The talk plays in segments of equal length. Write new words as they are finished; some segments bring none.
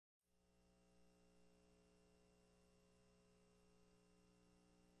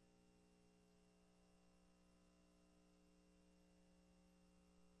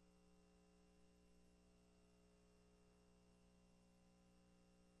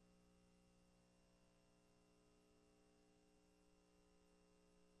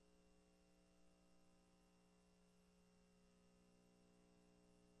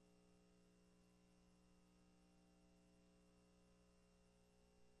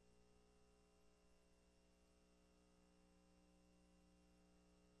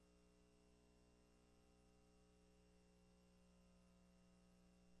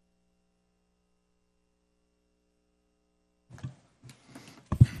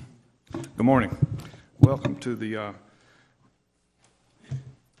Good morning. Welcome to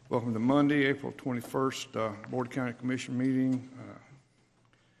Monday, April 21st, Board of County Commission meeting.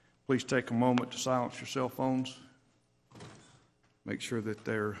 Please take a moment to silence your cell phones. Make sure that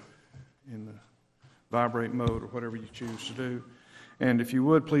they're in the vibrate mode or whatever you choose to do. And if you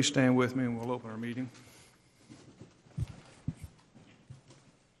would, please stand with me and we'll open our meeting.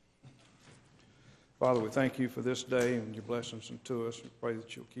 Father, we thank you for this day and your blessings unto us. We pray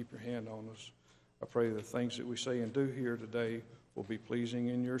that you'll keep your hand on us. I pray the things that we say and do here today will be pleasing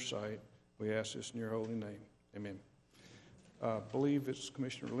in your sight. We ask this in your holy name. Amen. I believe it's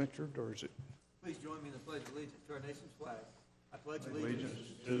Commissioner Lynchard, or is it? Please join me in the Pledge of Allegiance to our nation's flag. I pledge allegiance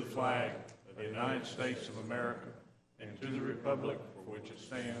to the flag of the United States of America and to the republic for which it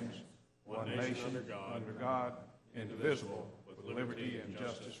stands, one nation under God, indivisible, with liberty and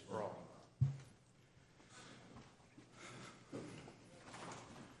justice for all.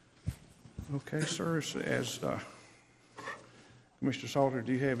 Okay, sir. As Commissioner Salter,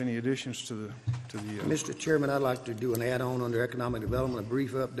 do you have any additions to the? Mr. Chairman, I'd like to do an add-on under economic development, a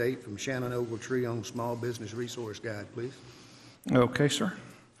brief update from Shannon Ogletree on Small Business Resource Guide, please. Okay, sir.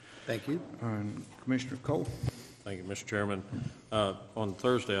 Thank you. And Commissioner Cole. Thank you, Mr. Chairman. On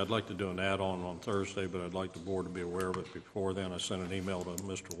Thursday, I'd like to do an add-on on Thursday, but I'd like the board to be aware of it before then. I sent an email to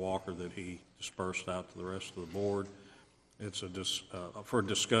Mr. Walker that he dispersed out to the rest of the board. It's for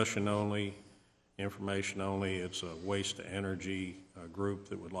discussion only, information only. It's a waste to energy group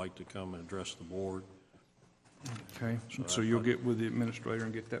that would like to come and address the board. Okay, so you'll get with the administrator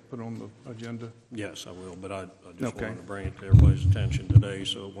and get that put on the agenda? Yes, I will, but I just wanted to bring it to everybody's attention today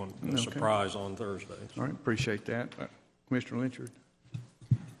so it wasn't a surprise on Thursday. All right, appreciate that. Commissioner Lynchard.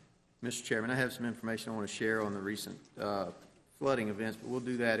 Mr. Chairman, I have some information I want to share on the recent flooding events, but we'll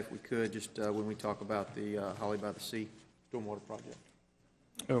do that if we could just when we talk about the Holly by the Sea stormwater project.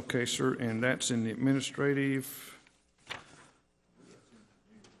 Okay, sir, and that's in the administrative.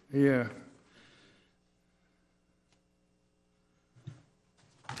 Yeah.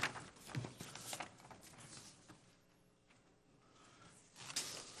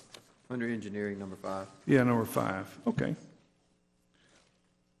 Under engineering, number 5. Yeah, number 5. Okay.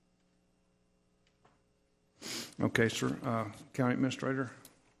 Okay, sir. County Administrator.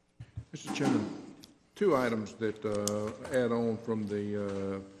 Mr. Chairman, 2 items that add on from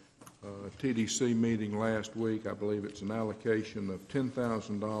the TDC meeting last week. I believe it's an allocation of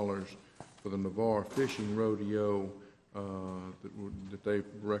 $10,000 for the Navarre Fishing Rodeo that they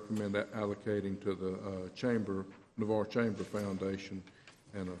recommend allocating to the Navarre Chamber Foundation,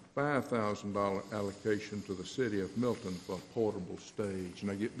 and a $5,000 allocation to the city of Milton for a portable stage.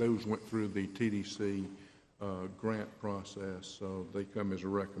 And those went through the TDC grant process, so they come as a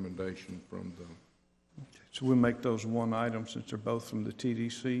recommendation from the. Okay, so we'll make those one item since they're both from the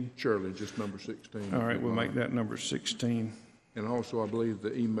TDC. Surely, just number 16. All right, we'll make that number 16. And also, I believe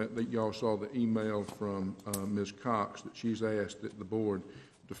the email that y'all saw the email from Ms. Cox that she's asked that the board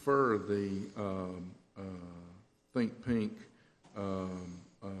defer the Think Pink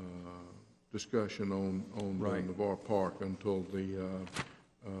discussion on right. Navarre Park until the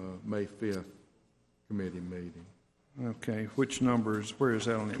May 5th committee meeting. Okay, which numbers? Where is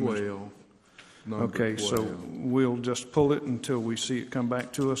that on the 12. Okay, 12. So we'll just pull it until we see it come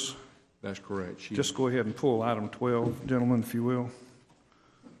back to us. That's correct. Just go ahead and pull item 12, gentlemen, if you will.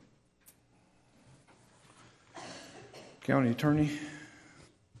 County Attorney.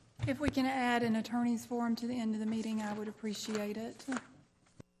 If we can add an attorney's forum to the end of the meeting, I would appreciate it.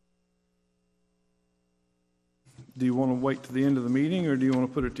 Do you want to wait to the end of the meeting, or do you want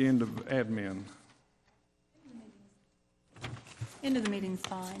to put it at the end of admin? End of the meeting's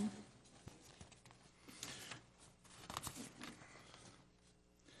fine.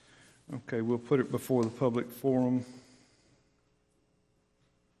 Okay, we'll put it before the public forum.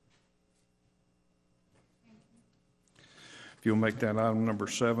 If you'll make that item number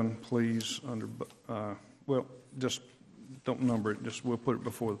 7, please, under, well, just don't number it, just we'll put it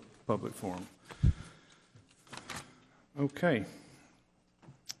before the public forum. Okay.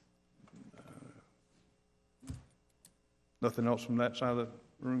 Nothing else from that side of the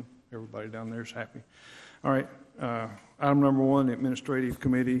room? Everybody down there is happy. All right. Item number 1, the Administrative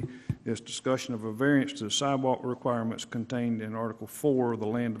Committee, is discussion of a variance to the sidewalk requirements contained in Article 4 of the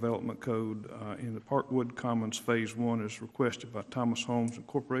Land Development Code in the Parkwood Commons Phase 1 as requested by Thomas Homes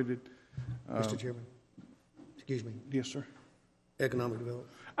Incorporated. Mr. Chairman, excuse me. Yes, sir. Economic development.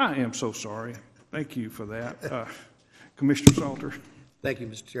 I am so sorry. Thank you for that. Commissioner Salter. Thank you,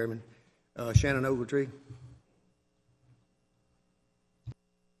 Mr. Chairman. Shannon Ogletree.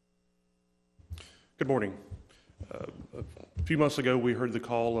 Good morning. A few months ago, we heard the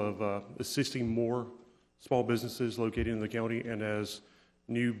call of assisting more small businesses located in the county, and as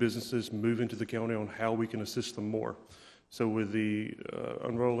new businesses move into the county, on how we can assist them more. So with the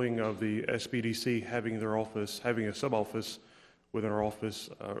unrolling of the SBDC having their office, having a sub-office within our office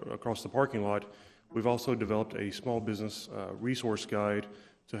across the parking lot, we've also developed a small business resource guide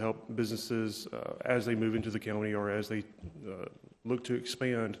to help businesses as they move into the county or as they look to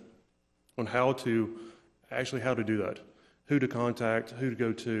expand on how to do that, who to contact, who to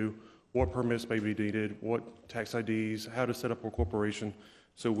go to, what permits may be needed, what tax IDs, how to set up a corporation.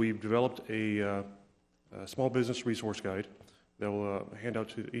 So we've developed a small business resource guide that will hand out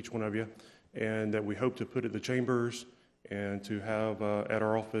to each one of you, and that we hope to put at the chambers and to have at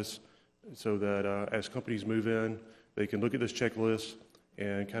our office, so that as companies move in, they can look at this checklist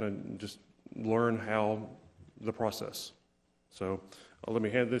and kind of just learn how the process. So let me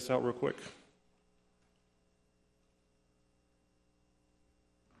hand this out real quick.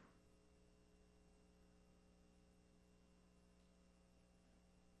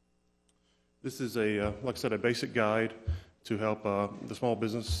 This is like I said, a basic guide to help the small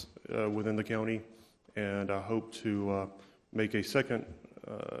business within the county, and I hope to make a second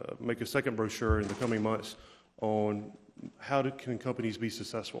brochure in the coming months on how can companies be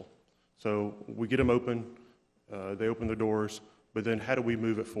successful. So we get them open, they open their doors, but then how do we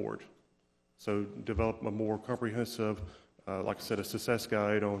move it forward? So develop a more comprehensive, like I said, a success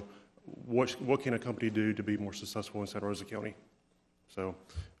guide on what can a company do to be more successful in Santa Rosa County. So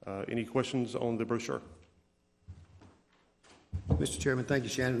any questions on the brochure? Mr. Chairman, thank you,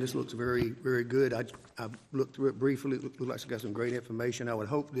 Shannon. This looks very, very good. I've looked through it briefly. It looks like it's got some great information. I would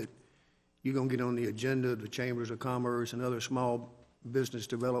hope that you're going to get on the agenda of the Chambers of Commerce and other small business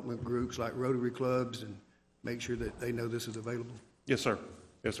development groups like Rotary Clubs, and make sure that they know this is available. Yes, sir.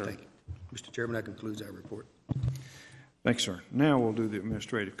 Yes, sir. Thank you. Mr. Chairman, that concludes our report. Thanks, sir. Now we'll do the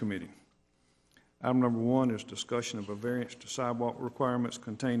administrative committee. Item number 1 is discussion of a variance to sidewalk requirements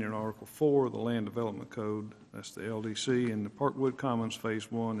contained in Article 4 of the Land Development Code. That's the LDC, and the Parkwood Commons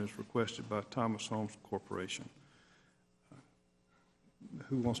Phase 1 is requested by Thomas Homes Corporation.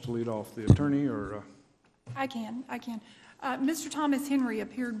 Who wants to lead off, the attorney or? I can. Mr. Thomas Henry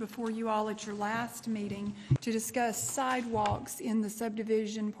appeared before you all at your last meeting to discuss sidewalks in the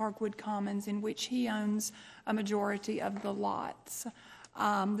subdivision Parkwood Commons, in which he owns a majority of the lots.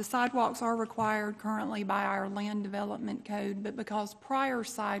 The sidewalks are required currently by our Land Development Code, but because prior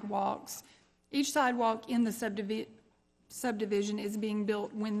sidewalks, each sidewalk in the subdivision is being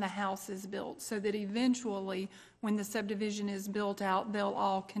built when the house is built, so that eventually, when the subdivision is built out, they'll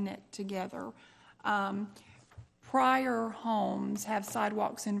all connect together. Prior homes have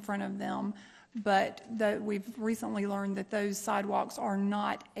sidewalks in front of them, but we've recently learned that those sidewalks are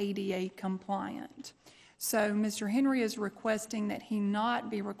not ADA compliant. So Mr. Henry is requesting that he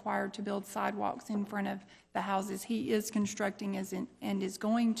not be required to build sidewalks in front of the houses he is constructing and is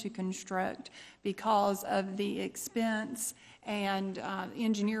going to construct, because of the expense and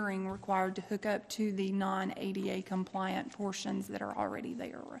engineering required to hook up to the non-ADA compliant portions that are already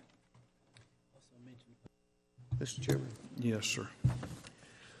there. Mr. Chairman, Yes, sir.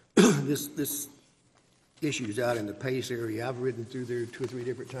 this issue is out in the Pace area. I've ridden through there 2 or 3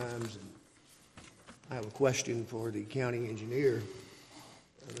 different times, and I have a question for the county engineer.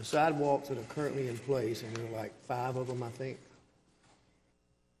 The sidewalks that are currently in place, and there are like 5 of them, I think,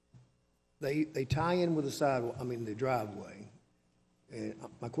 they tie in with the driveway. And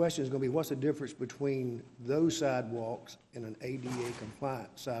my question is going to be, what's the difference between those sidewalks and an ADA compliant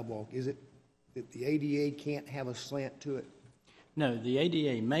sidewalk? Is it that the ADA can't have a slant to it? No, the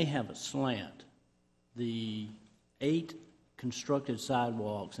ADA may have a slant. The 8 constructed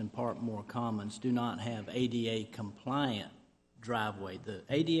sidewalks in Parkmore Commons do not have ADA compliant driveway. The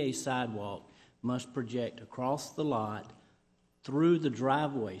ADA sidewalk must project across the lot through the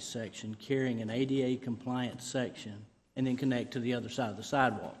driveway section, carrying an ADA compliant section, and then connect to the other side of the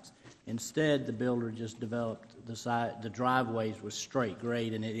sidewalks. Instead, the builder just developed the driveways with straight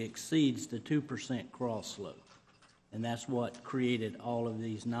grade, and it exceeds the 2% cross slope. And that's what created all of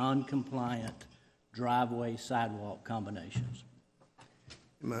these non-compliant driveway sidewalk combinations.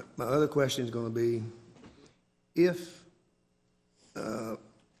 My other question is going to be, if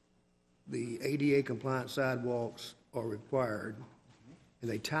the ADA compliant sidewalks are required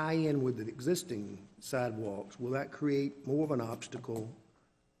and they tie in with the existing sidewalks, will that create more of an obstacle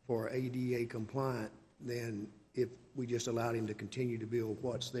for ADA compliant than if we just allowed him to continue to build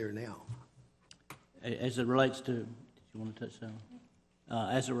what's there now? As it relates to, did you want to touch that?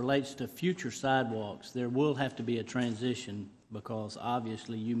 As it relates to future sidewalks, there will have to be a transition, because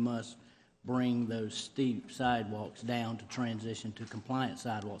obviously you must bring those steep sidewalks down to transition to compliant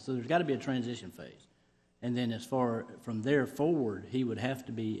sidewalks. So there's got to be a transition phase. And then as far from there forward, he would have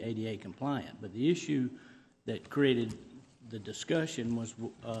to be ADA compliant. But the issue that created the discussion was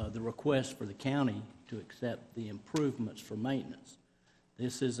the request for the county to accept the improvements for maintenance.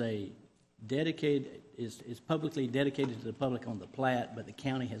 This is a dedicated, is publicly dedicated to the public on the plat, but the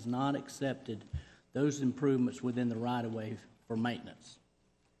county has not accepted those improvements within the right-of-way for maintenance.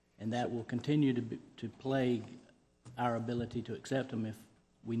 And that will continue to plague our ability to accept them if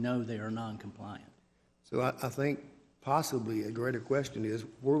we know they are non-compliant. So I think possibly a greater question is,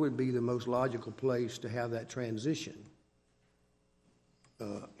 where would be the most logical place to have that transition?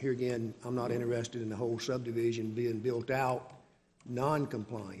 Here again, I'm not interested in the whole subdivision being built out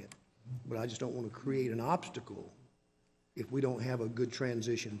non-compliant, but I just don't want to create an obstacle if we don't have a good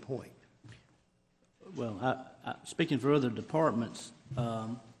transition point. Well, speaking for other departments,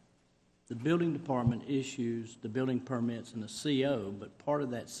 the building department issues the building permits and the CO, but part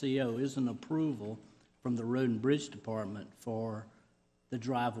of that CO is an approval from the Road and Bridge Department for the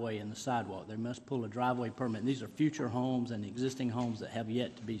driveway and the sidewalk. They must pull a driveway permit. And these are future homes and existing homes that have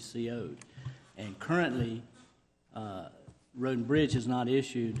yet to be CO'd. And currently, Road and Bridge has not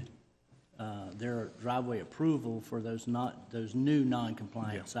issued their driveway approval for those new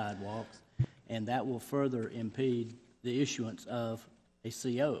non-compliant sidewalks, and that will further impede the issuance of a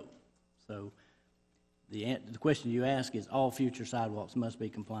CO. So the question you ask is all future sidewalks must be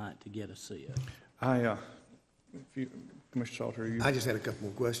compliant to get a CO. Commissioner Salter, you... I just had a couple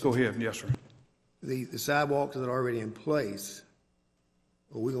more questions. Go ahead. Yes, sir. The sidewalks that are already in place,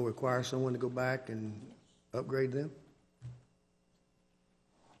 are we going to require someone to go back and upgrade them?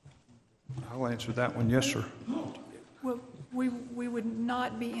 I'll answer that one. Yes, sir. Well, we would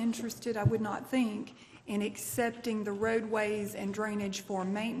not be interested, I would not think, in accepting the roadways and drainage for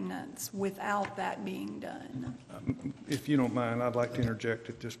maintenance without that being done. If you don't mind, I'd like to interject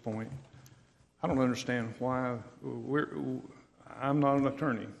at this point. I don't understand why I'm not an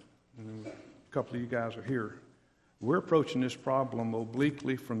attorney. A couple of you guys are here. We're approaching this problem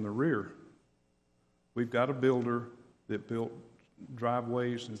obliquely from the rear. We've got a builder that built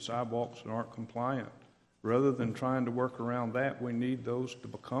driveways and sidewalks that aren't compliant. Rather than trying to work around that, we need those to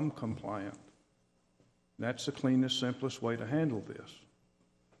become compliant. That's the cleanest, simplest way to handle this.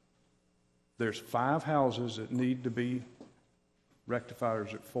 There's 5 houses that need to be rectified, or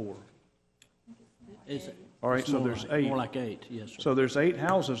is it 4? All right, so there's 8. More like 8, yes, sir. So there's 8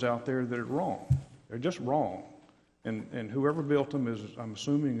 houses out there that are wrong. They're just wrong. And whoever built them is, I'm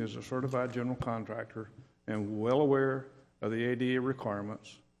assuming, is a certified general contractor and well aware of the ADA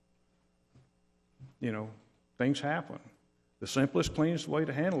requirements. You know, things happen. The simplest, cleanest way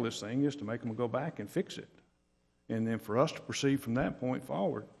to handle this thing is to make them go back and fix it. And then for us to proceed from that point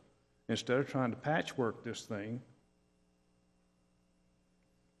forward, instead of trying to patchwork this thing.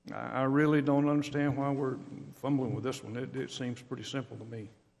 I really don't understand why we're fumbling with this one. It seems pretty simple to me.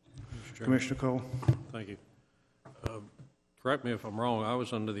 Commissioner Cole? Thank you. Correct me if I'm wrong, I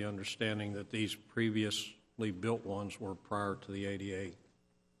was under the understanding that these previously built ones were prior to the ADA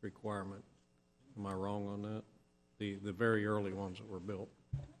requirement. Am I wrong on that? The very early ones that were built?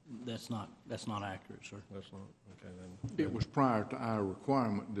 That's not accurate, sir. That's not, okay then. It was prior to our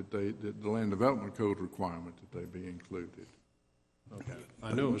requirement that the Land Development Code requirement that they be included. Okay.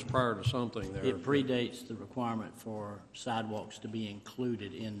 I knew it was prior to something there. It predates the requirement for sidewalks to be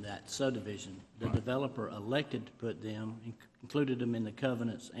included in that subdivision. The developer elected to put them, included them in the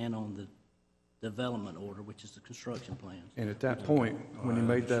covenants and on the development order, which is the construction plans. And at that point, when he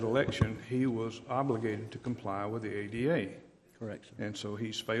made that election, he was obligated to comply with the ADA. Correct, sir. And so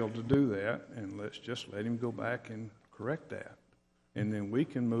he's failed to do that, and let's just let him go back and correct that. And then we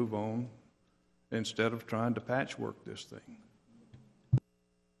can move on instead of trying to patchwork this thing.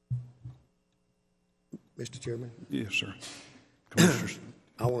 Mr. Chairman? Yes, sir. Commissioners?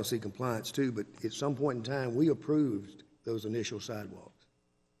 I want to see compliance too, but at some point in time, we approved those initial sidewalks.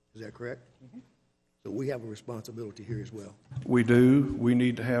 Is that correct? Mm-hmm. So we have a responsibility here as well. We do. We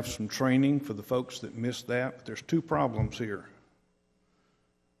need to have some training for the folks that missed that. But there's 2 problems here.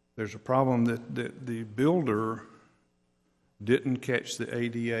 There's a problem that the builder didn't catch the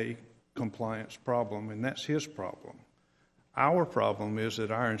ADA compliance problem, and that's his problem. Our problem is that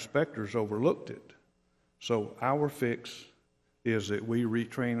our inspectors overlooked it. So our fix is that we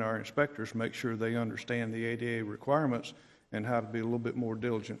retrain our inspectors, make sure they understand the ADA requirements and how to be a little bit more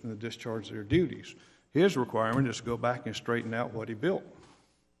diligent in the discharge of their duties. His requirement is to go back and straighten out what he built.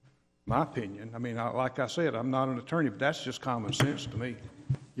 My opinion. I mean, like I said, I'm not an attorney, but that's just common sense to me.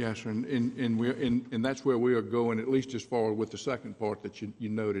 Yes, sir, and that's where we are going, at least as far with the second part that you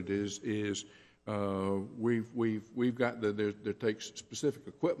noted is we've got there takes specific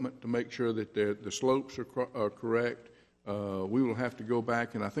equipment to make sure that the slopes are correct. We will have to go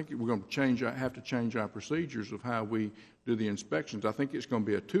back, and I think we're going to have to change our procedures of how we do the inspections. I think it's going to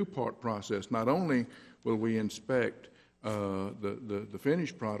be a two-part process. Not only will we inspect the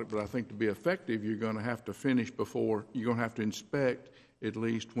finished product, but I think to be effective, you're going to have to finish before, you're going to have to inspect at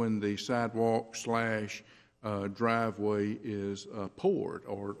least when the sidewalk / driveway is poured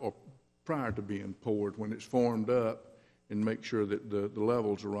or prior to being poured, when it's formed up, and make sure that the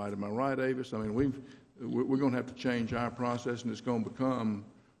levels are right. Am I right, Avis? I mean, we're going to have to change our process, and it's going to become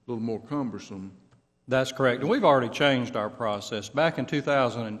a little more cumbersome. That's correct. And we've already changed our process. Back in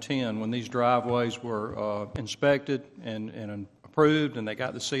 2010, when these driveways were inspected and approved, and they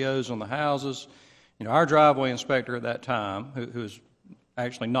got the COs on the houses, our driveway inspector at that time, who is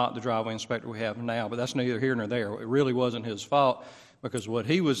actually not the driveway inspector we have now, but that's neither here nor there. It really wasn't his fault, because what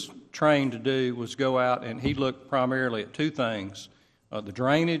he was trained to do was go out and he looked primarily at two things, the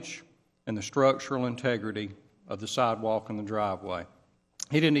drainage and the structural integrity of the sidewalk and the driveway.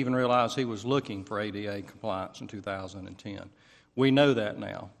 He didn't even realize he was looking for ADA compliance in 2010. We know that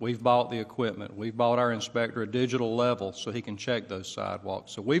now. We've bought the equipment. We've bought our inspector a digital level so he can check those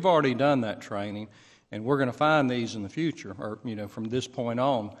sidewalks. So we've already done that training, and we're going to find these in the future, or from this point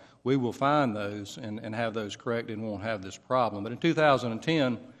on, we will find those and have those corrected and won't have this problem. But in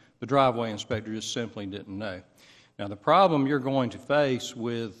 2010, the driveway inspector just simply didn't know. Now, the problem you're going to face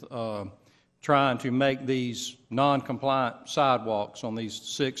with trying to make these non-compliant sidewalks on these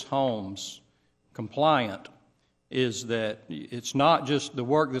 6 homes compliant is that it's not just the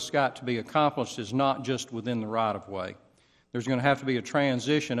work that's got to be accomplished is not just within the right-of-way. There's going to have to be a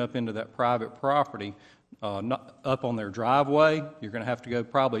transition up into that private property, up on their driveway. You're going to have to go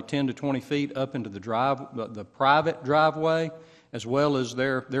probably 10 to 20 feet up into the private driveway, as well as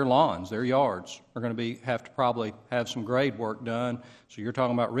their lawns, their yards are going to have to probably have some grade work done. So you're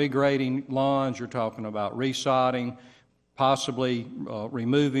talking about regrading lawns, you're talking about resodding, possibly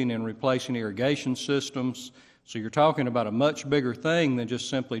removing and replacing irrigation systems. So you're talking about a much bigger thing than just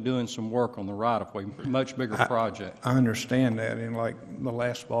simply doing some work on the right-of-way, much bigger project. I understand that, and like the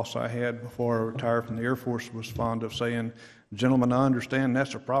last boss I had before I retired from the Air Force was fond of saying, "Gentlemen, I understand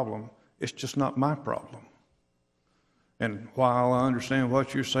that's a problem. It's just not my problem." And while I understand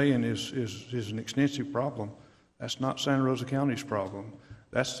what you're saying is an extensive problem, that's not Santa Rosa County's problem.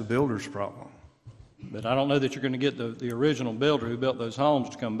 That's the builder's problem. But I don't know that you're going to get the original builder who built those homes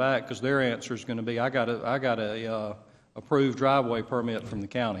to come back, because their answer is going to be, I got a approved driveway permit from the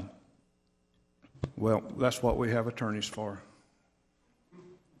county. Well, that's what we have attorneys for.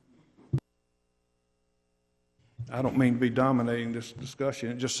 I don't mean to be dominating this discussion.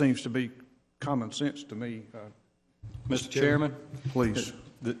 It just seems to be common sense to me. Mr. Chairman? Please.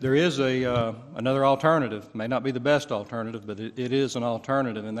 There is another alternative. May not be the best alternative, but it is an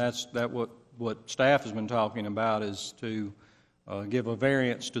alternative, and that's what staff has been talking about, is to give a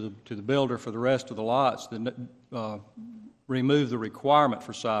variance to the builder for the rest of the lots, remove the requirement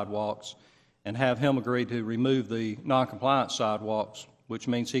for sidewalks, and have him agree to remove the non-compliant sidewalks, which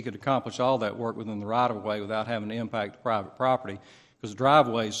means he could accomplish all that work within the right-of-way without having to impact private property. Because the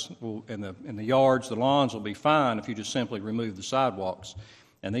driveways and the yards, the lawns will be fine if you just simply remove the sidewalks.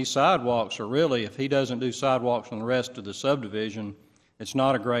 And these sidewalks are really, if he doesn't do sidewalks on the rest of the subdivision, it's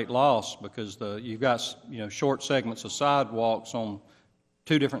not a great loss, because you've got short segments of sidewalks on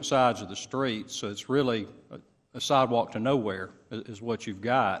 2 different sides of the street, so it's really a sidewalk to nowhere is what you've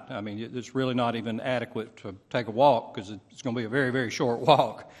got. I mean, it's really not even adequate to take a walk, because it's going to be a very, very short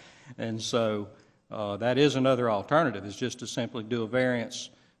walk. And so that is another alternative, is just to simply do a variance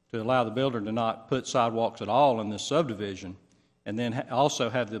to allow the builder to not put sidewalks at all in this subdivision, and then also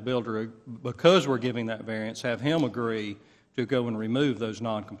have the builder, because we're giving that variance, have him agree to go and remove those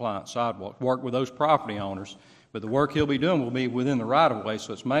non-compliant sidewalks, work with those property owners. But the work he'll be doing will be within the right-of-way,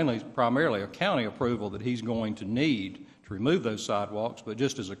 so it's primarily a county approval that he's going to need to remove those sidewalks, but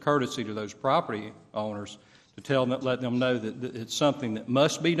just as a courtesy to those property owners to let them know that it's something that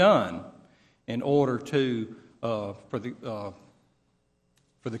must be done in order to for the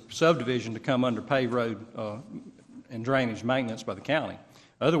subdivision to come under paved road and drainage maintenance by the county.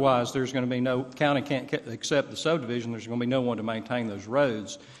 Otherwise, there's going to be county can't accept the subdivision. There's going to be no one to maintain those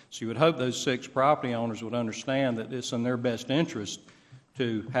roads. So you would hope those 6 property owners would understand that it's in their best interest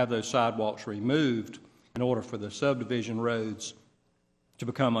to have those sidewalks removed in order for the subdivision roads to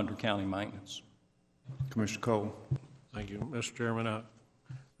become under county maintenance. Commissioner Cole. Thank you, Mr. Chairman. I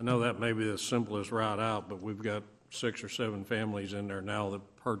know that may be the simplest route out, but we've got 6 or 7 families in there now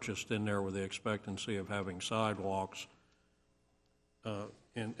that purchased in there with the expectancy of having sidewalks.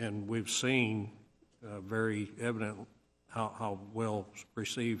 And we've seen very evident how well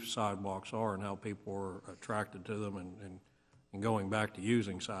received sidewalks are and how people are attracted to them and going back to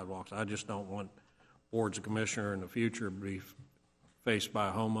using sidewalks. I just don't want boards of commissioner in the future to be faced by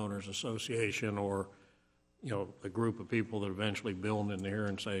a homeowners association or, you know, a group of people that eventually build in there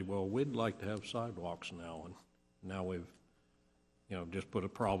and say, well, we'd like to have sidewalks now, and now we've, you know, just put a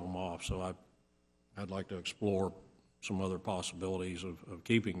problem off. So I'd like to explore some other possibilities of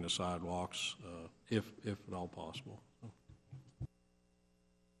keeping the sidewalks, if at all possible.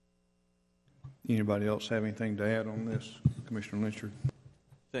 Anybody else have anything to add on this? Commissioner Lynchard?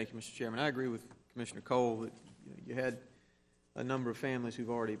 Thank you, Mr. Chairman. I agree with Commissioner Cole that you had a number of families who've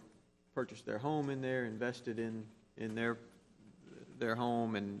already purchased their home in there, invested in their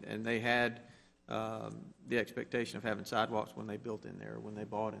home, and they had the expectation of having sidewalks when they built in there, when they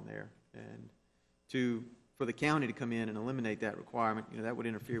bought in there. And for the county to come in and eliminate that requirement, you know, that would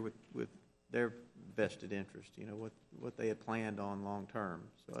interfere with their vested interest, you know, what they had planned on long term.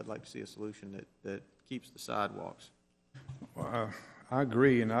 So I'd like to see a solution that keeps the sidewalks. Well, I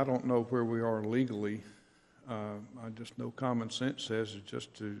agree, and I don't know where we are legally. I just know common sense says it's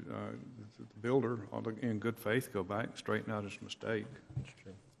just to the builder ought to, in good faith, go back and straighten out his mistake. That's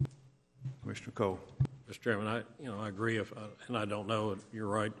true. Commissioner Cole. Mr. Chairman, I agree, and I don't know, you're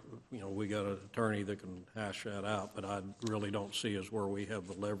right, you know, we got an attorney that can hash that out, but I really don't see as where we have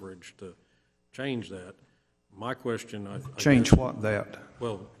the leverage to change that. My question, Change what, that?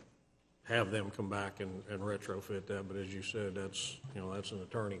 Well, have them come back and retrofit that, but as you said, that's an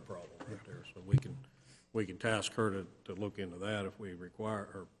attorney problem right there, so we can task her to look into that if we require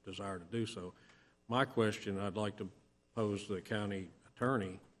or desire to do so. My question I'd like to pose to the county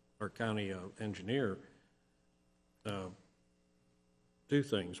attorney or county engineer, 2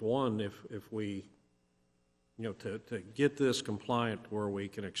 things. One, if we, you know, to get this compliant where we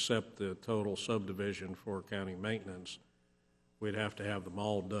can accept the total subdivision for county maintenance, we'd have to have them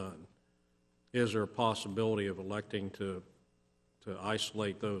all done. Is there a possibility of electing to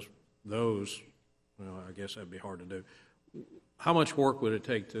isolate those? Well, I guess that'd be hard to do. How much work would it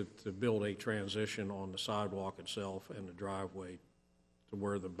take to build a transition on the sidewalk itself and the driveway to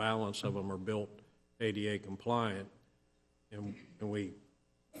where the balance of them are built ADA compliant, and we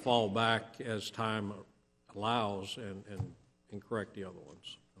fall back as time allows and correct the other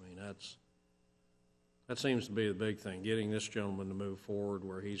ones? I mean, that seems to be the big thing, getting this gentleman to move forward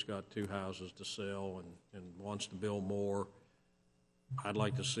where he's got 2 houses to sell and wants to build more. I'd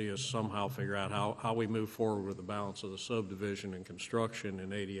like to see us somehow figure out how we move forward with the balance of the subdivision and construction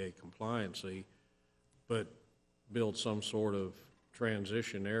and ADA compliancy, but build some sort of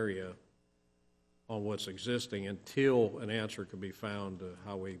transition area on what's existing until an answer can be found to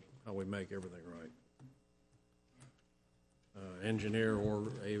how we make everything right. Engineer or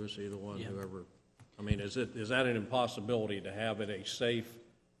Avis, either one, yeah. Whoever. I mean, is that an impossibility to have it a safe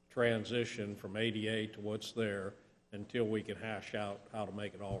transition from ADA to what's there until we can hash out how to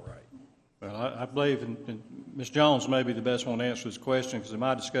make it all right? Well, I believe, and Ms. Jones may be the best one to answer this question, because in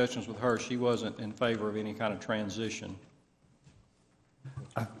my discussions with her, she wasn't in favor of any kind of transition.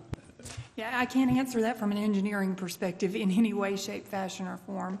 Yeah, I can't answer that from an engineering perspective in any way, shape, fashion, or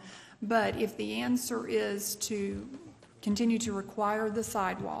form. But if the answer is to continue to require the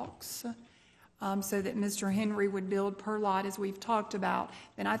sidewalks so that Mr. Henry would build per lot as we've talked about,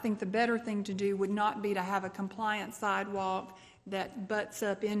 then I think the better thing to do would not be to have a compliant sidewalk that butts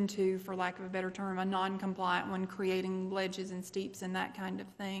up into, for lack of a better term, a non-compliant one, creating ledges and steeps and that kind of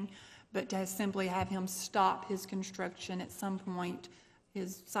thing, but to simply have him stop his construction at some point,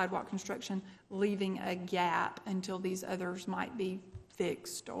 his sidewalk construction, leaving a gap until these others might be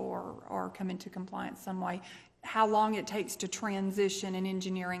fixed or come into compliance some way. How long it takes to transition in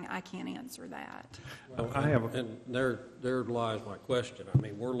engineering, I can't answer that. Well, and there lies my question. I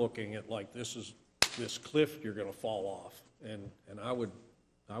mean, we're looking at like this cliff you're going to fall off, and I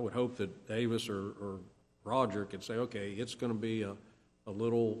would hope that Davis or Roger could say, okay, it's going to be a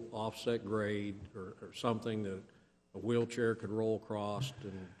little offset grade or something that a wheelchair could roll across,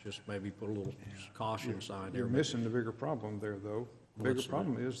 and just maybe put a little caution sign there. You're missing the bigger problem there, though. The bigger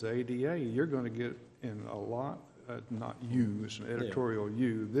problem is the ADA. You're going to get in a lot, not you, it's an editorial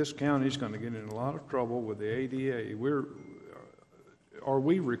you. This county's going to get in a lot of trouble with the ADA. Are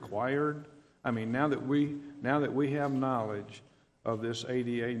we required? I mean, now that we have knowledge of this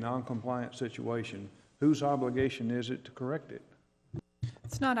ADA non-compliant situation, whose obligation is it to correct it?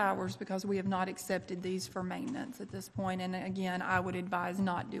 It's not ours because we have not accepted these for maintenance at this point, and again, I would advise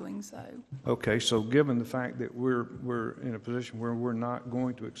not doing so. Okay, so given the fact that we're in a position where we're not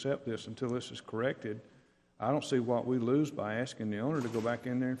going to accept this until this is corrected, I don't see what we lose by asking the owner to go back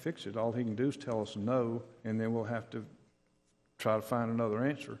in there and fix it. All he can do is tell us no, and then we'll have to try to find another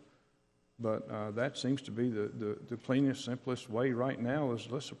answer. But that seems to be the cleanest, simplest way right now is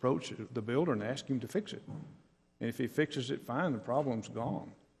let's approach the builder and ask him to fix it. And if he fixes it, fine, the problem's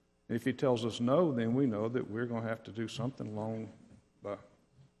gone. And if he tells us no, then we know that we're going to have to do something along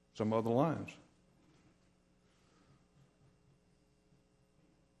some other lines.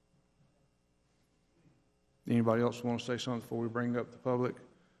 Anybody else want to say something before we bring up the public?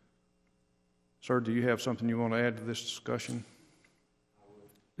 Sir, do you have something you want to add to this discussion?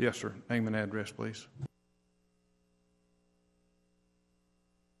 Yes, sir. Name and address, please.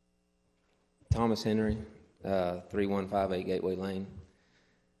 Thomas Henry, 3158 Gateway Lane.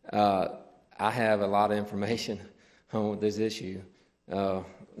 I have a lot of information on this issue.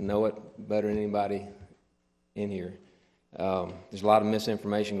 Know it better than anybody in here. There's a lot of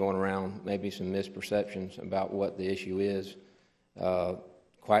misinformation going around, maybe some misperceptions about what the issue is.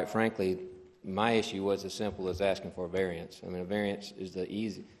 Quite frankly, my issue was as simple as asking for a variance. I mean, a variance is the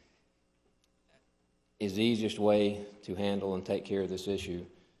easiest way to handle and take care of this issue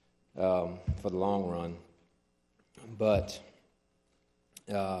for the long run. But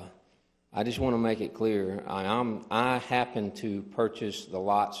I just want to make it clear, I happened to purchase the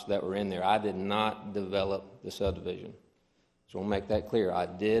lots that were in there. I did not develop the subdivision. So I'll make that clear. I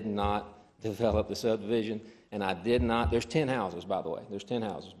did not develop the subdivision, and I did not, there's 10 houses, by the way. There's 10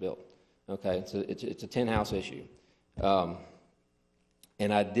 houses built. Okay, it's a 10-house issue.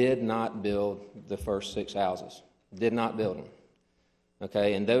 And I did not build the first 6 houses. Did not build them.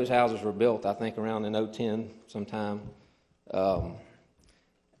 Okay, and those houses were built, I think, around in 2010 sometime.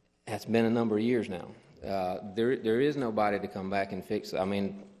 That's been a number of years now. There is nobody to come back and fix it. I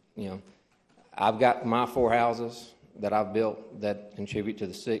mean, you know, I've got my 4 houses that I've built that contribute to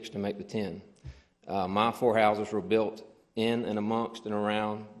the 6 to make the 10. My 4 houses were built in and amongst and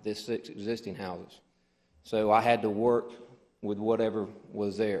around the 6 existing houses. So I had to work with whatever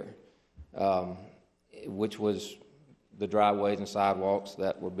was there, which was the driveways and sidewalks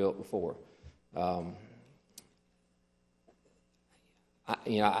that were built before. I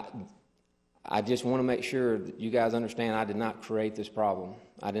just want to make sure that you guys understand I did not create this problem.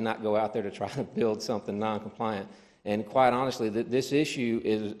 I did not go out there to try to build something non-compliant. And quite honestly, this issue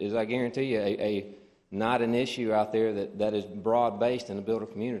is I guarantee you, not an issue out there that is broad-based in the builder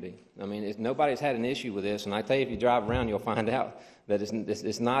community. I mean, nobody's had an issue with this, and I tell you, if you drive around, you'll find out that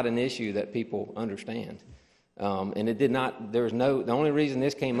it's not an issue that people understand. And it did not, the only reason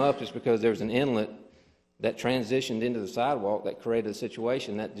this came up is because there was an inlet that transitioned into the sidewalk that created a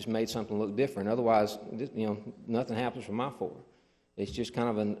situation that just made something look different. Otherwise, you know, nothing happens from my 4. It's just kind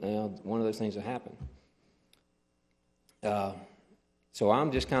of one of those things that happen. So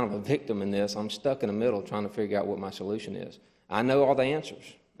I'm just kind of a victim in this. I'm stuck in the middle trying to figure out what my solution is. I know all the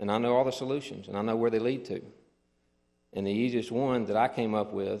answers, and I know all the solutions, and I know where they lead to. And the easiest one that I came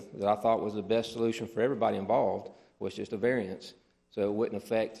up with that I thought was the best solution for everybody involved was just a variance, so it wouldn't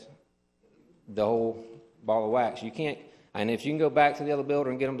affect the whole ball of wax. You can't, and if you can go back to the other builder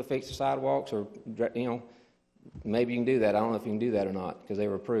and get them to fix the sidewalks, or, you know, maybe you can do that. I don't know if you can do that or not because they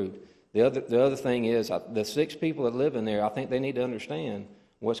were approved. The other thing is the 6 people that live in there, I think they need to understand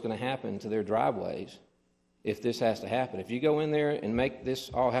what's going to happen to their driveways if this has to happen. If you go in there and make this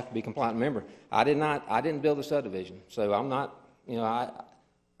all have to be compliant, remember, I didn't build a subdivision, so I'm not, you know, I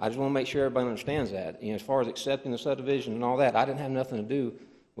just want to make sure everybody understands that. You know, as far as accepting the subdivision and all that, I didn't have nothing to do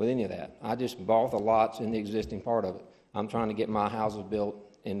with any of that. I just bought the lots in the existing part of it. I'm trying to get my houses built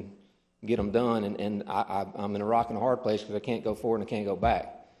and get them done, and I'm in a rock and a hard place because I can't go forward and I can't go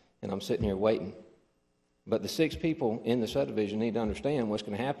back. And I'm sitting here waiting. But the 6 people in the subdivision need to understand what's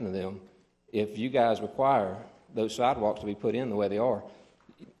going to happen to them if you guys require those sidewalks to be put in the way they are.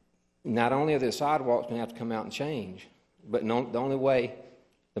 Not only are the sidewalks going to have to come out and change, but the only way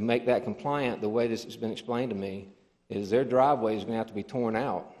to make that compliant, the way this has been explained to me, is their driveway is going to have to be torn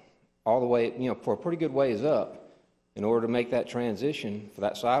out all the way, you know, for a pretty good ways up in order to make that transition for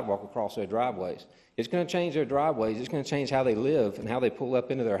that sidewalk across their driveways. It's going to change their driveways. It's going to change how they live and how they pull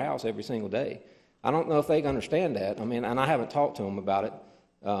up into their house every single day. I don't know if they understand that. I mean, and I haven't talked to them about it.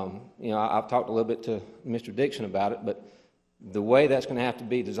 You know, I've talked a little bit to Mr. Dixon about it, but the way that's going to have to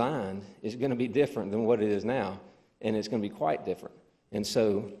be designed is going to be different than what it is now, and it's going to be quite different. And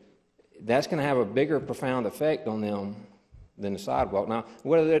so that's going to have a bigger, profound effect on them than the sidewalk. Now,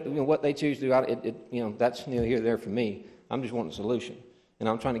 what they choose to do, you know, that's neither here nor there for me. I'm just wanting a solution. And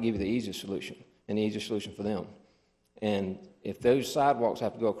I'm trying to give you the easiest solution and the easiest solution for them. And if those sidewalks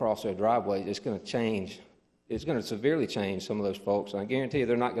have to go across their driveways, it's going to change. It's going to severely change some of those folks. And I guarantee you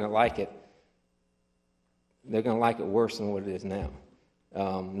they're not going to like it. They're going to like it worse than what it is now.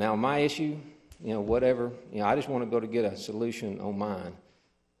 Now, my issue, whatever, I just want to go to get a solution on mine.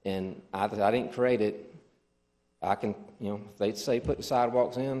 And I didn't create it. I can, if they say put the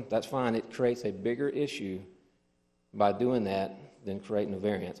sidewalks in, that's fine. It creates a bigger issue by doing that than creating a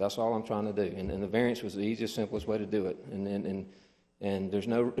variance. That's all I'm trying to do. And the variance was the easiest, simplest way to do it. And there's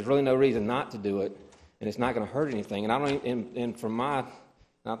really no reason not to do it, and it's not going to hurt anything. And I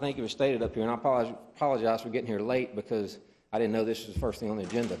think it was stated up here, and I apologize for getting here late because I didn't know this was the first thing on the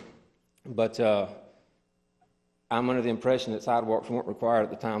agenda. But I'm under the impression that sidewalks weren't required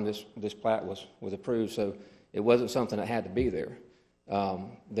at the time this plat was approved, so it wasn't something that had to be there.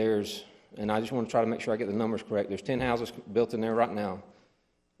 And I just want to try to make sure I get the numbers correct. There's 10 houses built in there right now.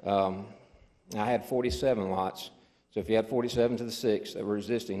 I had 47 lots. So if you add 47 to the 6 that were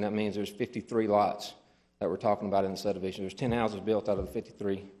existing, that means there's 53 lots that we're talking about in the subdivision. There's 10 houses built out of the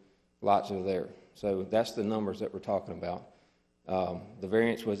 53 lots that are there. So that's the numbers that we're talking about. The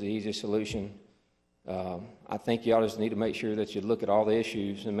variance was the easiest solution. I think y'all just need to make sure that you look at all the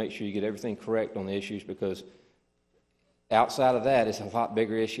issues and make sure you get everything correct on the issues, because outside of that, it's a lot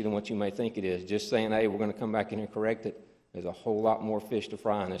bigger issue than what you may think it is. Just saying, hey, we're going to come back in and correct it, there's a whole lot more fish to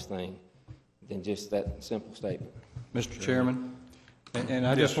fry in this thing than just that simple statement. Mr. Chairman, and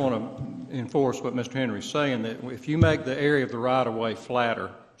I just want to enforce what Mr. Henry's saying, that if you make the area of the right-of-way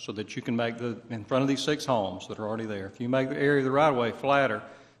flatter so that you can make in front of these 6 homes that are already there, if you make the area of the right-of-way flatter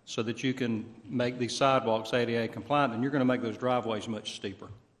so that you can make these sidewalks ADA compliant, then you're going to make those driveways much steeper.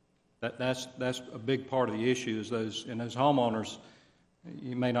 That's a big part of the issue, is those homeowners,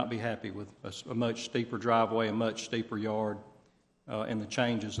 you may not be happy with a much steeper driveway, a much steeper yard, and the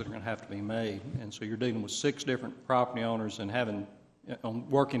changes that are going to have to be made. And so you're dealing with 6 different property owners and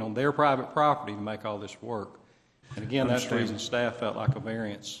working on their private property to make all this work. And again, that's the reason staff felt like a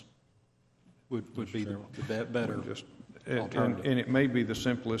variance would be the better alternative. And it may be the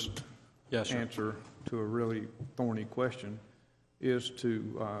simplest Yes, sir. answer to a really thorny question, is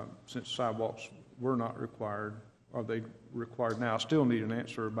to, since sidewalks were not required, are they required now? I still need an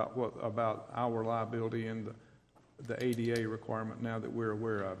answer about our liability and the ADA requirement now that we're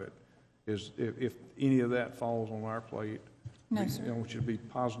aware of it. Is if any of that falls on our plate, No, sir. I want you to be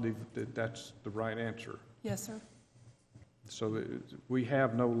positive that that's the right answer. Yes, sir. So that we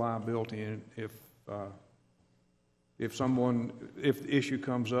have no liability, and if the issue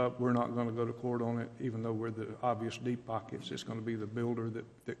comes up, we're not going to go to court on it, even though we're the obvious deep pockets. It's going to be the builder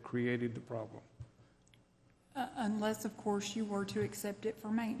that created the problem. Unless, of course, you were to accept it for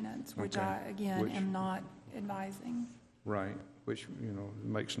maintenance, which Okay. I, again, am not advising. Right, which,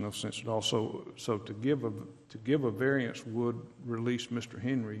 makes no sense at all. So to give a variance would release Mr.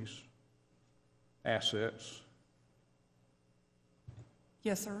 Henry's assets,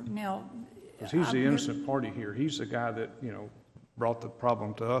 Yes, sir. Now, because he's the innocent party here. He's the guy that, brought the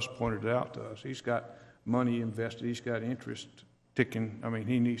problem to us, pointed it out to us. He's got money invested. He's got interest ticking. I mean,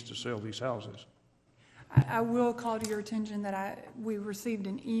 he needs to sell these houses. I will call to your attention that we received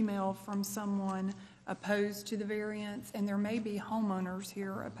an email from someone opposed to the variance, and there may be homeowners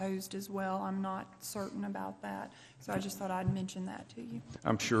here opposed as well. I'm not certain about that, so I just thought I'd mention that to you.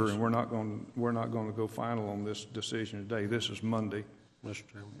 I'm sure, and we're not going to go final on this decision today. This is Monday. Mr.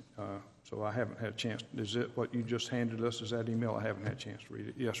 Chairman. So I haven't had a chance. Is it what you just handed us? Is that email? I haven't had a chance to read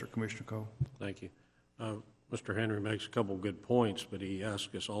it. Yes, sir, Commissioner Cole. Thank you. Mr. Henry makes a couple of good points, but he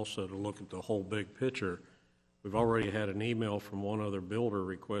asked us also to look at the whole big picture. We've already had an email from one other builder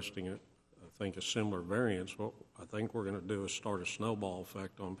requesting I think a similar variance. What I think we're going to do is start a snowball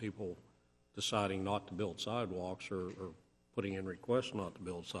effect on people deciding not to build sidewalks or putting in requests not to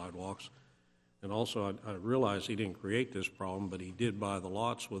build sidewalks. And also, I realize he didn't create this problem, but he did buy the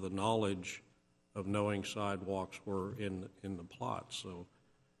lots with the knowledge of knowing sidewalks were in the plot. So,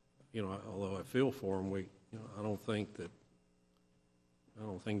 although I feel for him, I don't think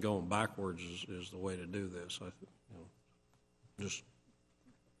going backwards is the way to do this. Just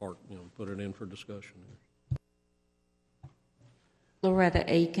put it in for discussion. Loretta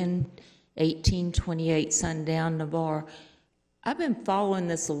Aiken, 1828 Sundown, Navarre. I've been following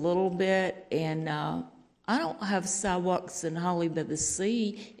this a little bit, and I don't have sidewalks in Holly by the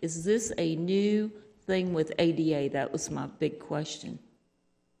Sea. Is this a new thing with ADA? That was my big question.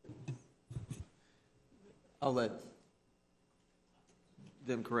 I'll let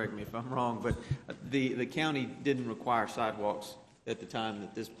them correct me if I'm wrong, but the county didn't require sidewalks at the time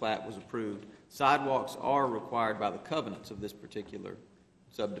that this plat was approved. Sidewalks are required by the covenants of this particular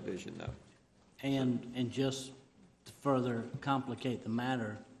subdivision, though. And just to further complicate the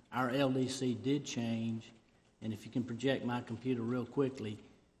matter, our LDC did change, and if you can project my computer real quickly,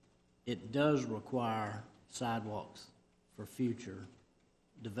 it does require sidewalks for future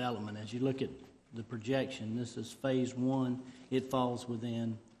development. As you look at the projection, this is phase 1. It falls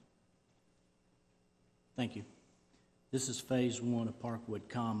within, thank you. This is phase 1 of Parkwood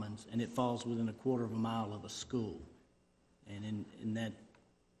Commons, and it falls within a quarter of a mile of a school. And in that,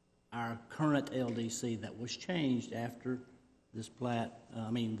 our current LDC that was changed after this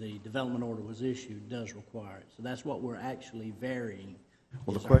the development order was issued, does require it. So that's what we're actually varying.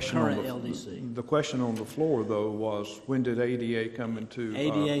 Well, is the our question on current LDC. the question on the floor, though, was when did ADA come into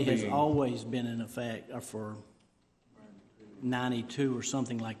ADA has being? always been in effect for 92 or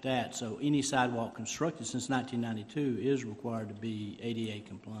something like that. So any sidewalk constructed since 1992 is required to be ADA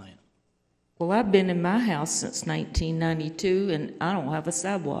compliant. Well, I've been in my house since 1992, and I don't have a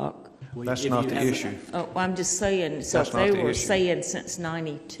sidewalk. Well, That's if not you the have- issue. Oh, I'm just saying, so That's if not they the were issue. saying since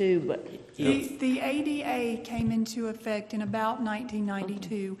 92, but The ADA came into effect in about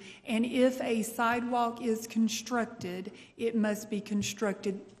 1992, and if a sidewalk is constructed, it must be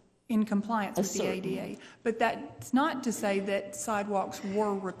constructed in compliance with the certain- ADA. But that's not to say that sidewalks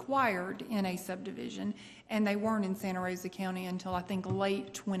were required in a subdivision, and they weren't in Santa Rosa County until, I think,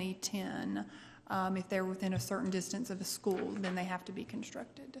 late 2010. If they're within a certain distance of a school, then they have to be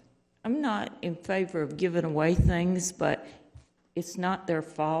constructed. I'm not in favor of giving away things, but it's not their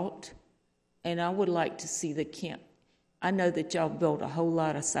fault. And I would like to see the camp. I know that y'all built a whole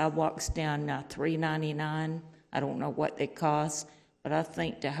lot of sidewalks down $3.99. I don't know what they cost, but I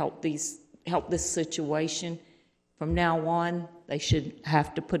think to help this situation, from now on, they should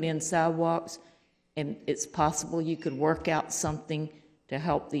have to put in sidewalks. And it's possible you could work out something to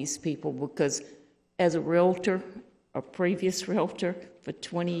help these people, because as a realtor, a previous realtor for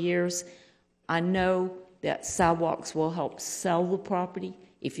 20 years, I know that sidewalks will help sell the property.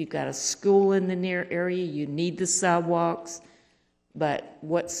 If you've got a school in the near area, you need the sidewalks. But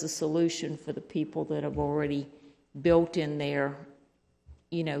what's the solution for the people that have already built in there?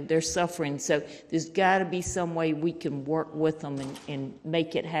 You know, they're suffering. So there's got to be some way we can work with them and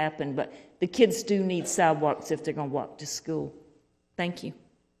make it happen. But the kids do need sidewalks if they're going to walk to school. Thank you.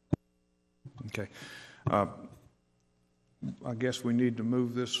 Okay. I guess we need to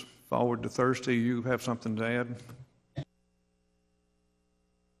move this forward to Thursday. You have something to add?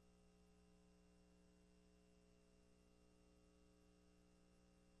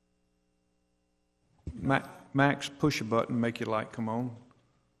 Max, push a button, make your light come on.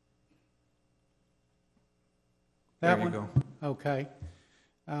 That There you one? go. Okay.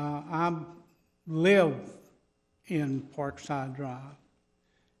 I live in Parkside Drive,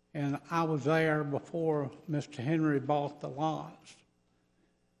 and I was there before Mr. Henry bought the lots.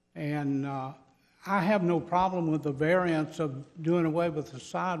 And I have no problem with the variance of doing away with the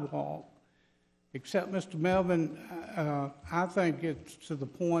sidewalk, except, Mr. Melvin, I think it's to the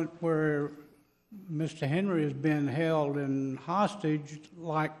point where Mr. Henry has been held in hostage,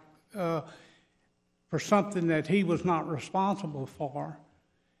 like for something that he was not responsible for.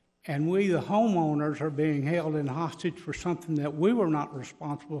 And we, the homeowners, are being held in hostage for something that we were not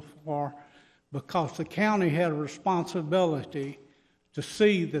responsible for, because the county had a responsibility to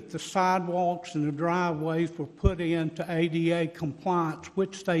see that the sidewalks and the driveways were put into ADA compliance,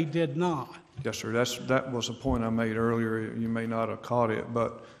 which they did not. Yes, sir. That was a point I made earlier. You may not have caught it,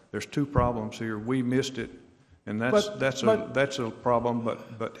 but there's two problems here. We missed it, and that's a problem.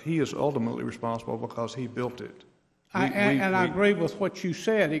 But he is ultimately responsible because he built it. I agree with what you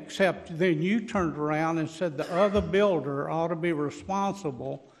said, except then you turned around and said the other builder ought to be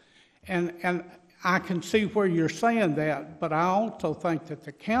responsible, and I can see where you're saying that, but I also think that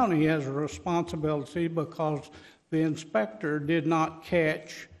the county has a responsibility because the inspector did not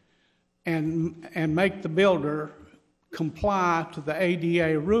catch and make the builder comply to the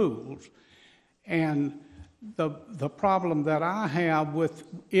ADA rules. And the problem that I have with,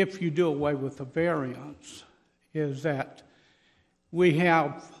 if you do away with the variance, is that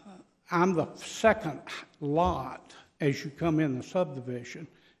I'm the second lot as you come in the subdivision.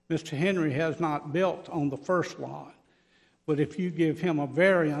 Mr. Henry has not built on the first lot, but if you give him a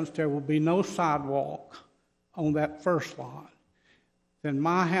variance, there will be no sidewalk on that first lot. Then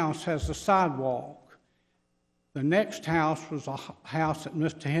my house has a sidewalk. The next house was a house that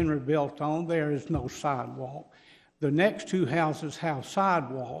Mr. Henry built on. There is no sidewalk. The next two houses have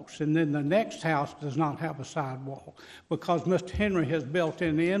sidewalks, and then the next house does not have a sidewalk because Mr. Henry has built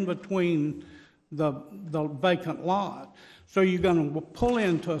in between the vacant lot. So you're going to pull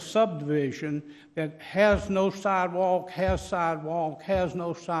into a subdivision that has no sidewalk, has sidewalk, has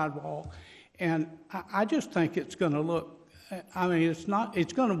no sidewalk. And I just think it's going to look, I mean, it's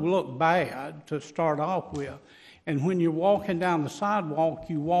going to look bad to start off with. And when you're walking down the sidewalk,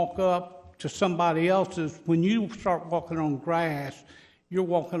 you walk up to somebody else's. When you start walking on grass, you're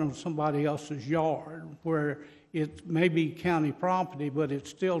walking on somebody else's yard, where it may be county property, but it's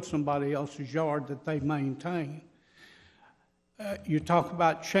still somebody else's yard that they maintain. You talk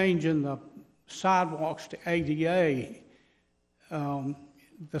about changing the sidewalks to ADA.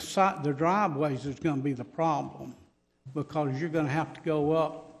 The driveways is going to be the problem, because you're going to have to go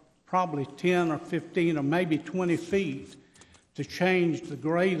up probably 10 or 15 or maybe 20 feet to change the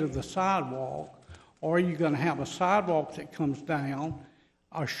grade of the sidewalk, or you're going to have a sidewalk that comes down,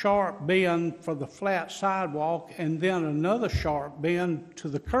 a sharp bend for the flat sidewalk, and then another sharp bend to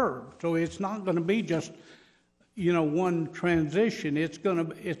the curb. So it's not going to be just, you know, one transition. It's going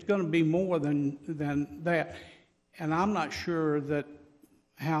to be more than that, and I'm not sure that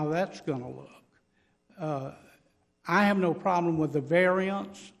how that's going to look. I have no problem with the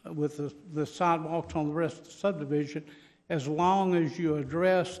variance with the sidewalks on the rest of the subdivision, as long as you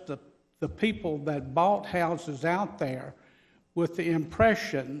address the people that bought houses out there with the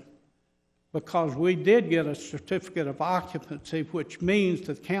impression, because we did get a certificate of occupancy, which means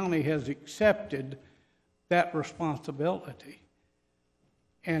the county has accepted that responsibility.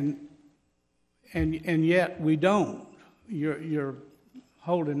 And yet we don't. You're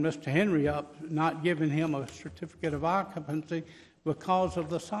holding Mr. Henry up, not giving him a certificate of occupancy because of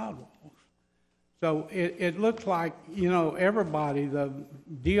the sidewalks. So it looks like, you know, everybody, the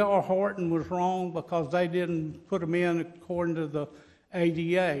D.R. Horton was wrong because they didn't put them in according to the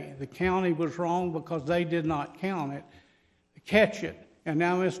ADA. The county was wrong because they did not catch it. And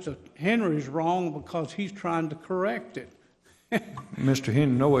now Mr. Henry's wrong because he's trying to correct it. Mr.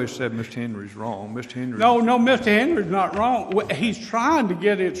 Henry, nobody said Mr. Henry's wrong. Mr. Henry. No, Mr. Henry's not wrong. He's trying to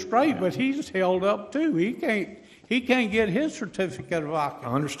get it straight, but he's held up too. He can't get his certificate of occupancy.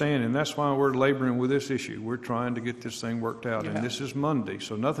 I understand, and that's why we're laboring with this issue. We're trying to get this thing worked out, Yeah. and this is Monday,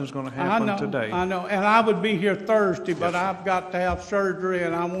 so nothing's going to happen today. I know, and I would be here Thursday, but I've got to have surgery,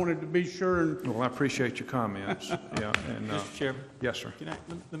 and I wanted to be sure. Well, I appreciate your comments. Yeah, and Mr. Chairman? yes, sir.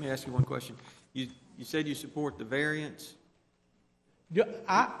 Let me ask you one question. You said you support the variance?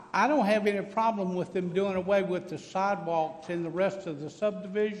 I don't have any problem with them doing away with the sidewalks in the rest of the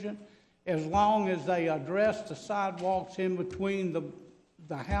subdivision, as long as they address the sidewalks in between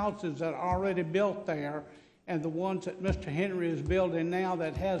the houses that are already built there and the ones that Mr. Henry is building now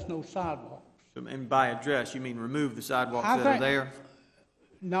that has no sidewalks. So, and by address, you mean remove the sidewalks that are there?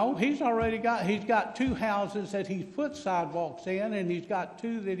 No, he's got two houses that he's put sidewalks in, and he's got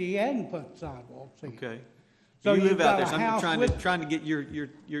two that he hadn't put sidewalks in. Okay. So you live out there, got so a house I'm trying to get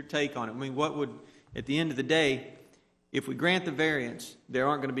your take on it. I mean, what would, at the end of the day, if we grant the variance, there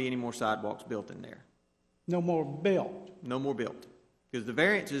aren't going to be any more sidewalks built in there? No more built. No more built. Because the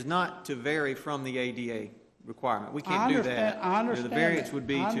variance is not to vary from the ADA requirement. We can't do that. I understand The variance that. would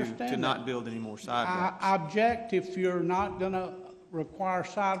be to not build any more sidewalks. I object if you're not going to require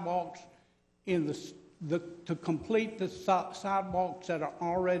sidewalks in to complete the sidewalks that are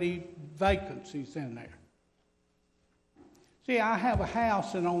already vacancies in there. See, I have a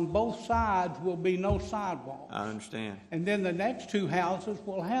house, and on both sides will be no sidewalks. I understand. And then the next two houses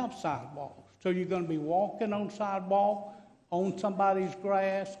will have sidewalks. So you're going to be walking on sidewalk, on somebody's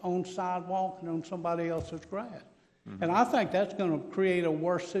grass, on sidewalk, and on somebody else's grass. Mm-hmm. And I think that's going to create a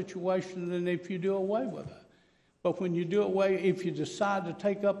worse situation than if you do away with it. But when you do away, if you decide to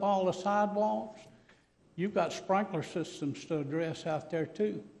take up all the sidewalks, you've got sprinkler systems to address out there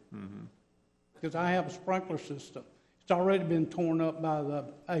too. Because I have a sprinkler system. It's already been torn up by the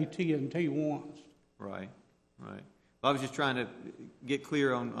AT&T ones. Right. Well, I was just trying to get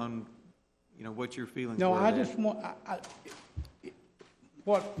clear on you know, what your feelings were. No, I just want,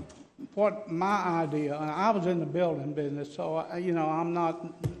 what my idea, and I was in the building business, so, I'm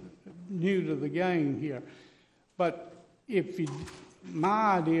not new to the game here. But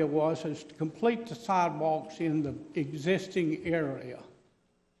my idea is to complete the sidewalks in the existing area.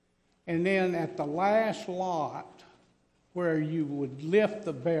 And then at the last lot, where you would lift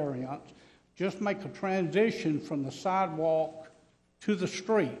the variance, just make a transition from the sidewalk to the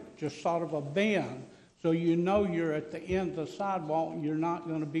street, just sort of a bend, so you know you're at the end of the sidewalk and you're not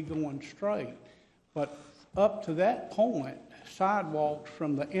going to be going straight. But up to that point, sidewalks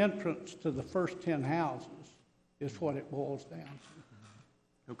from the entrance to the first 10 houses is what it boils down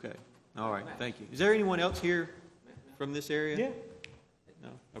to. Okay. All right. Thank you. Is there anyone else here from this area? Yeah. No?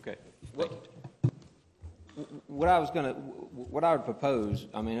 Okay. what I would propose,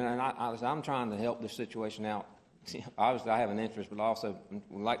 I mean, and I'm trying to help this situation out. Obviously, I have an interest, but I also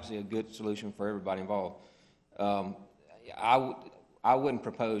would like to see a good solution for everybody involved. I wouldn't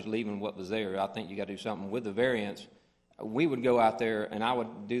propose leaving what was there. I think you got to do something with the variance. We would go out there, and I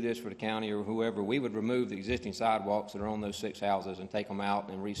would do this for the county or whoever. We would remove the existing sidewalks that are on those 6 houses and take them out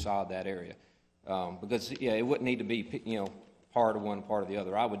and resod that area. Because, yeah, it wouldn't need to be, part of one, part of the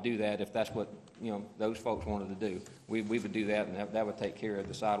other. I would do that if that's what, those folks wanted to do. We would do that, and that would take care of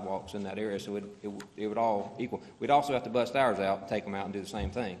the sidewalks in that area, so it would all equal. We'd also have to bust ours out and take them out and do the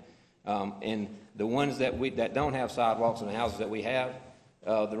same thing. And the ones that don't have sidewalks in the houses that we have,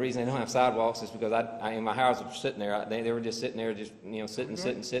 the reason they don't have sidewalks is because in my house was sitting there. They were just sitting there, just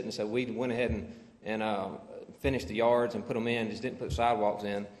sitting. So we went ahead and finished the yards and put them in. Just didn't put sidewalks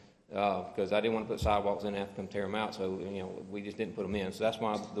in because I didn't want to put sidewalks in and have to come tear them out. So we just didn't put them in. So that's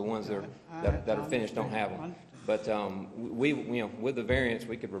why the ones that are finished don't have them. But with the variance,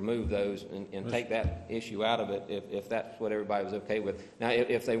 we could remove those and take that issue out of it if that's what everybody was okay with. Now,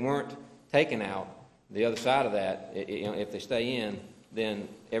 if they weren't taken out, the other side of that, if they stay in, then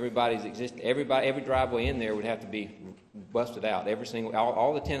every driveway in there would have to be busted out.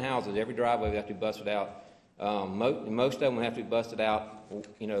 All the 10 houses, every driveway would have to be busted out. Most of them would have to be busted out.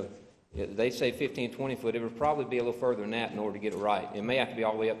 They say 15, 20 foot. It would probably be a little further than that in order to get it right. It may have to be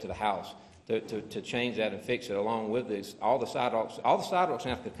all the way up to the house to change that and fix it. Along with this, all the sidewalks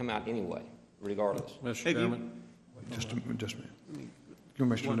have to come out anyway, regardless. Mr. Chairman? Just a minute.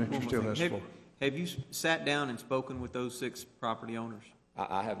 Commissioner Lynch, you still has the floor. Have you sat down and spoken with those 6 property owners?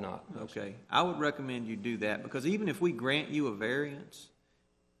 I have not. Okay. I would recommend you do that, because even if we grant you a variance,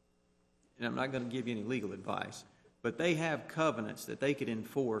 and I'm not going to give you any legal advice, but they have covenants that they could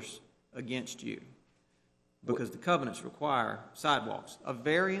enforce against you, because the covenants require sidewalks. A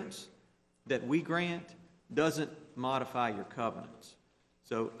variance that we grant doesn't modify your covenants.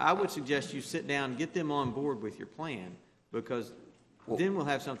 So I would suggest you sit down and get them on board with your plan, because then we'll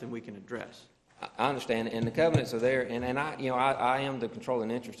have something we can address. I understand, and the covenants are there, and I am the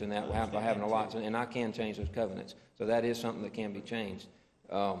controlling interest in that by having a lot, and I can change those covenants. So that is something that can be changed.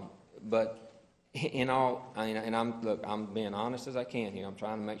 But in all, I'm being honest as I can here. I'm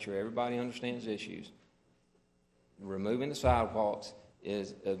trying to make sure everybody understands the issues. Removing the sidewalks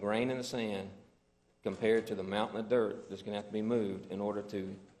is a grain in the sand compared to the mountain of dirt that's going to have to be moved in order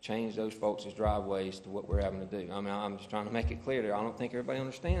to change those folks' driveways to what we're having to do. I mean, I'm just trying to make it clear there. I don't think everybody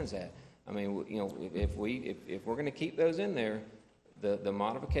understands that. I mean, if we're going to keep those in there, the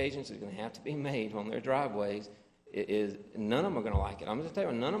modifications that are going to have to be made on their driveways is none of them are going to like it. I'm just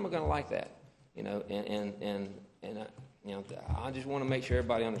telling you, none of them are going to like that. I just want to make sure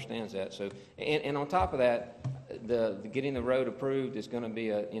everybody understands that. So, and on top of that, the getting the road approved is going to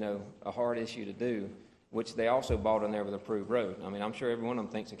be a hard issue to do, which they also bought in there with an approved road. I mean, I'm sure every one of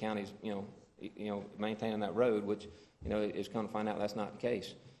them thinks the county's maintaining that road, which is going to find out that's not the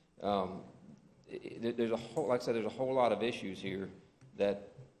case. There's a whole lot of issues here that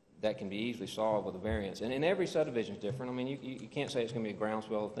can be easily solved with a variance. And every subdivision is different. I mean, you can't say it's going to be a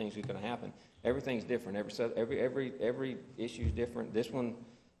groundswell of things that are going to happen. Everything's different. Every issue is different. This one,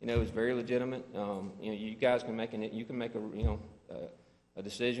 is very legitimate. You guys can make a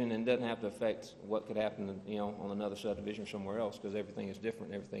decision, and it doesn't have to affect what could happen, on another subdivision or somewhere else, because everything is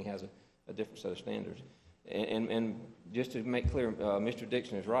different. Everything has a different set of standards. And just to make clear, Mr.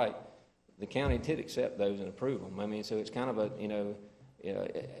 Dixon is right. The county did accept those and approve them. I mean, so it's kind of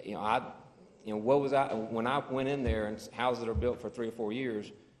what was I when I went in there and houses that are built for 3 or 4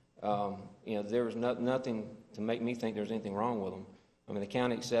 years, there was nothing to make me think there was anything wrong with them. I mean, the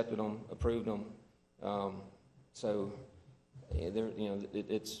county accepted them, approved them, so it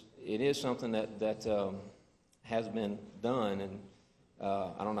is something that has been done, and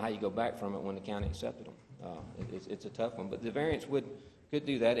I don't know how you go back from it when the county accepted them. It's a tough one, but the variance could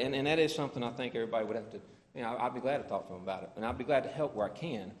do that, and that is something I think everybody would have to. I'd be glad to talk to them about it, and I'd be glad to help where I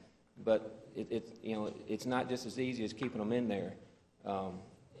can. But it's not just as easy as keeping them in there,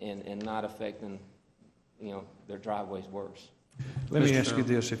 and not affecting their driveways worse. Let me ask you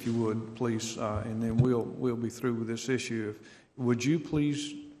this, if you would, please, and then we'll be through with this issue. Would you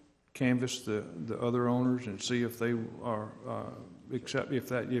please canvass the other owners and see if they are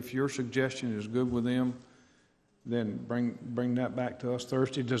if your suggestion is good with them, then bring that back to us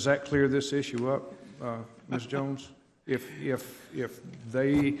Thursday. Does that clear this issue up, Ms. Jones? If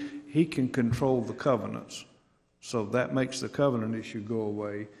he can control the covenants, so that makes the covenant issue go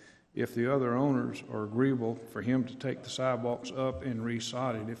away. If the other owners are agreeable for him to take the sidewalks up and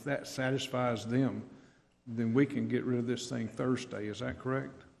resod it, if that satisfies them, then we can get rid of this thing Thursday. Is that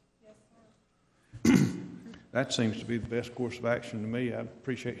correct? Yes, sir. That seems to be the best course of action to me. I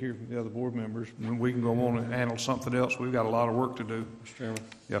appreciate hearing from the other board members. When we can go on and handle something else, we've got a lot of work to do. Mr. Chairman?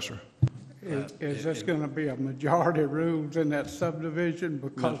 Yes, sir. Is this going to be a majority rules in that subdivision?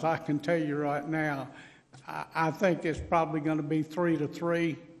 Because I can tell you right now, I think it's probably going to be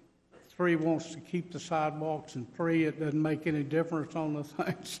 3-3. 3 wants to keep the sidewalks, and 3, it doesn't make any difference on the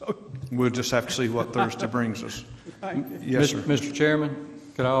thing, so. We'll just have to see what Thursday brings us. Thank you. Yes, sir. Mr. Chairman,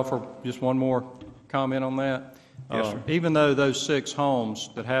 could I offer just one more comment on that? Yes, sir. Even though those 6 homes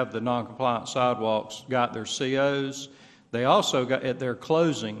that have the non-compliant sidewalks got their COs, they also got, at their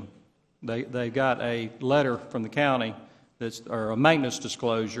closing, they got a letter from the county or a maintenance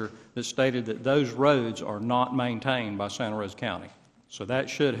disclosure that stated that those roads are not maintained by Santa Rosa County. So that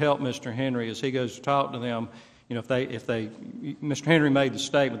should help Mr. Henry as he goes to talk to them. You know, Mr. Henry made the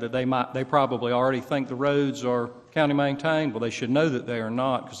statement that they probably already think the roads are county maintained. Well, they should know that they are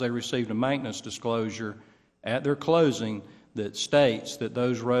not, because they received a maintenance disclosure at their closing that states that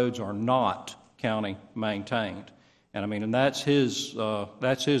those roads are not county maintained. And I mean, and that's his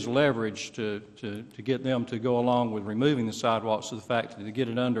leverage to get them to go along with removing the sidewalks, to the fact that to get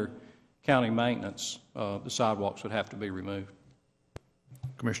it under county maintenance, the sidewalks would have to be removed.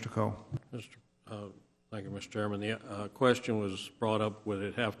 Commissioner Cole. Thank you, Mr. Chairman. The question was brought up, would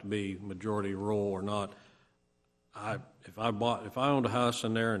it have to be majority rule or not? If I owned a house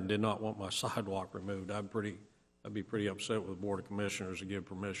in there and did not want my sidewalk removed, I'd be pretty upset with the Board of Commissioners to give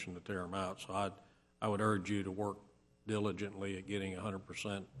permission to tear them out. So I would urge you to work diligently at getting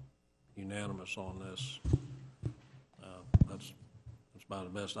 100% unanimous on this. That's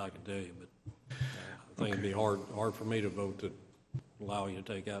about the best I can tell you, but I think it'd be hard for me to vote to allow you to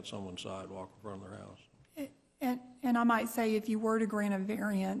take out someone's sidewalk in front of their house. And I might say, if you were to grant a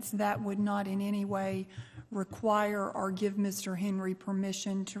variance, that would not in any way require or give Mr. Henry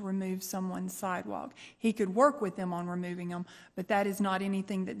permission to remove someone's sidewalk. He could work with them on removing them, but that is not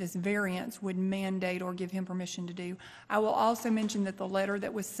anything that this variance would mandate or give him permission to do. I will also mention that the letter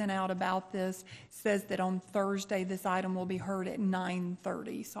that was sent out about this says that on Thursday this item will be heard at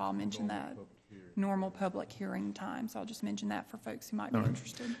 9:30, so I'll mention that. Normal public hearing time, so I'll just mention that for folks who might be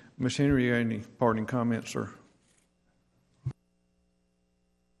interested. Ms. Henry, you got any parting comments, sir?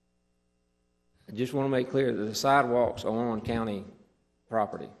 I just want to make clear that the sidewalks are on county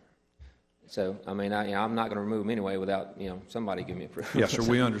property. So, I mean, I'm not going to remove them anyway without, somebody giving me approval. Yes, sir,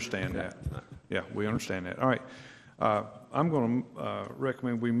 we understand that. Yeah, we understand that. All right. I'm going to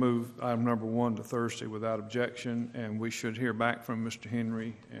recommend we move item number 1 to Thursday without objection, and we should hear back from Mr.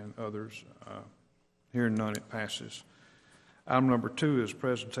 Henry and others. Hearing none, it passes. Item number 2 is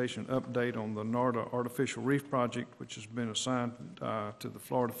presentation update on the NARDA Artificial Reef Project, which has been assigned to the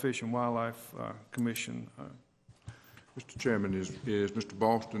Florida Fish and Wildlife Commission. Mr. Chairman, is Mr.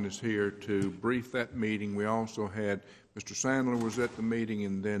 Boston is here to brief that meeting. We also had Mr. Sandler was at the meeting,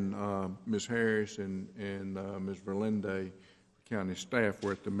 and then Ms. Harris and Ms. Verlinde, county staff,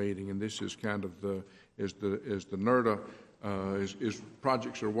 were at the meeting. And this is kind of the NERDA is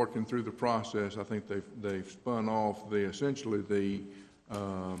projects are working through the process. I think they've spun off essentially the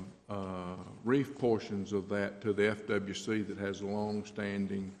reef portions of that to the FWC that has a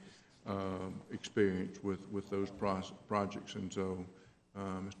long-standing experience with those projects, and so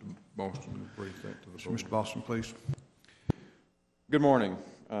Mr. Boston will brief that to the board. Mr. Boston, please. Good morning.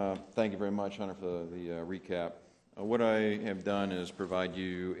 Thank you very much, Hunter, for the recap. What I have done is provide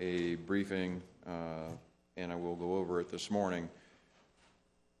you a briefing, and I will go over it this morning.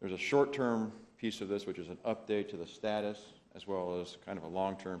 There's a short-term piece of this, which is an update to the status, as well as kind of a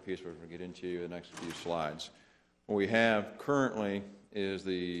long-term piece, which we're going to get into in the next few slides. What we have currently is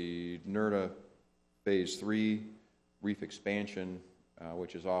the NERDA Phase 3 reef expansion,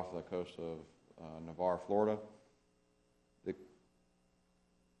 which is off the coast of Navarre, Florida. The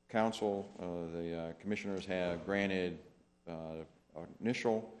council, the commissioners have granted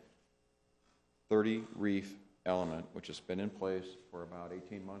initial 30 reef element, which has been in place for about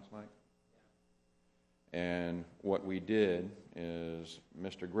 18 months, Mike. And what we did is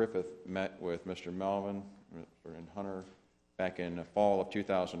Mr. Griffith met with Mr. Melvin and Hunter back in the fall of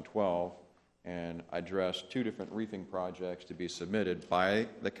 2012 and addressed 2 different reefing projects to be submitted by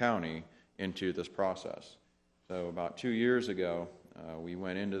the county into this process. So about 2 years ago, we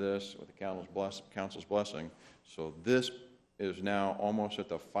went into this with the council's blessing. So this is now almost at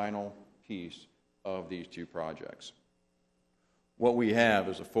the final piece of these 2 projects. What we have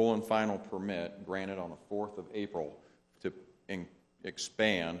is a full and final permit granted on the 4th of April to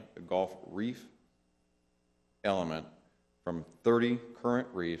expand the Gulf Reef element from 30 current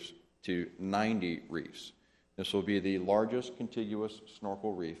reefs to 90 reefs. This will be the largest contiguous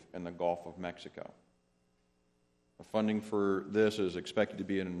snorkel reef in the Gulf of Mexico. The funding for this is expected to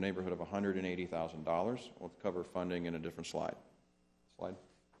be in the neighborhood of $180,000. We'll cover funding in a different slide.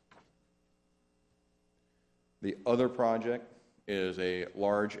 The other project is a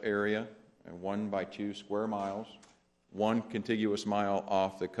large area, 1 by 2 square miles, 1 contiguous mile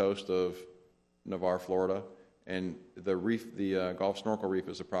off the coast of Navarre, Florida, and the reef, the Gulf Snorkel Reef,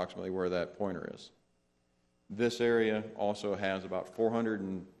 is approximately where that pointer is. This area also has about 400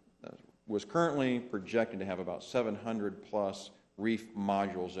 and was currently projected to have about 700 plus reef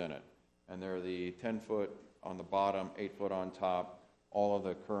modules in it, and they're the 10-foot on the bottom, 8-foot on top, all of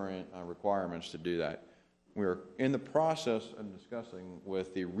the current requirements to do that. We're in the process of discussing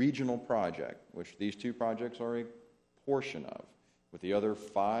with the regional project, which these 2 projects are a portion of, with the other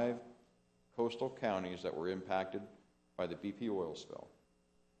 5 coastal counties that were impacted by the BP oil spill.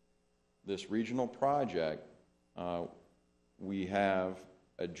 This regional project, we have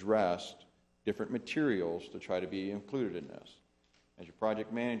addressed different materials to try to be included in this. As your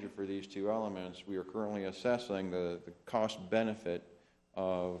project manager for these 2 elements, we are currently assessing the cost benefit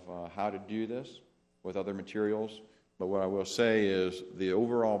of how to do this with other materials. But what I will say is the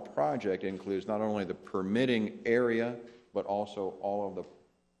overall project includes not only the permitting area, but also all of the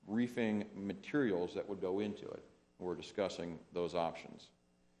reefing materials that would go into it. We're discussing those options.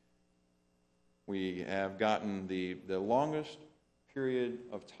 We have gotten the longest period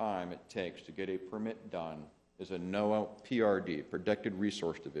of time it takes to get a permit done is a NOAA PRD, Protected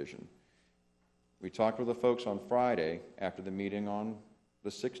Resource Division. We talked with the folks on Friday after the meeting on the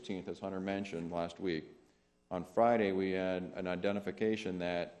 16th, as Hunter mentioned last week. On Friday, we had an identification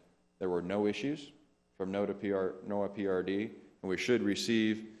that there were no issues from NOAA PRD, and we should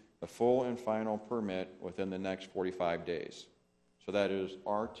receive the full and final permit within the next 45 days. So that is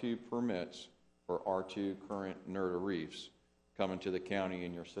R2 permits for R2 current NERDA reefs coming to the county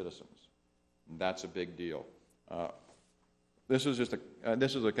and your citizens. And that's a big deal. This is just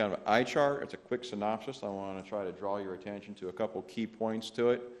this is a kind of an eye chart. It's a quick synopsis. I want to try to draw your attention to a couple key points to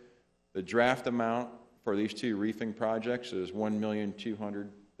it. The draft amount for these 2 reefing projects is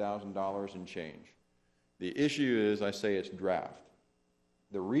 $1,200,000 and change. The issue is, I say it's draft.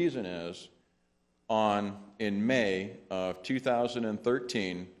 The reason is, in May of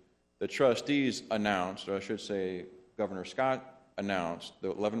 2013, the trustees announced, or I should say Governor Scott announced,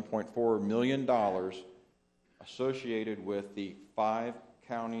 the $11.4 million associated with the 5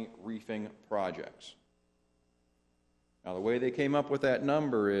 county reefing projects. Now, the way they came up with that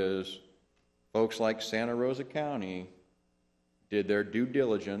number is folks like Santa Rosa County did their due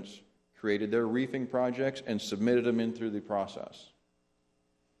diligence, created their reefing projects, and submitted them in through the process.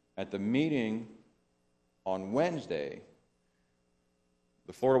 At the meeting on Wednesday,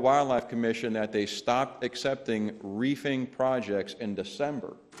 the Florida Wildlife Commission that they stopped accepting reefing projects in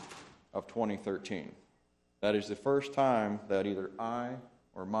December of 2013. That is the first time that either I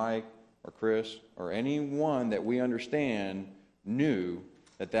or Mike or Chris or anyone that we understand knew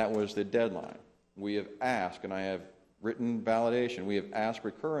that that was the deadline. We have asked, and I have written validation, we have asked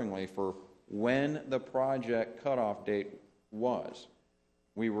recurringly for when the project cutoff date was.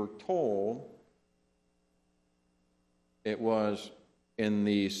 We were told it was in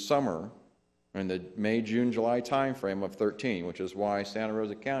the summer, in the May, June, July timeframe of 13, which is why Santa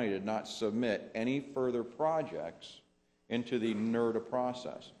Rosa County did not submit any further projects into the NERDA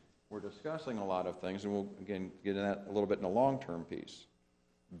process. We're discussing a lot of things, and we'll, again, get into that a little bit in the long-term piece.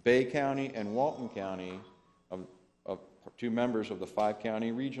 Bay County and Walton County, of 2 members of the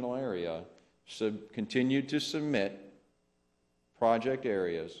 5-county regional area, continued to submit project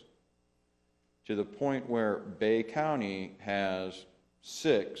areas to the point where Bay County has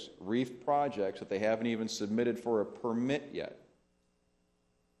 6 reef projects that they haven't even submitted for a permit yet.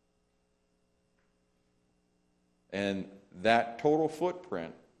 And that total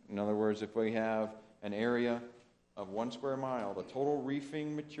footprint, in other words, if we have an area of 1 square mile, the total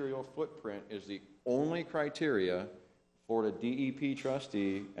reefing material footprint is the only criteria Florida DEP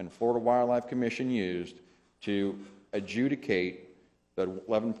trustee and Florida Wildlife Commission used to adjudicate the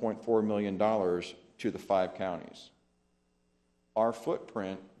 $11.4 million to the 5 counties. Our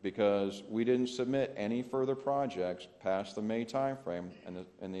footprint, because we didn't submit any further projects past the May timeframe and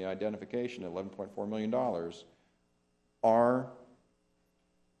the identification of $11.4 million, our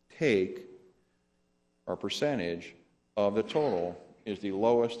take, our percentage of the total is the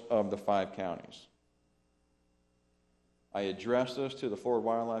lowest of the 5 counties. I addressed this to the Florida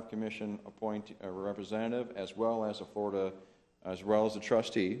Wildlife Commission representative as well as the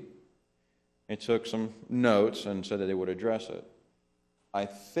trustee, and took some notes and said that they would address it. I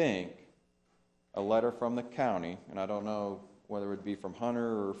think a letter from the county, and I don't know whether it would be from Hunter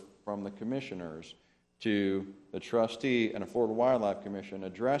or from the commissioners, to the trustee and the Florida Wildlife Commission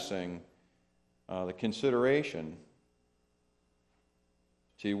addressing the consideration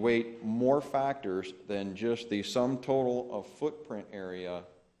to weight more factors than just the sum total of footprint area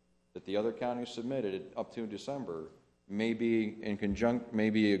that the other counties submitted up to December may be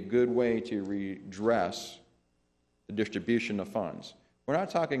a good way to redress the distribution of funds. We're not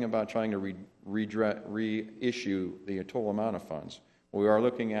talking about trying to reissue the total amount of funds. What we are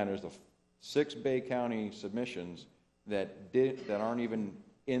looking at is the 6 Bay County submissions that aren't even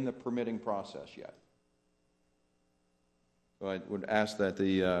in the permitting process yet. So I would ask that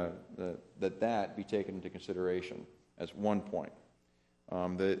that be taken into consideration as one point.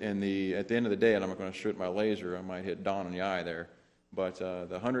 At the end of the day, and I'm not going to shoot my laser, I might hit Don in the eye there, but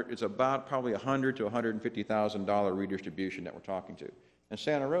it's about probably $100,000 to $150,000 redistribution that we're talking to. And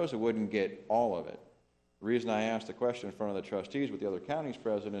Santa Rosa wouldn't get all of it. The reason I asked the question in front of the trustees with the other counties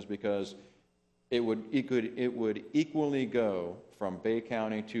present is because it would equally go from Bay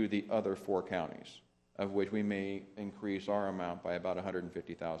County to the other 4 counties, of which we may increase our amount by about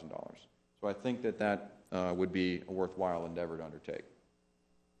 $150,000. So I think that would be a worthwhile endeavor to undertake.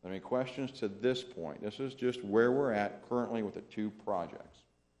 Are there any questions to this point? This is just where we're at currently with the 2 projects.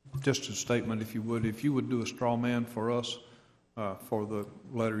 Just a statement, if you would do a straw man for us for the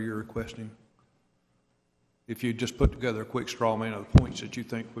letter you're requesting. If you just put together a quick straw man of the points that you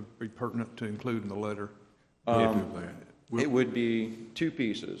think would be pertinent to include in the letter. It would be 2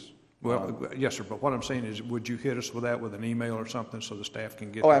 pieces. Well, yes, sir, but what I'm saying is, would you hit us with that with an email or something so the staff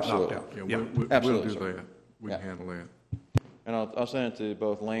can get absolutely. knocked out? Yeah, we'll do that. We can handle that. And I'll send it to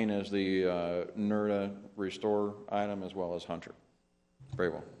both Lane as the NERDA restore item as well as Hunter. Very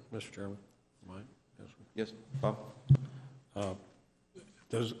well. Mr. Chairman, Mike? Yes, Bob?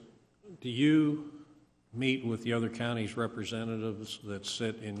 Do you meet with the other counties' representatives that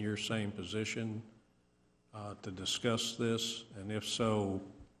sit in your same position to discuss this? And if so,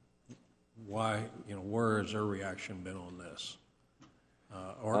 why, where has their reaction been on this?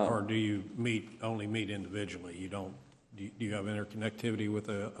 Or do you only meet individually? Do you have interconnectivity with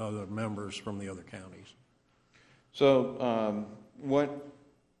the other members from the other counties? So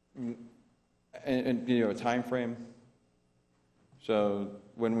a time frame. So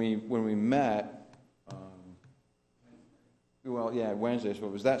when we met, Wednesday, so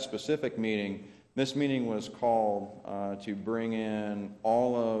it was that specific meeting. This meeting was called to bring in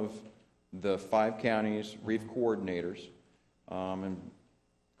all of the 5 counties' reef coordinators. And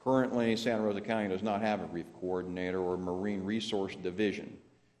currently, Santa Rosa County does not have a reef coordinator or marine resource division.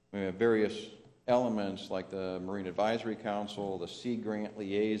 We have various elements like the Marine Advisory Council, the Sea Grant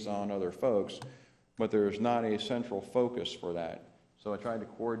Liaison, other folks, but there's not a central focus for that. So I tried to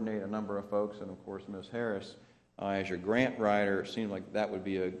coordinate a number of folks, and of course, Ms. Harris, as your grant writer, it seemed like that would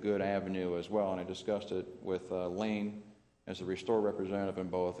be a good avenue as well, and I discussed it with Lane as the Restore representative and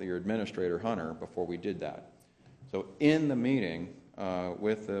both your administrator, Hunter, before we did that. So in the meeting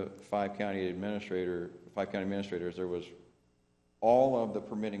with the 5 county administrators, there was all of the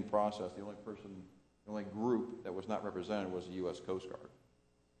permitting process. The only group that was not represented was the U.S. Coast Guard.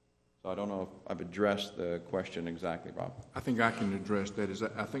 So I don't know if I've addressed the question exactly, Bob. I think I can address that.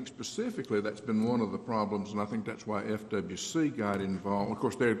 I think specifically that's been one of the problems, and I think that's why FWC got involved. Of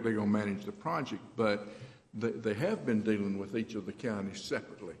course, they're going to manage the project, but they have been dealing with each of the counties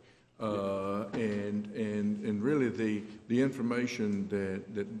separately. And really the information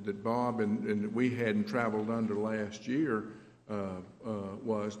that Bob and we hadn't traveled under last year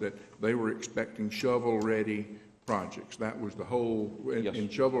was that they were expecting shovel-ready projects. That was the whole,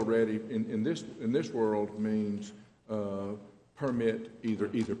 and shovel-ready in this world means permit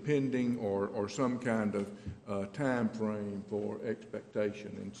either pending or some kind of time frame for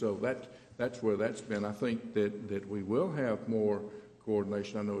expectation. And so that's where that's been. I think that we will have more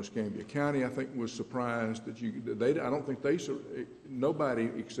coordination. I know Escambia County, I think, was surprised that I don't think nobody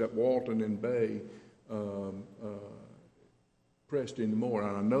except Walton and Bay pressed anymore.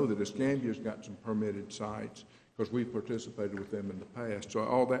 And I know that Escambia's got some permitted sites because we participated with them in the past. So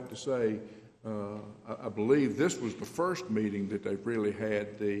all that to say, I believe this was the first meeting that they've really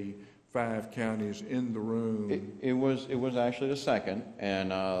had the 5 counties in the room. It was actually the second,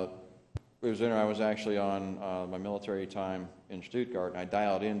 and it was I was actually on my military time in Stuttgart, and I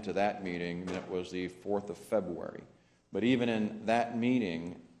dialed into that meeting, and it was the 4th of February. But even in that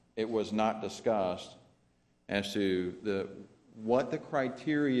meeting, it was not discussed as to what the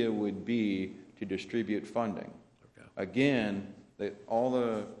criteria would be to distribute funding. Okay. Again, all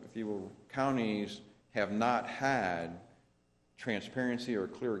the, if you will, counties have not had transparency or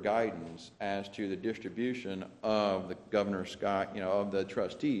clear guidance as to the distribution of the Governor Scott, of the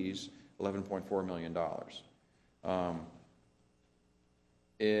trustees' $11.4 million.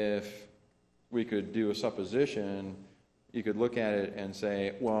 If we could do a supposition, you could look at it and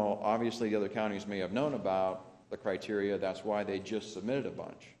say, well, obviously the other counties may have known about the criteria, that's why they just submitted a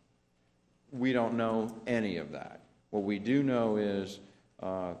bunch. We don't know any of that. What we do know is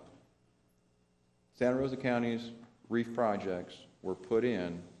Santa Rosa County's reef projects were put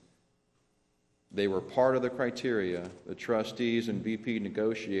in. They were part of the criteria the trustees and VP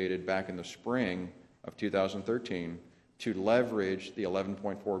negotiated back in the spring of 2013 to leverage the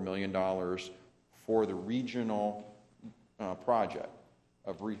 $11.4 million for the regional project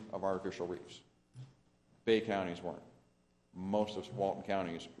of artificial reefs. Bay counties weren't. Most of Walton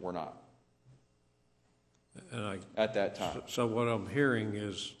counties were not at that time. So what I'm hearing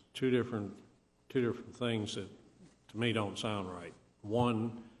is two different things that to me don't sound right.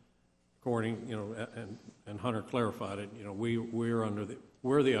 One, according, and Hunter clarified it, we're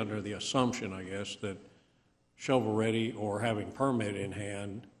under the assumption, I guess, that shovel-ready or having permit in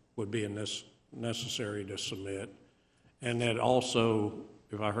hand would be necessary to submit, and that also,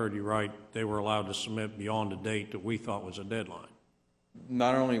 if I heard you right, they were allowed to submit beyond a date that we thought was a deadline.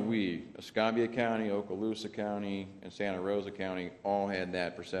 Not only we, Escambia County, Okaloosa County, and Santa Rosa County all had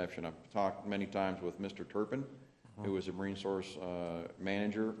that perception. I've talked many times with Mr. Turpin, who was a Marine Source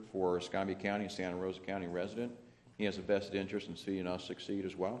manager for Escambia County, and Santa Rosa County resident. He has a vested interest in seeing us succeed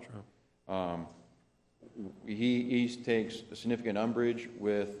as well. Sure. He takes a significant umbrage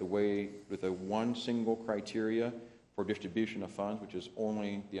with the one single criteria for distribution of funds, which is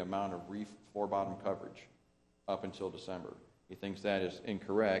only the amount of reef floor bottom coverage up until December. He thinks that is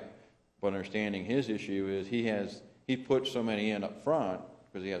incorrect, but understanding his issue is he put so many in up front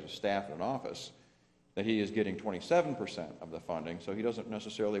because he has a staff and an office that he is getting 27% of the funding, so he doesn't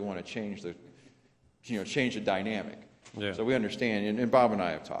necessarily want to change the dynamic. Yeah. So we understand, and Bob and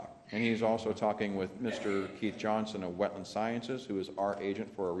I have talked, and he's also talking with Mr. Keith Johnson of Wetland Sciences, who is our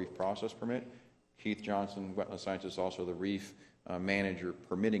agent for a reef process permit. Keith Johnson, Wetland Sciences, is also the reef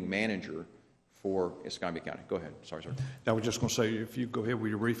permitting manager for Escambia County. Go ahead. Sorry, sir. I was just going to say, if you go ahead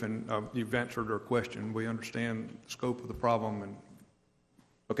with your briefing, you've answered our question. We understand the scope of the problem. And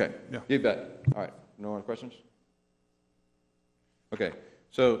okay. Yeah. You bet. All right. No other questions? Okay.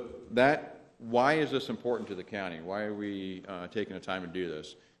 So why is this important to the county? Why are we taking the time to do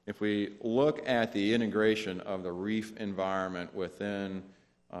this? If we look at the integration of the reef environment within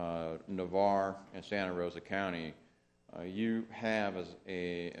Navarre and Santa Rosa County, you have, as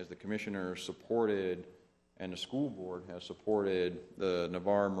the commissioner supported and the school board has supported the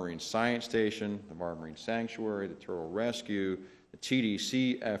Navarre Marine Science Station, Navarre Marine Sanctuary, the Turtle Rescue, the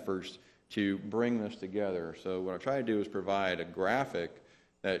TDC efforts to bring this together. So what I try to do is provide a graphic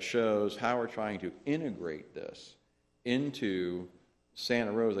that shows how we're trying to integrate this into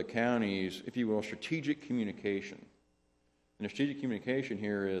Santa Rosa County's, if you will, strategic communication. And the strategic communication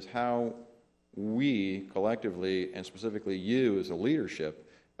here is how we collectively, and specifically you as the leadership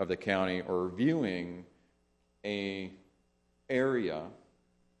of the county, are viewing a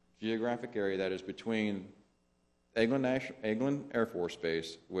geographic area that is between Eglin Air Force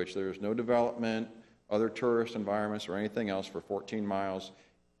Base, which there's no development, other tourist environments or anything else for 14 miles,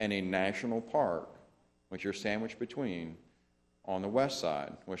 and a national park, which you're sandwiched between on the west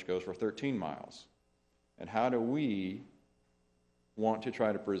side, which goes for 13 miles. And how do we want to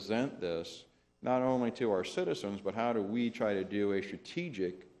try to present this not only to our citizens, but how do we try to do a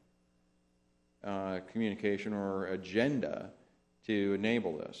strategic communication or agenda to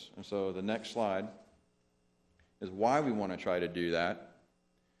enable this? And so the next slide is why we want to try to do that.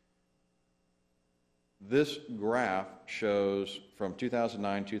 This graph shows from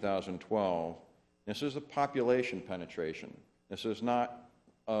 2009, 2012, this is the population penetration. This is not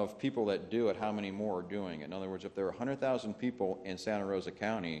of people that do it, how many more are doing it. In other words, if there are 100,000 people in Santa Rosa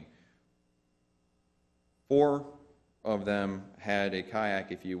County, 4 of them had a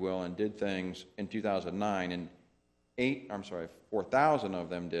kayak, if you will, and did things in 2009, and 4,000 of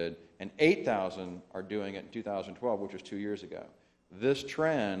them did, and 8,000 are doing it in 2012, which was 2 years ago. This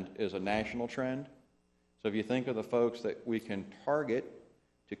trend is a national trend. So if you think of the folks that we can target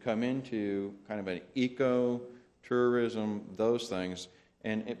to come into kind of an eco-tourism, those things,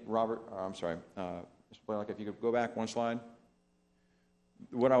 and Mr. Blalock, if you could go back one slide.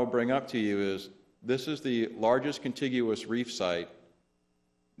 What I would bring up to you is this is the largest contiguous reef site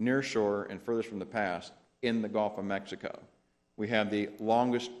near shore and furthest from the past in the Gulf of Mexico. We have the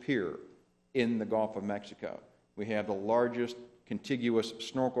longest pier in the Gulf of Mexico. We have the largest contiguous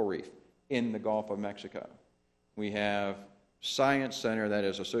snorkel reef in the Gulf of Mexico. We have science center that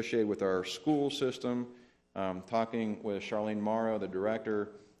is associated with our school system. Talking with Charlene Morrow, the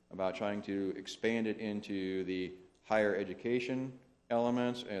director, about trying to expand it into the higher education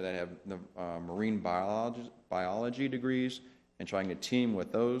elements that have the marine biology degrees and trying to team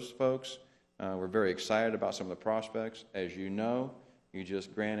with those folks. We're very excited about some of the prospects. As you know, you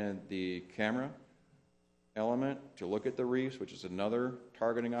just granted the camera element to look at the reefs, which is another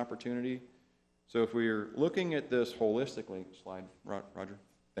targeting opportunity. So if we're looking at this holistically, slide, Roger,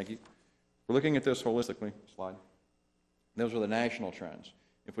 thank you. We're looking at this holistically, slide. Those are the national trends.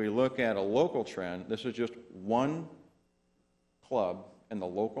 If we look at a local trend, this is just one club in the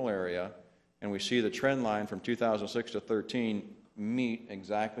local area, and we see the trend line from 2006 to 13 meet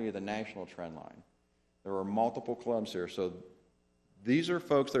exactly the national trend line. There are multiple clubs here, so these are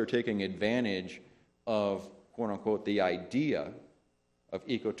folks that are taking advantage of, quote unquote, the idea of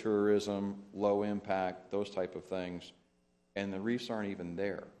ecotourism, low impact, those type of things, and the reefs aren't even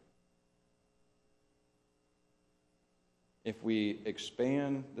there. If we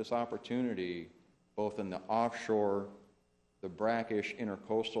expand this opportunity both in the offshore, the brackish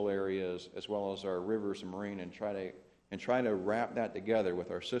intercoastal areas, as well as our rivers and marine, and try to wrap that together with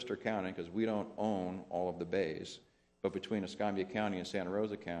our sister county, because we don't own all of the bays, but between Escambia County and Santa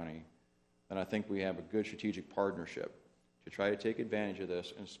Rosa County, then I think we have a good strategic partnership to try to take advantage of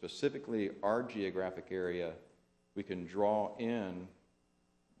this, and specifically our geographic area, we can draw in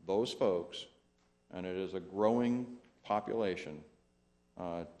those folks, and it is a growing population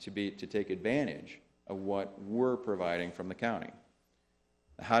to take advantage of what we're providing from the county.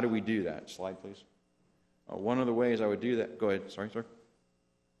 How do we do that? Slide, please. One of the ways I would do that, go ahead, sorry, sir.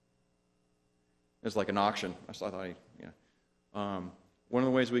 It's like an auction. I thought, one of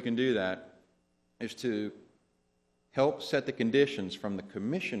the ways we can do that is to help set the conditions from the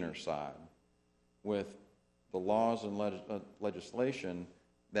commissioner side with the laws and legislation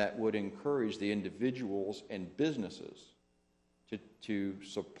that would encourage the individuals and businesses to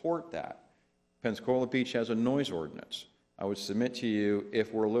support that. Pensacola Beach has a noise ordinance. I would submit to you,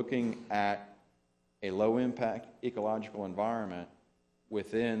 if we're looking at a low-impact ecological environment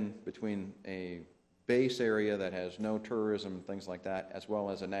between a base area that has no tourism, things like that, as well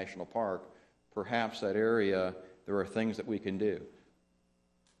as a national park, perhaps that area, there are things that we can do.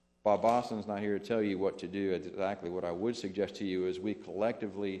 Bob Boston's not here to tell you what to do exactly. What I would suggest to you is we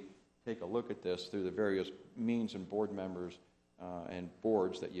collectively take a look at this through the various means and board members and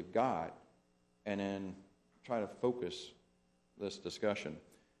boards that you've got, and then try to focus this discussion.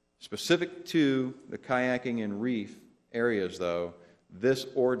 Specific to the kayaking and reef areas, though, this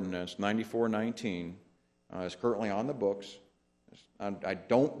ordinance, 9419, is currently on the books. I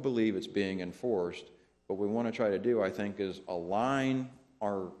don't believe it's being enforced, but what we want to try to do, I think, is align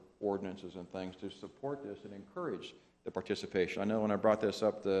our ordinances and things to support this and encourage the participation. I know when I brought this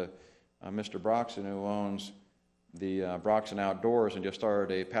up to Mr. Broxson, who owns the Broxson Outdoors and just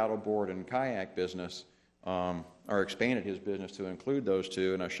started a paddleboard and kayak business, or expanded his business to include those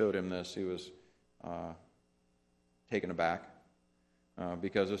two, and I showed him this, he was taken aback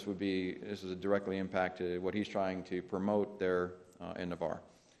because this is directly impacted what he's trying to promote there in Navarre.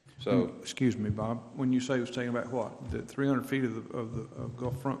 So, excuse me, Bob, when you say it was taken back, what, the 300 feet of the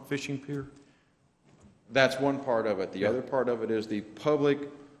Gulf Front fishing pier? That's one part of it. The other part of it is the public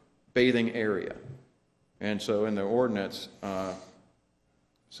bathing area. And so in the ordinance,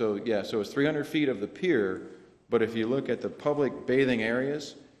 so it's 300 feet of the pier, but if you look at the public bathing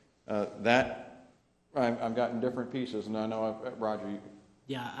areas, I've gotten different pieces, and I know, Roger.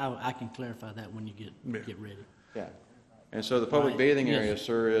 Yeah, I can clarify that when you get ready. Yeah. And so the public bathing area,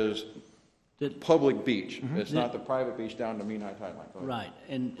 sir, is public beach. It's not the private beach down to Menai Tide Line. Right.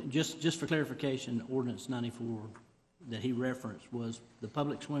 And just for clarification, Ordinance 94 that he referenced was the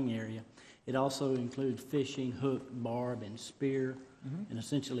public swing area. It also includes fishing, hook, barb, and spear. And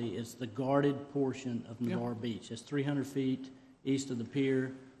essentially, it's the guarded portion of Navarre Beach. It's 300 feet east of the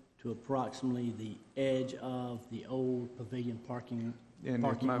pier to approximately the edge of the old pavilion parking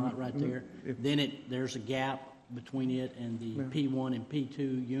lot right there. Then there's a gap between it and the P1 and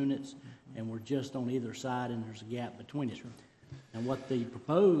P2 units, and we're just on either side, and there's a gap between it. And what they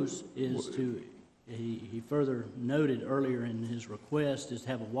propose is to, he further noted earlier in his request, is to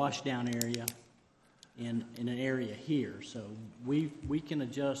have a washdown area in an area here. So we can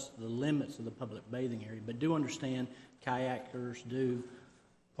adjust the limits of the public bathing area, but do understand kayakers do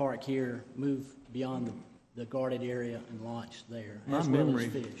park here, move beyond the guarded area and launch there, as well as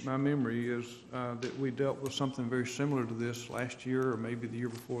fish. My memory is that we dealt with something very similar to this last year, or maybe the year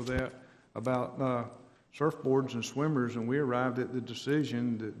before that, about surfboards and swimmers, and we arrived at the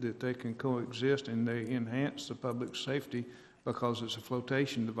decision that they can coexist, and they enhance the public safety because it's a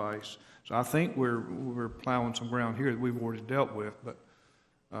flotation device. So I think we're plowing some ground here that we've already dealt with, but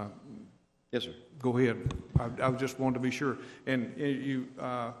Yes, sir. Go ahead. I just wanted to be sure. And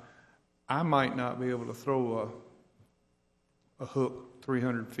I might not be able to throw a hook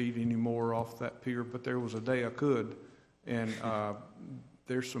 300 feet anymore off that pier, but there was a day I could. And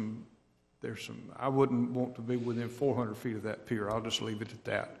there's some, I wouldn't want to be within 400 feet of that pier. I'll just leave it at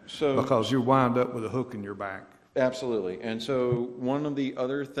that. So, because you wind up with a hook in your back. absolutely. And so one of the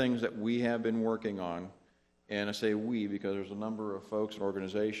other things that we have been working on, and I say we because there's a number of folks and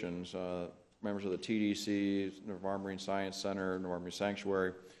organizations, members of the TDC, Navarre Marine Science Center, Navarre Marine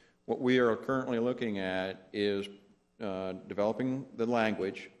Sanctuary. What we are currently looking at is developing the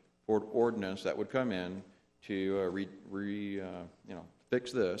language for an ordinance that would come in to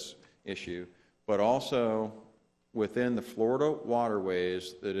fix this issue, but also within the Florida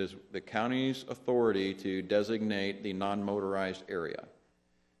waterways, that is the county's authority to designate the non-motorized area.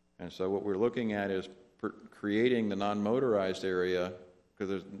 And so what we're looking at is creating the non-motorized area, because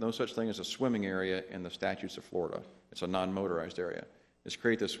there's no such thing as a swimming area in the statutes of Florida. It's a non-motorized area. Is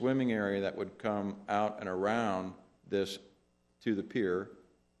create the swimming area that would come out and around this to the pier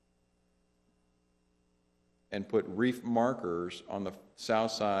and put reef markers on the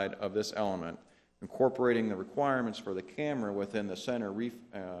south side of this element, incorporating the requirements for the camera within the center reef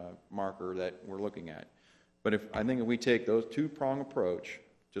marker that we're looking at. But I think if we take those two-prong approach,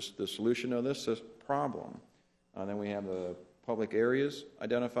 just the solution of this problem, then we have the public areas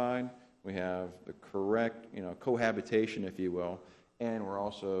identified, we have the correct, cohabitation, if you will, and we're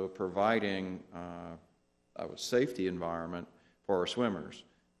also providing a safety environment for our swimmers.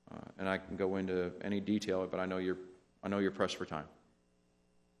 And I can go into any detail, but I know you're pressed for time.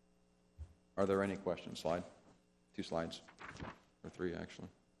 Are there any questions? Slide. 2 slides, or 3 actually.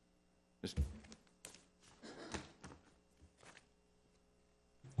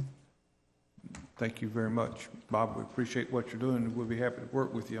 Thank you very much, Bob. We appreciate what you're doing, and we'll be happy to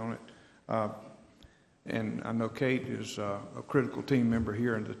work with you on it. And I know Kate is a critical team member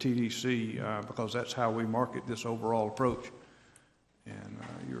here in the TDC because that's how we market this overall approach. And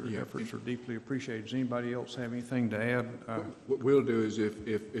your efforts are deeply appreciated. Does anybody else have anything to add? What we'll do is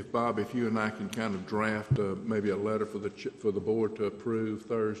if Bob, if you and I can kind of draft maybe a letter for the board to approve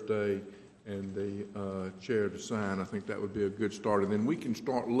Thursday and the chair to sign, I think that would be a good start. And then we can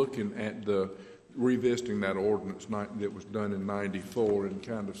start looking at revisiting that ordinance that was done in '94 and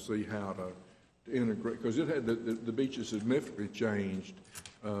kind of see how to integrate, because it had the beaches significantly changed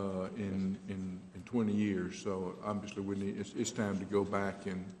in 20 years. So obviously it's time to go back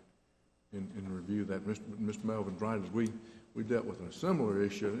and review that. Mr. Melvin's right. We dealt with a similar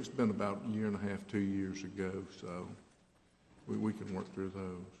issue. It's been about a year and a half, 2 years ago. So we can work through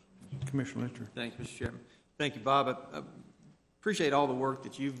those. Commissioner Litcher. Thanks, Mr. Chairman. Thank you, Bob. I appreciate all the work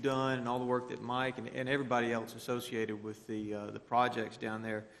that you've done and all the work that Mike and everybody else associated with the projects down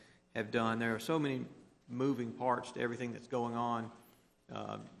there have done. There are so many moving parts to everything that's going on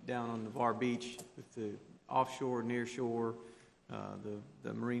down on Navarre Beach with the offshore, nearshore,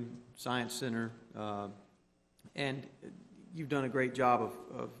 the Marine Science Center, and you've done a great job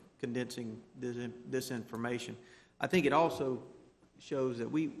of condensing this information. I think it also shows that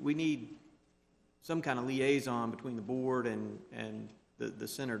we need some kind of liaison between the board and the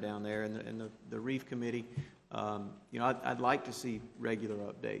center down there and the reef committee. I'd like to see regular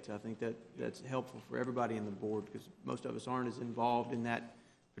updates. I think that's helpful for everybody in the board because most of us aren't as involved in that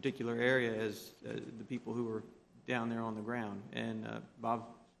particular area as the people who are down there on the ground. And Bob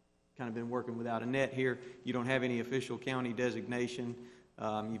kind of been working without a net here. You don't have any official county designation.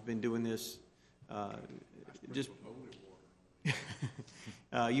 You've been doing this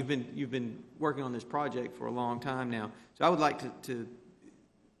you've been working on this project for a long time now. So I would like to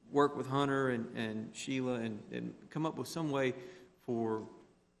work with Hunter and Sheila and come up with some way for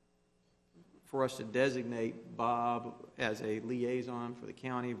us to designate Bob as a liaison for the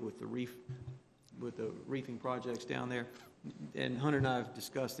county with the reefing projects down there. And Hunter and I have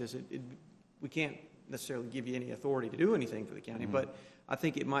discussed this. We can't necessarily give you any authority to do anything for the county, but I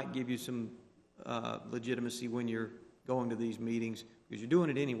think it might give you some legitimacy when you're going to these meetings, because you're doing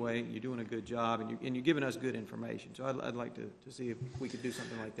it anyway, you're doing a good job, and you're giving us good information. So I'd like to see if we could do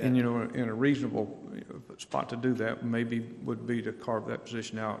something like that. And, in a reasonable spot to do that maybe would be to carve that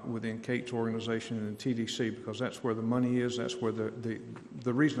position out within Kate's organization and TDC, because that's where the money is. That's where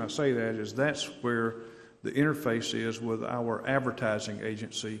the reason I say that is that's where the interface is with our advertising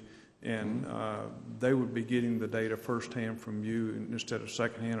agency, and they would be getting the data firsthand from you instead of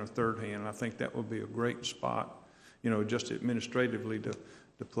secondhand or thirdhand. And I think that would be a great spot, just administratively to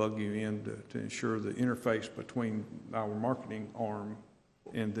plug you in to ensure the interface between our marketing arm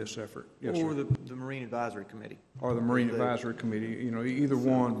in this effort. Yes, Or sir. the Marine Advisory Committee. Or the Marine Advisory Committee, you know, either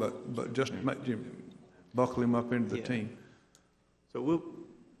one, but just buckle him up into the Yeah. team. So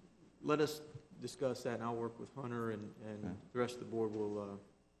let us discuss that, and I'll work with Hunter, and the rest of the board will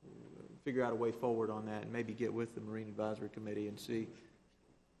figure out a way forward on that, and maybe get with the Marine Advisory Committee and see,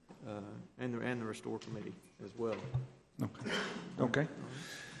 and the Restore Committee as well. Okay.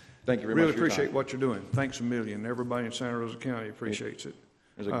 Thank you very much Really for your appreciate time. what you're doing. Thanks a million. Everybody in Santa Rosa County appreciates it.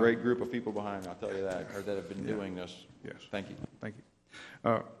 There's a great group of people behind me, I'll tell you that, or that have been doing this. Yes. Thank you. Thank you.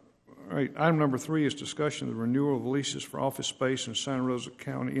 All right, item number 3 is discussion of the renewal of leases for office space in Santa Rosa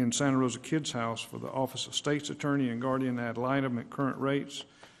County, in Santa Rosa Kids House for the Office of State's Attorney and Guardian ad litem at current rates.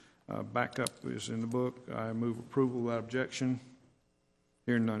 Backup is in the book. I move approval without objection.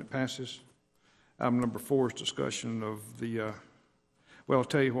 Hearing none, it passes. Item number 4 is discussion of the, well, I'll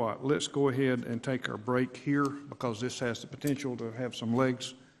tell you what, let's go ahead and take our break here because this has the potential to have some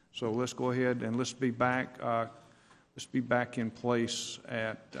legs. So let's go ahead and let's be back in place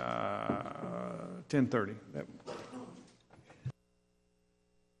at 10:30.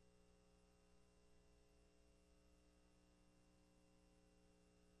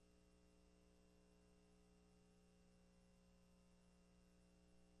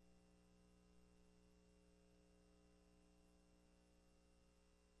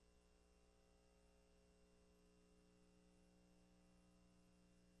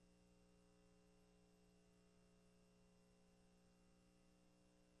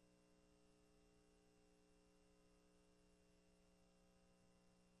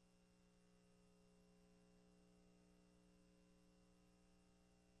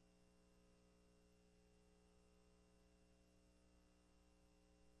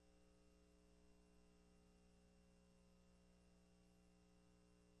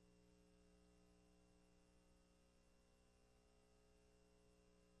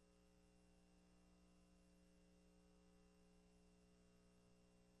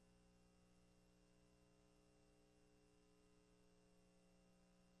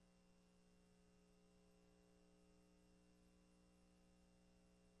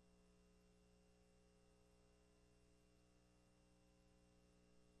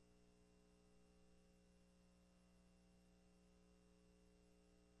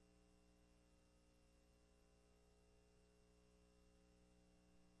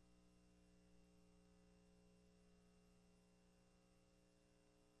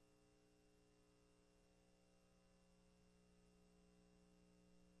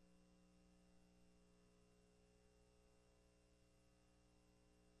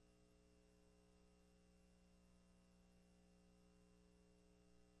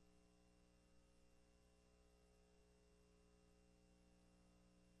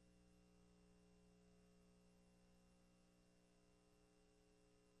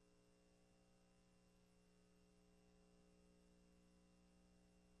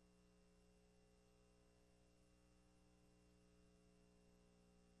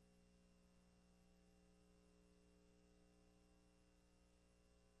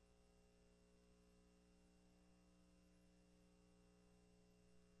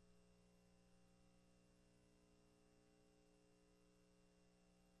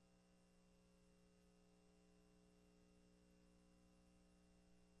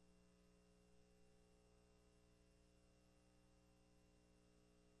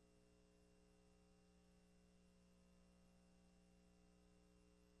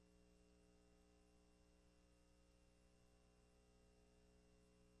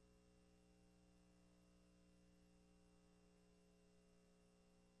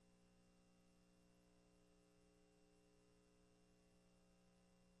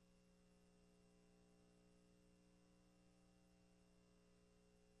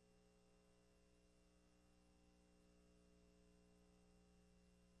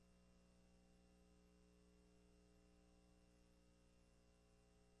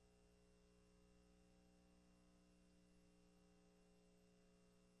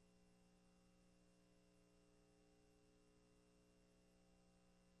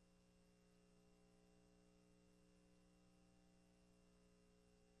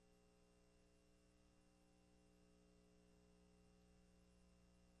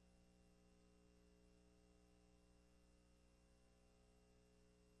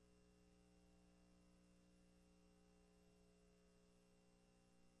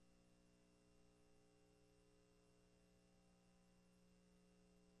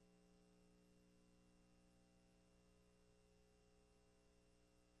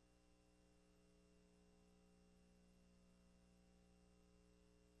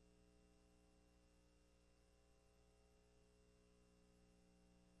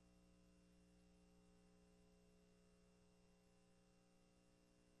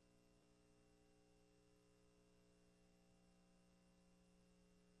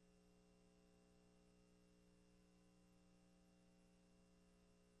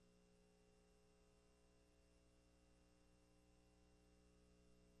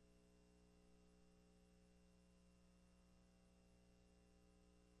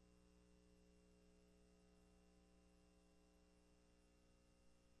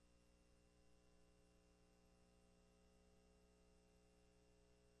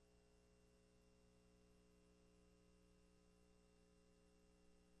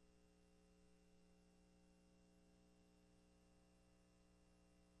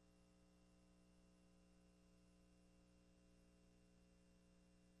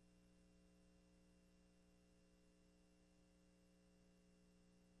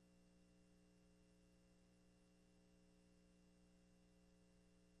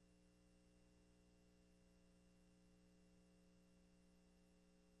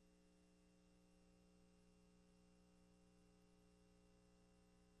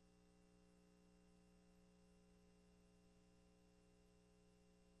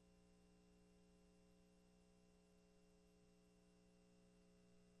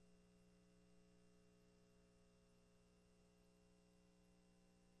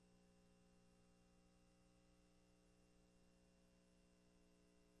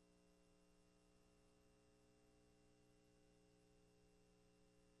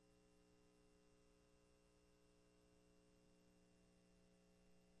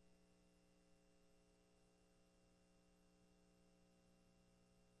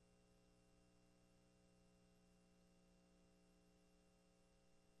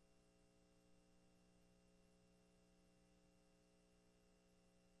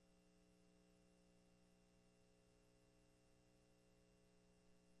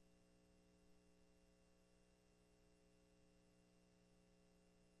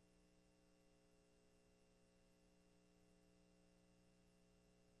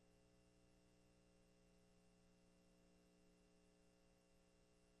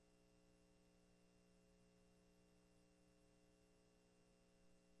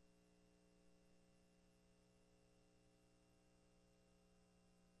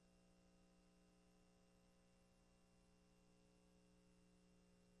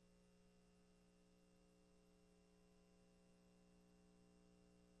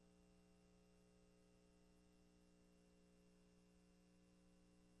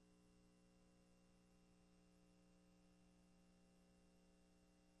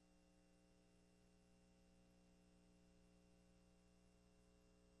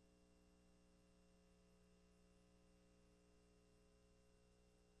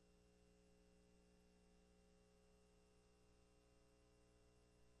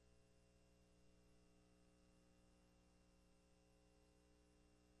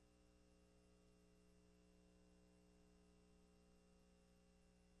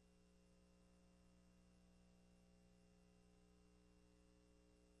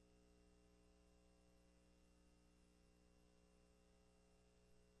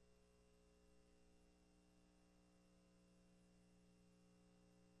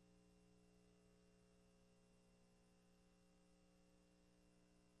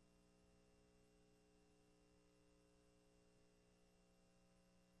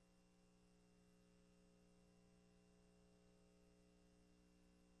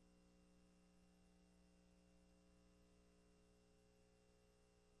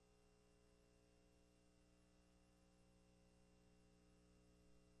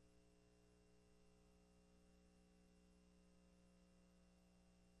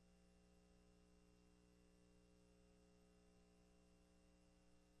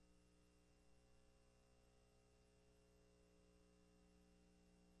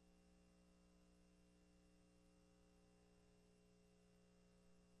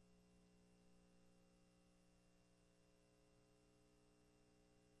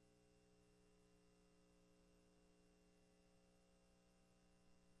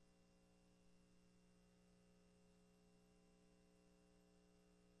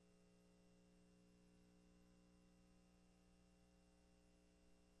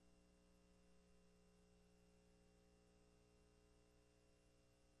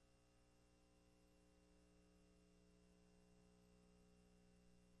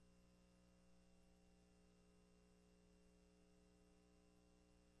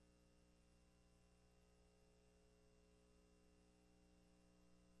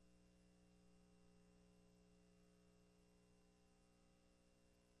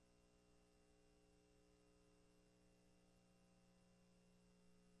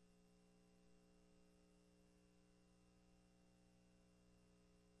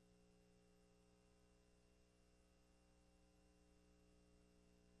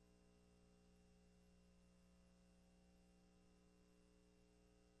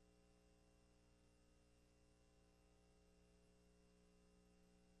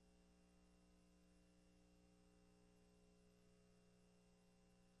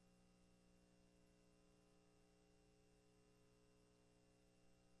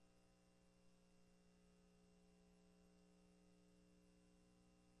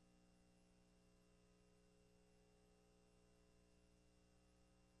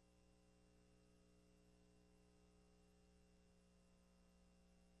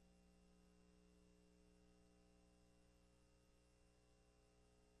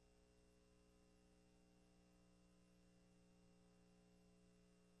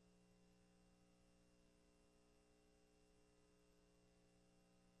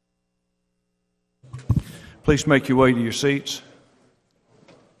 Please make your way to your seats.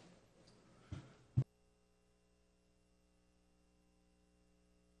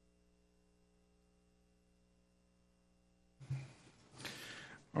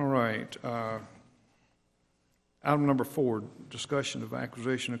 All right. Item number 4, discussion of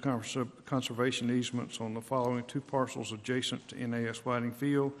acquisition of conservation easements on the following 2 parcels adjacent to NAS Whiting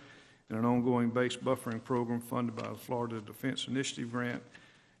Field in an ongoing base buffering program funded by the Florida Defense Initiative Grant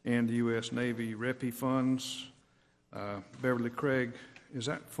and the U.S. Navy REPI funds. Beverly Craig, is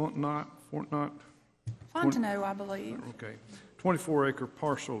that Fontenot? Fontenot, I believe. Okay. 24-acre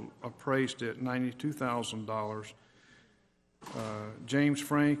parcel appraised at $92,000. James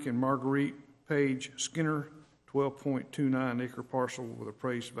Frank and Marguerite Page Skinner, 12.29-acre parcel with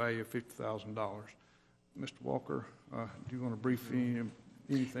appraised value of $50,000. Mr. Walker, do you want to brief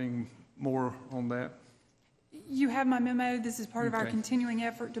anything more on that? You have my memo. This is part of our continuing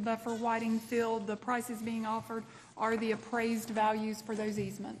effort to buffer Whiting Field. The prices being offered are the appraised values for those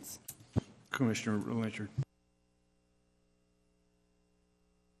easements. Commissioner Lynchard.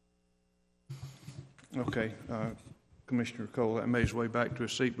 Okay. Commissioner Cole, that made his way back to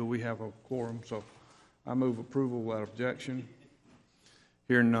his seat, but we have a quorum, so I move approval without objection.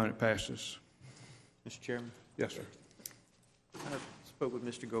 Hearing none, it passes. Mr. Chairman? Yes, sir. I spoke with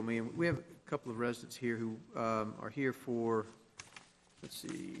Mr. Gomez. We have a couple of residents here who are here for, let's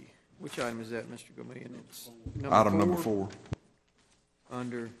see, which item is that, Mr. Gomez? It's Item number 4.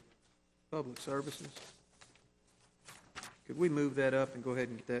 Under Public Services. Could we move that up and go ahead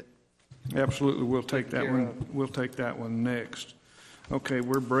and get that? Absolutely, we'll take that one. We'll take that one next. Okay,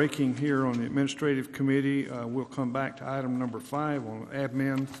 we're breaking here on the Administrative Committee. We'll come back to item number 5 on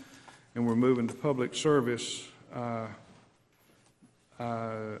admin, and we're moving to Public Service.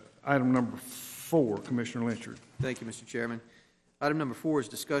 Item number 4, Commissioner Lynchard. Thank you, Mr. Chairman. Item number 4 is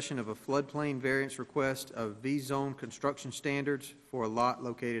discussion of a floodplain variance request of V-zone construction standards for a lot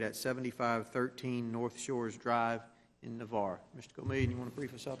located at 7513 North Shores Drive in Navarre. Mr. Gomez, you want to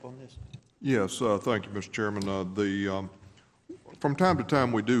brief us up on this? Yes, thank you, Mr. Chairman. From time to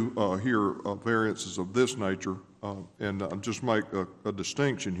time, we do hear variances of this nature, and I'll just make a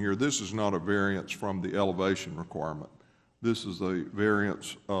distinction here. This is not a variance from the elevation requirement. This is a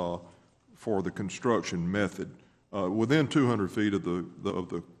variance for the construction method. Within 200 feet of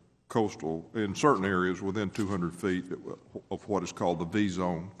the coastal, in certain areas within 200 feet of what is called the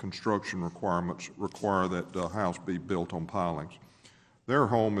V-zone, construction requirements require that the house be built on pilings. Their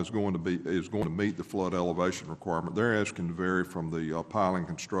home is going to meet the flood elevation requirement. They're asking to vary from the piling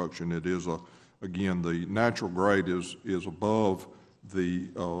construction. It is again, the natural grade is above the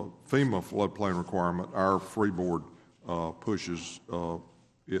FEMA floodplain requirement. Our freeboard pushes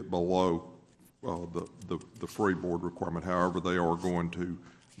it below the freeboard requirement. However, they are going to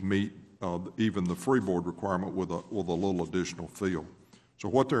meet even the freeboard requirement with a little additional fill. So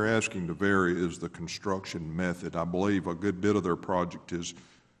what they're asking to vary is the construction method. I believe a good bit of their project is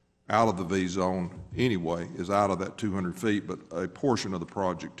out of the V-zone anyway, is out of that 200 feet, but a portion of the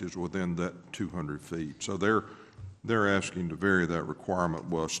project is within that 200 feet. So they're asking to vary that requirement.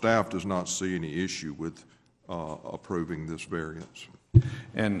 Well, staff does not see any issue with approving this variance.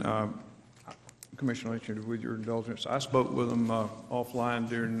 And Commissioner Lynchard, with your indulgence, I spoke with them offline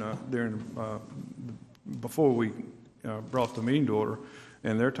before we brought the meeting to order,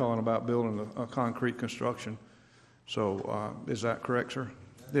 and they're talking about building a concrete construction. So is that correct, sir?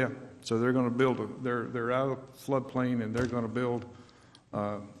 Yeah. So they're going to build they're out of floodplain, and they're going to build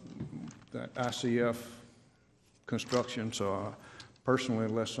that ICF construction. So personally,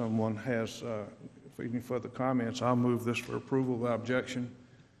 unless someone has any further comments, I'll move this for approval without objection.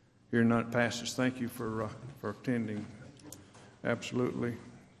 Hearing none, it passes. Thank you for attending. Absolutely.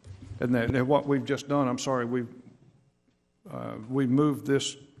 And what we've just done, I'm sorry, we moved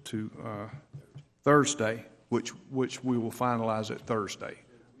this to Thursday, which we will finalize it Thursday.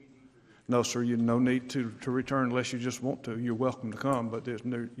 No, sir, you no need to return unless you just want to. You're welcome to come, but there's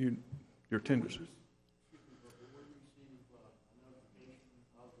no your attendance.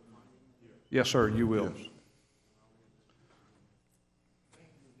 Yes, sir, you will. Yes.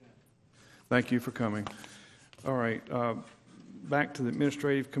 Thank you for coming. All right, back to the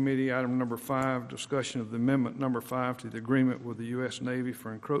Administrative Committee, item number 5, discussion of the amendment number 5 to the agreement with the U.S. Navy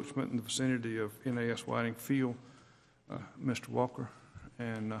for encroachment in the vicinity of NAS Whiting Field. Mr. Walker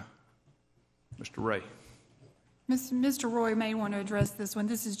and Mr. Ray. Mr. Roy may want to address this one.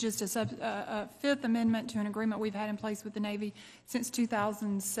 This is just a fifth amendment to an agreement we've had in place with the Navy since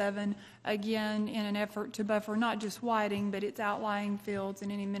 2007, again, in an effort to buffer not just Whiting, but its outlying fields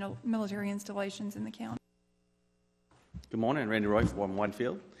and any military installations in the county. Good morning, Randy Roy for 1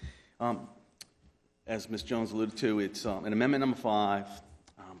 Field. as Ms. Jones alluded to, it's an amendment number 5.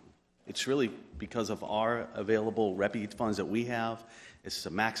 It's really because of our available REPI funds that we have. It's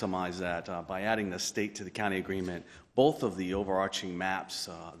to maximize that by adding the state to the county agreement. Both of the overarching maps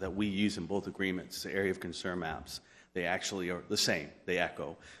that we use in both agreements, the area of concern maps, they actually are the same. They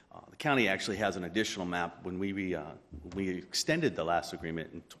echo. The county actually has an additional map. When we extended the last agreement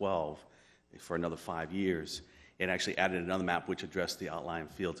in 12 for another 5 years, it actually added another map which addressed the outlying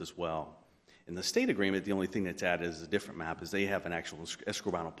fields as well. In the state agreement, the only thing that's added is a different map, is they have an actual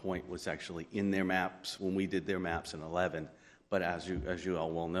Escobar Point was actually in their maps when we did their maps in 11. But as you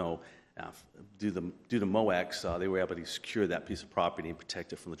all well know, due to MOEX, they were able to secure that piece of property and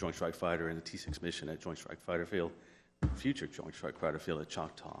protect it from the Joint Strike Fighter and the T-6 mission at Joint Strike Fighter Field, future Joint Strike Fighter Field at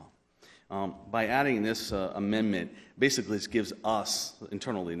Choctaw. By adding this amendment, basically this gives us,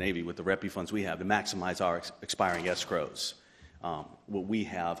 internally Navy, with the REPI funds we have, to maximize our expiring escrows. What we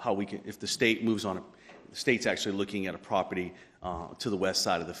have, how we can, if the state moves on, the state's actually looking at a property to the west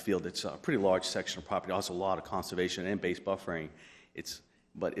side of the field. It's a pretty large section of property, also a lot of conservation and base buffering.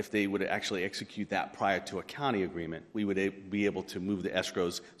 But if they would actually execute that prior to a county agreement, we would be able to move the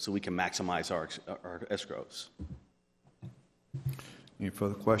escrows so we can maximize our escrows. Any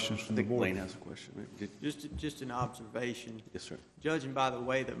further questions from the board? Lane has a question. Just an observation. Yes, sir. Judging by the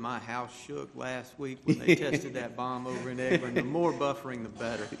way that my house shook last week when they tested that bomb over in Eglin, the more buffering, the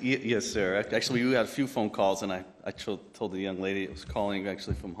better. Yes, sir. Actually, we had a few phone calls, and I told the young lady that was calling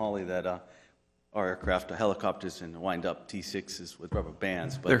actually from Holly that our aircraft, the helicopters, and wind up T-6s with rubber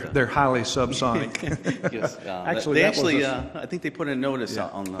bands. But they're highly subsonic. Yes. I think they put a notice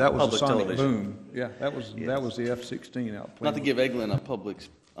on the that was public a sonic television. Boom. Yeah, that was the F-16 out. Not to give Eglin a public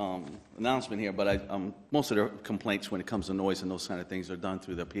announcement here, but most of their complaints when it comes to noise and those kind of things are done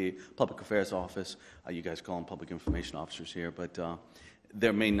through the Public Affairs Office. You guys call them public information officers here, but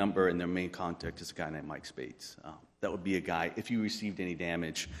their main number and their main contact is a guy named Mike Spates. That would be a guy, if you received any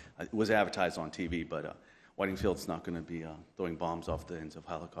damage, it was advertised on TV, but Whitingfield's not going to be throwing bombs off the ends of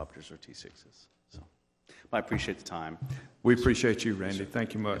helicopters or T-6s. So I appreciate the time. We appreciate you, Randy.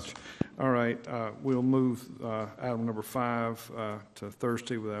 Thank you much. All right, we'll move item number 5 to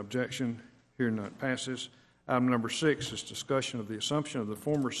Thursday without objection. Hearing none, passes. Item number 6 is discussion of the assumption of the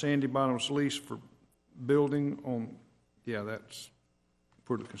former Sandy Bottoms lease for building on, that's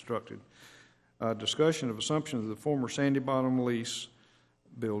poorly constructed. Discussion of assumption of the former Sandy Bottom lease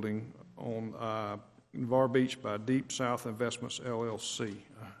building on Var Beach by Deep South Investments, LLC.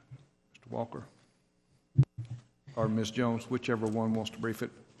 Mr. Walker, or Ms. Jones, whichever one wants to brief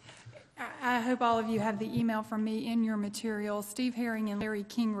it. I hope all of you have the email from me in your material. Steve Herring and Larry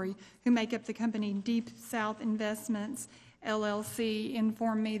Kingery, who make up the company Deep South Investments, LLC,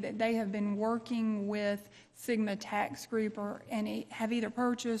 informed me that they have been working with Sigma Tax Group and have either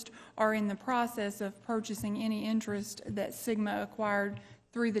purchased or in the process of purchasing any interest that Sigma acquired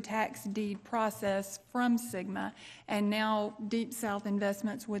through the tax deed process from Sigma. And now Deep South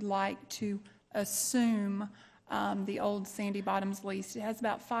Investments would like to assume the old Sandy Bottoms lease. It has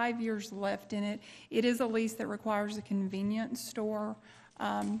about 5 years left in it. It is a lease that requires a convenience store.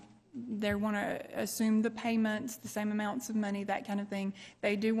 They want to assume the payments, the same amounts of money, that kind of thing.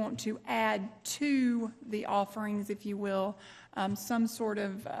 They do want to add to the offerings, if you will, some sort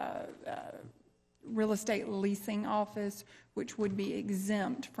of real estate leasing office, which would be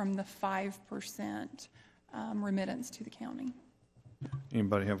exempt from the 5% remittance to the county.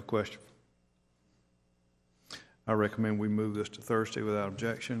 Anybody have a question? I recommend we move this to Thursday without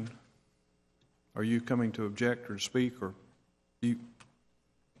objection. Are you coming to object or to speak, or you?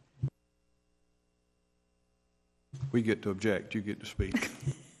 We get to object, you get to speak.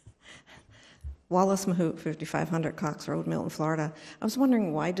 Wallace Mahout, 5500 Cox Road, Milton, Florida. I was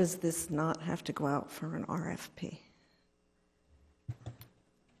wondering, why does this not have to go out for an RFP?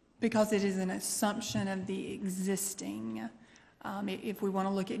 Because it is an assumption of the existing. If we want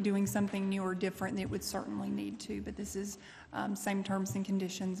to look at doing something new or different, it would certainly need to, but this is same terms and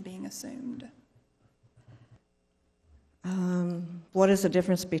conditions being assumed. What is the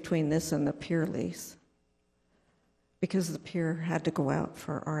difference between this and the pier lease? Because the pier had to go out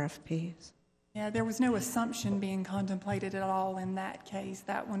for RFPs. Yeah, there was no assumption being contemplated at all in that case.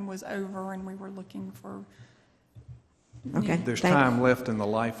 That one was over, and we were looking for. Okay. There's time left in the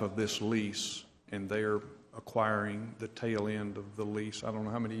life of this lease, and they're acquiring the tail end of the lease. I don't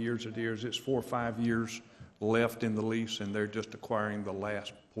know how many years it is. It's 4 or 5 years left in the lease, and they're just acquiring the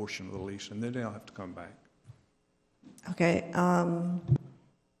last portion of the lease, and then they'll have to come back. Okay.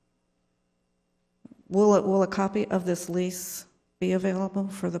 Will a copy of this lease be available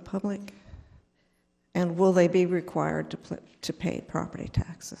for the public? And will they be required to pay property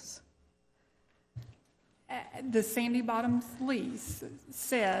taxes? The Sandy Bottoms lease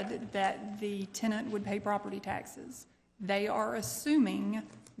said that the tenant would pay property taxes. They are assuming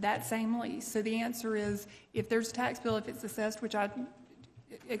that same lease. So the answer is, if there's a tax bill, if it's assessed, which I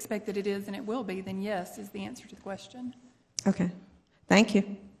expect that it is and it will be, then yes is the answer to the question. Okay, thank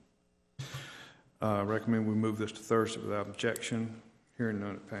you. Recommend we move this to Thursday without objection. Hearing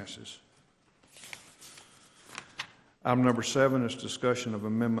none, it passes. Item number 7 is discussion of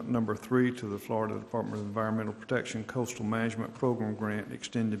amendment number 3 to the Florida Department of Environmental Protection Coastal Management Program Grant,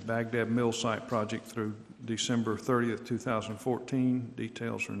 extended Baghdad Mill Site project through December 30th, 2014.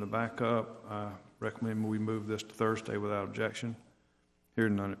 Details are in the backup. I recommend we move this to Thursday without objection.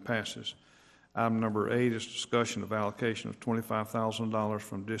 Hearing none, it passes. Item number 8 is discussion of allocation of $25,000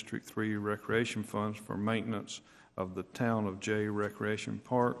 from District 3 Recreation Funds for maintenance of the Town of Jay Recreation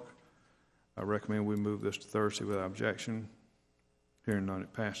Park. I recommend we move this to Thursday without objection. Hearing none,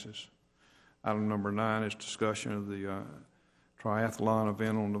 it passes. Item number 9 is discussion of the triathlon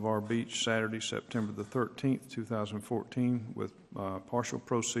event on Navarre Beach, Saturday, September the 13th, 2014, with partial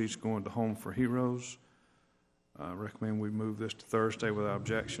proceeds going to Home for Heroes. I recommend we move this to Thursday without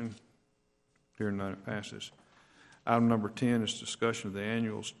objection. Hearing none, it passes. Item number 10 is discussion of the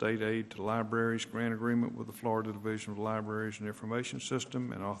annual state aid to libraries grant agreement with the Florida Division of Libraries and Information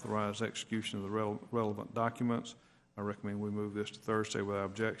System and authorize execution of the relevant documents. I recommend we move this to Thursday without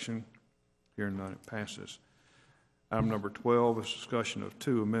objection. Hearing none, it passes. Item number 12 is discussion of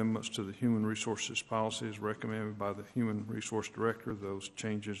 2 amendments to the Human Resources Policy as recommended by the Human Resource Director. Those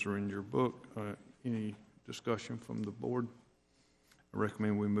changes are in your book. Any discussion from the board? I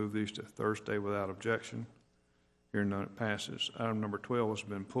recommend we move these to Thursday without objection. Hearing none, it passes. Item number 12 has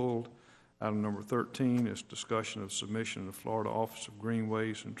been pulled. Item number 13 is discussion of submission of the Florida Office of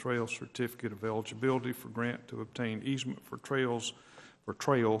Greenways and Trails Certificate of Eligibility for grant to obtain easement for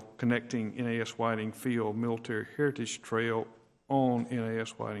trail connecting NAS Whiting Field Military Heritage Trail on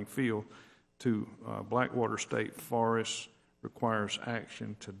NAS Whiting Field to Blackwater State Forest. Requires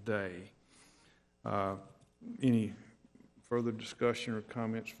action today. Any further discussion or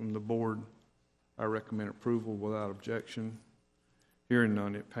comments from the board? I recommend approval without objection. Hearing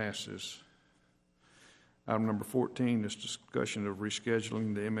none, it passes. Item number 14 is discussion of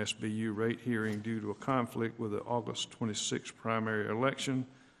rescheduling the MSBU rate hearing due to a conflict with the August 26th primary election.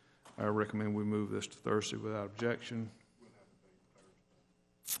 I recommend we move this to Thursday without objection.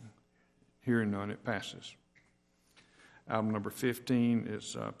 Hearing none, it passes. Item number 15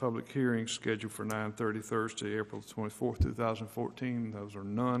 is public hearing scheduled for 9:30 Thursday, April 24th, 2014. Those are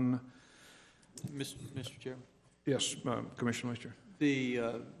none. Mr. Chairman? Yes, Commissioner Leacher.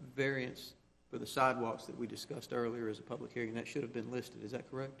 The variance for the sidewalks that we discussed earlier is a public hearing. That should have been listed. Is that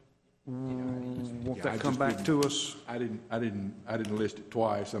correct? Won't that come back to us? I didn't list it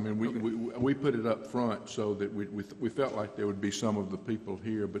twice. I mean, we put it up front so that we felt like there would be some of the people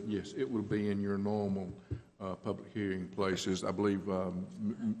here, but yes, it will be in your normal public hearing places. I believe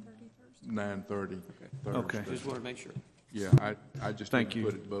 9:30. Okay. Just want to make sure. Yeah, I just didn't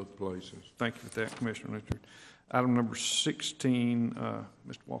put it both places. Thank you for that, Commissioner Richard. Item number 16,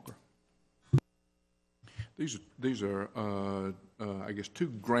 Mr. Walker. These are I guess, 2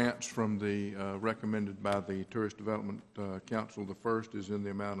 grants from the recommended by the Tourist Development Council. The first is in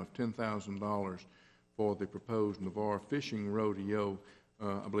the amount of $10,000 for the proposed Navarre Fishing Rodeo,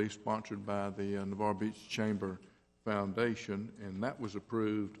 I believe sponsored by the Navarre Beach Chamber Foundation, and that was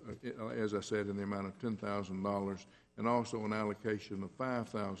approved, as I said, in the amount of $10,000, and also an allocation of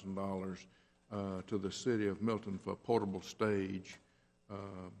 $5,000 to the city of Milton for a portable stage,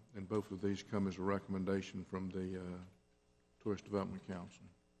 and both of these come as a recommendation from the Tourist Development Council.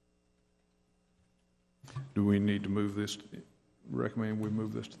 Do we need to move this, recommend we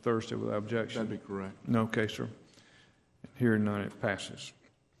move this to Thursday without objection? That'd be correct. No, okay, sir. Hearing none, it passes.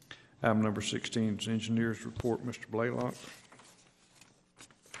 Item number 16 is engineer's report. Mr. Blaylock.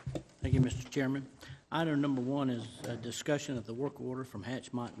 Thank you, Mr. Chairman. Item number 1 is a discussion of the work order from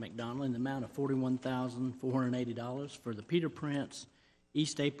Hatchmont McDonald in the amount of $41,480 for the Peter Prince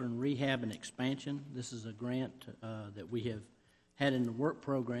East Apron Rehab and Expansion. This is a grant that we have had in the work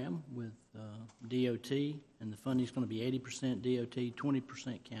program with DOT, and the funding is going to be 80% DOT,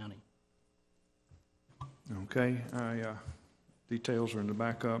 20% county. Okay, details are in the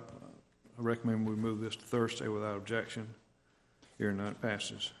backup. I recommend we move this to Thursday without objection. Hearing none, it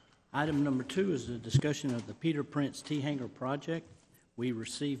passes. Item number 2 is a discussion of the Peter Prince T-Hanger project. We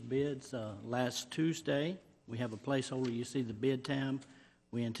received bids last Tuesday. We have a placeholder. You see the bid tab.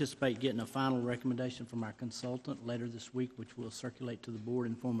 We anticipate getting a final recommendation from our consultant later this week, which we'll circulate to the board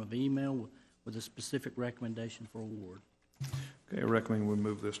in form of email with a specific recommendation for award. Okay, I recommend we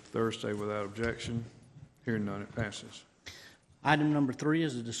move this to Thursday without objection. Hearing none, it passes. Item number 3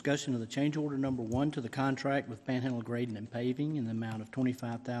 is a discussion of the change order number 1 to the contract with Panhandle Grading and Paving in the amount of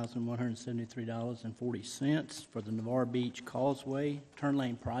 $25,173.40 for the Navarre Beach Causeway Turn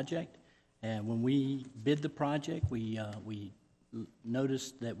Lane Project. And when we bid the project, we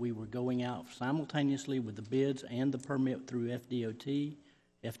noticed that we were going out simultaneously with the bids and the permit through FDOT.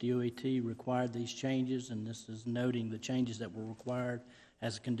 FDOT required these changes, and this is noting the changes that were required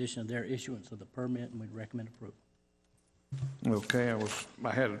as a condition of their issuance of the permit, and we'd recommend approval. Okay,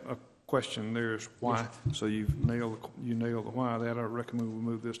 I had a question there is why. So you nailed the why that. I recommend we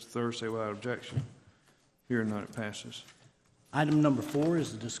move this to Thursday without objection. Hearing none, it passes. Item number 4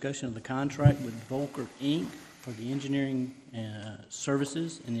 is the discussion of the contract with Volker, Inc. for the engineering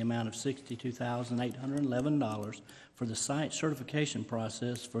services in the amount of $62,811 for the site certification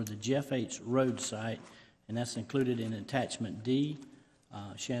process for the Jeff H. Road site, and that's included in attachment D.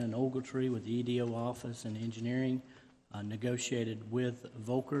 Shannon Ogletree with the EDO office and engineering negotiated with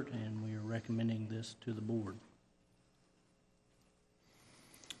Volkert, and we are recommending this to the board.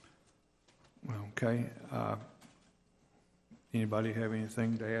 Okay. Anybody have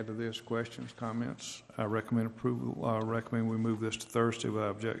anything to add to this? Questions, comments? I recommend approval. I recommend we move this to Thursday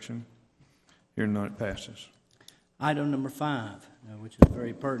without objection. Hearing none, it passes. Item number 5, which is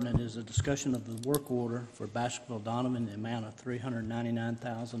very pertinent, is a discussion of the work order for Baskerville Donovan in the amount of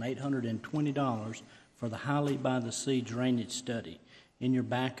 $399,820 for the Highly by the Sea drainage study. In your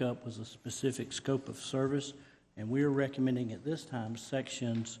backup was a specific scope of service, and we are recommending at this time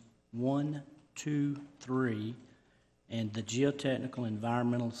sections 1, 2, 3, and the geotechnical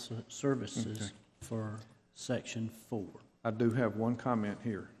environmental services for section 4. I do have one comment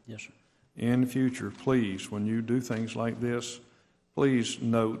here. Yes, sir. In the future, please, when you do things like this, please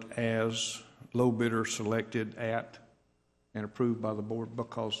note as low bidder selected at and approved by the board,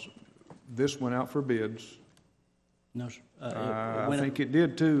 because this went out for bids. No, sir. I think it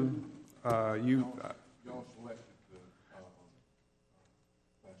did too. Y'all selected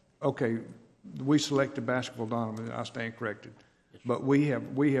okay, we selected Baskerville Donovan. I stand corrected. Yes, but we have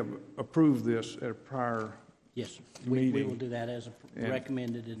approved this at a prior yes, sir. meeting. We will do that as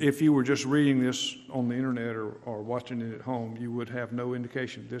recommended. If you were just reading this on the internet or watching it at home, you would have no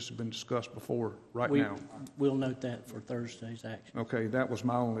indication this has been discussed before now. We'll note that for Thursday's action. Okay, that was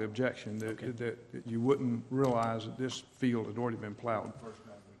my only objection, that you wouldn't realize that this field had already been plowed.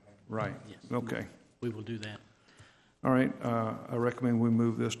 Right, yes. Okay. We will do that. All right, I recommend we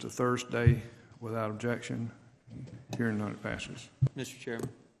move this to Thursday without objection. Hearing none, it passes. Mr. Chairman.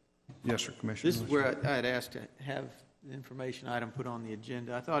 Yes, sir, Commissioner. This is where I had asked to have the information item put on the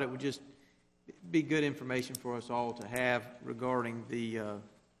agenda. I thought it would just be good information for us all to have regarding the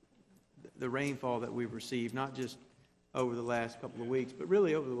rainfall that we've received, not just over the last couple of weeks, but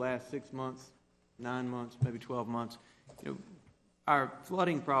really over the last 6 months, 9 months, maybe 12 months. You know, our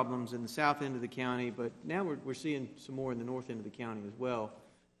flooding problems in the south end of the county, but now we're seeing some more in the north end of the county as well,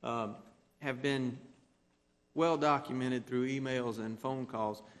 have been well documented through emails and phone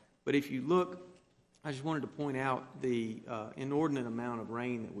calls. But if you look, I just wanted to point out the inordinate amount of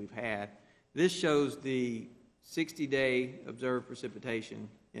rain that we've had. This shows the 60-day observed precipitation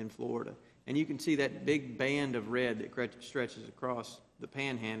in Florida. And you can see that big band of red that stretches across the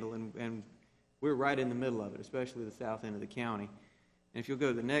panhandle, and we're right in the middle of it, especially the south end of the county. And if you'll go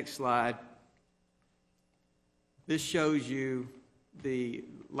to the next slide, this shows you the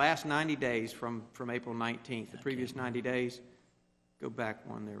last 90 days from April 19th, the previous 90 days. Go back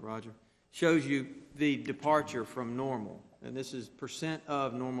one there, Roger. Shows you the departure from normal. And this is percent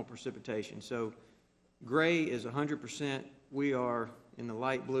of normal precipitation. So gray is 100%. We are in the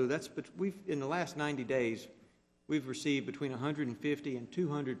light blue. In the last 90 days, we've received between 150 and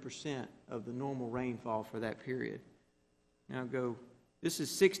 200% of the normal rainfall for that period. Now this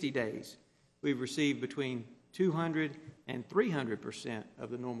is 60 days. We've received between 200 and 300% of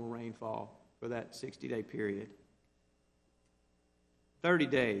the normal rainfall for that 60-day period. 30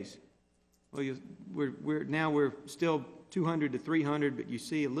 days. Well, we're still 200 to 300, but you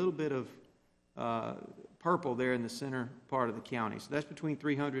see a little bit of purple there in the center part of the county. So that's between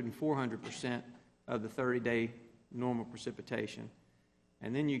 300 and 400% of the 30-day normal precipitation.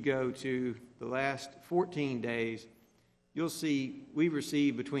 And then you go to the last 14 days, you'll see we've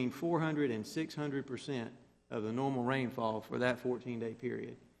received between 400 and 600% of the normal rainfall for that 14-day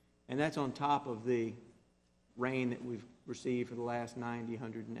period. And that's on top of the rain that we've received for the last 90,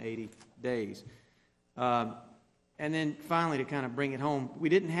 180 days. And then finally, to kind of bring it home, we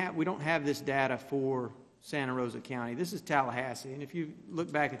don't have this data for Santa Rosa County. This is Tallahassee, and if you look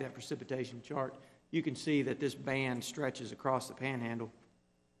back at that precipitation chart, you can see that this band stretches across the panhandle.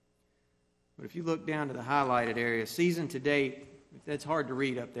 But if you look down to the highlighted area, season to date, that's hard to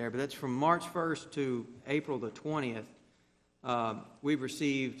read up there, but that's from March 1st to April the 20th. We've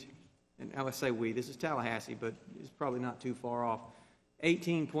received, and I would say we, this is Tallahassee, but it's probably not too far off,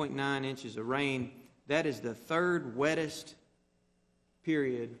 18.9 inches of rain. That is the third wettest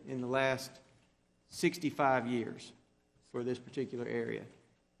period in the last 65 years for this particular area.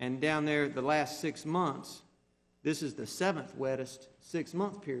 And down there, the last 6 months, this is the seventh wettest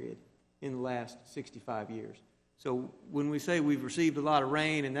 6-month period in the last 65 years. So when we say we've received a lot of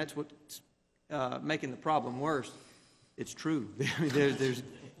rain and that's what's making the problem worse, it's true. There's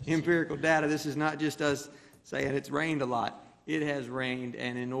empirical data. This is not just us saying it's rained a lot. It has rained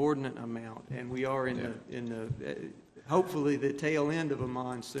an inordinate amount, and we are in the hopefully the tail end of a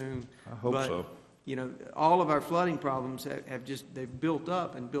monsoon. I hope so. You know, all of our flooding problems they've built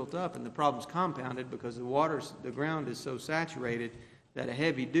up, and the problem's compounded because the ground is so saturated that a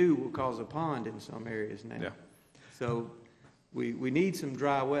heavy dew will cause a pond in some areas now. Yeah. So we need some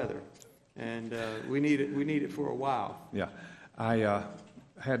dry weather, and we need it for a while. Yeah. I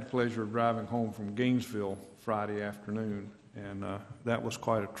had the pleasure of driving home from Gainesville Friday afternoon, and that was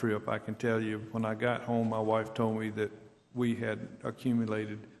quite a trip. I can tell you, when I got home, my wife told me that we had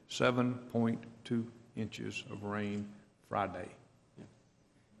accumulated 7.2 inches of rain Friday.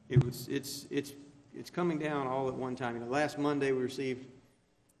 Yeah. It's coming down all at one time. You know, last Monday we received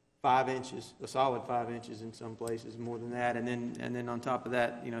 5 inches, a solid 5 inches in some places, more than that, and then on top of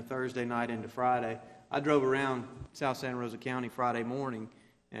that, you know, Thursday night into Friday. I drove around South Santa Rosa County Friday morning,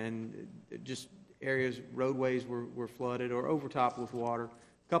 and just roadways were flooded or overtopped with water.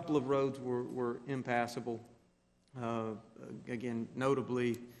 A couple of roads were impassable. Again,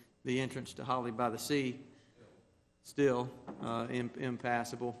 notably, the entrance to Holly by the Sea, still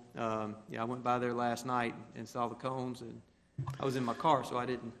impassable. I went by there last night and saw the cones, and I was in my car, so I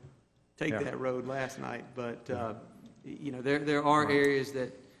didn't take that road last night. But you know, there are areas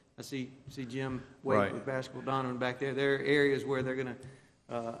that I see Jim Wake with Basketball Donovan back there. There are areas where they're going to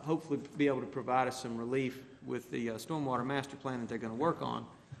hopefully be able to provide us some relief with the stormwater master plan that they're going to work on.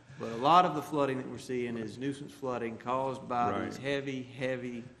 But a lot of the flooding that we're seeing is nuisance flooding caused by these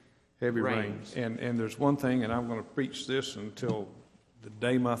heavy rains. And there's one thing, and I'm going to preach this until the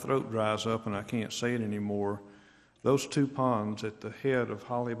day my throat dries up and I can't say it anymore. Those two ponds at the head of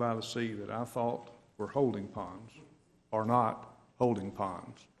Holly by the Sea that I thought were holding ponds are not holding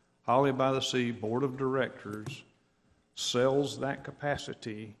ponds. Holly by the Sea Board of Directors sells that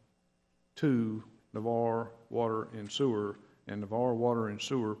capacity to Navarre Water and Sewer, and Navarre Water and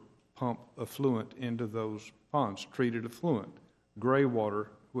Sewer pump effluent into those ponds, treated effluent, gray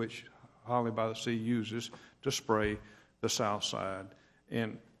water, which Holly by the Sea uses to spray the south side.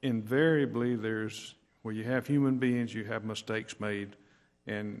 And invariably where you have human beings, you have mistakes made,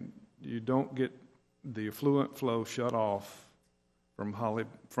 and you don't get the effluent flow shut off from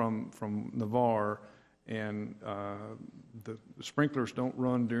Navarre, and the sprinklers don't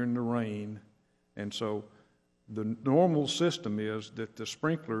run during the rain, and so the normal system is that the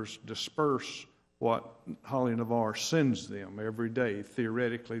sprinklers disperse what Holly Navarre sends them every day.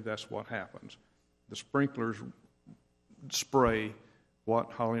 Theoretically, that's what happens. The sprinklers spray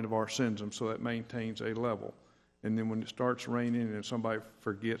what Holly Navarre sends them, so that maintains a level. And then when it starts raining and somebody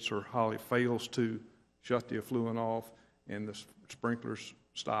forgets or Holly fails to shut the effluent off and the sprinklers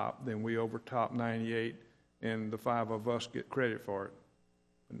stop, then we overtop 98 and the 5 of us get credit for it.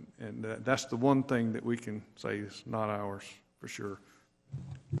 And that's the one thing that we can say is not ours, for sure.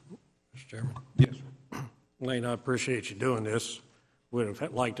 Mr. Chairman? Yes. Lane, I appreciate you doing this. Would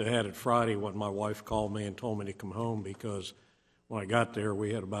have liked to have had it Friday when my wife called me and told me to come home, because when I got there,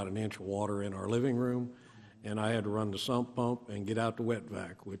 we had about an inch of water in our living room, and I had to run the sump pump and get out the wet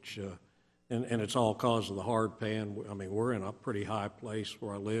vac, which, and it's all cause of the hard pan. I mean, we're in a pretty high place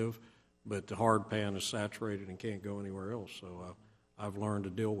where I live, but the hard pan is saturated and can't go anywhere else, so I've learned to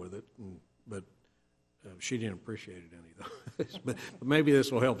deal with it, but she didn't appreciate it any, though. but maybe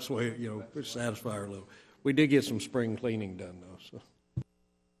this will help satisfy her a little. We did get some spring cleaning done, though.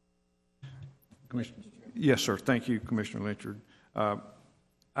 So. Yes, sir. Thank you, Commissioner Lynchard.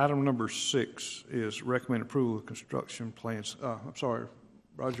 Item number 6 is recommend approval of construction plans. I'm sorry,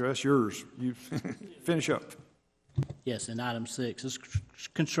 Roger, that's yours. You finish up. Yes, and item 6 is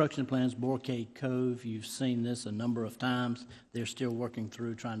construction plans, Borcade Cove. You've seen this a number of times. They're still working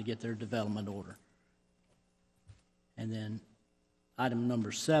through trying to get their development order. And then item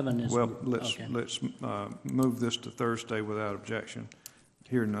number 7 is... Well, let's move this to Thursday without objection.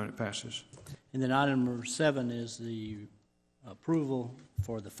 Hearing none, it passes. And then item number 7 is the approval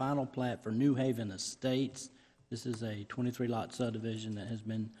for the final plat for New Haven Estates. This is a 23-lot subdivision that has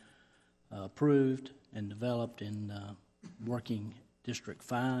been approved and developed in working District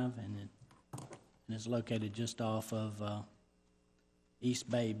 5, and it's located just off of East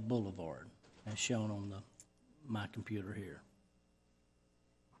Bay Boulevard, as shown on my computer here.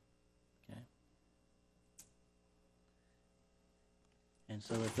 Okay. And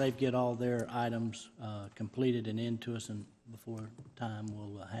so if they get all their items completed and into us and before time,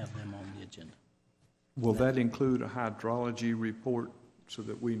 we'll have them on the agenda. Will that include a hydrology report so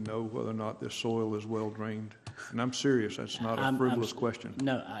that we know whether or not this soil is well drained? And I'm serious, that's not a frivolous question.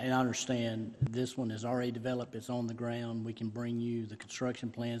 No, I understand. This one is already developed, it's on the ground. We can bring you the construction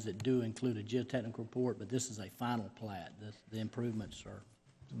plans that do include a geotechnical report, but this is a final plat. The improvements are...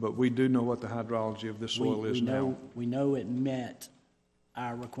 But we do know what the hydrology of this soil is now. We know it met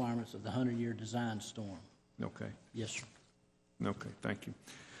our requirements of the 100-year design storm. Okay. Yes, sir. Okay, thank you.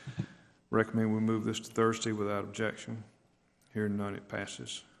 Recommend we move this to Thursday without objection. Hearing none, it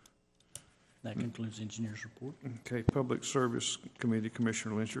passes. That concludes the engineer's report. Okay, Public Service Committee,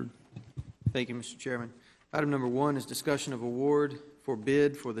 Commissioner Lynchard. Thank you, Mr. Chairman. Item number 1 is discussion of award for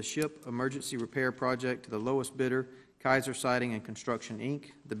bid for the ship emergency repair project to the lowest bidder, Kaiser Siding and Construction,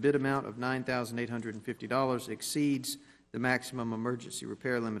 Inc. The bid amount of $9,850 exceeds the maximum emergency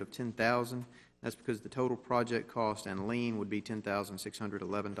repair limit of $10,000. That's because the total project cost and lien would be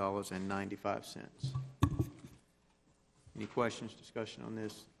 $10,611.95. Any questions, discussion on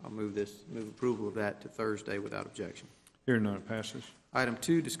this? I'll move approval of that to Thursday without objection. Hearing none, it passes. Item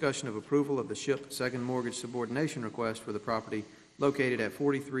 2, discussion of approval of the SHIP second mortgage subordination request for the property located at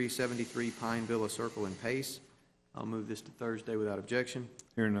 4373 Pine Villa Circle in Pace. I'll move this to Thursday without objection.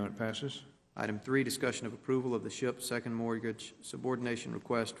 Hearing none, it passes. Item 3, discussion of approval of the SHIP second mortgage subordination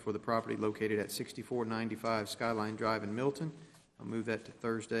request for the property located at 6495 Skyline Drive in Milton. I'll move that to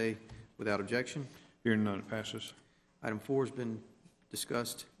Thursday without objection. Hearing none, it passes. Item 4 has been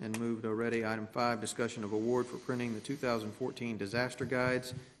discussed and moved already. Item 5, discussion of award for printing the 2014 disaster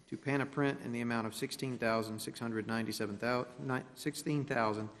guides to Panaprint in the amount of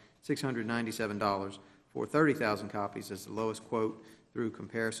 $16,697 for 30,000 copies as the lowest quote through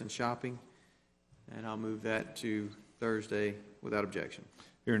comparison shopping. And I'll move that to Thursday without objection.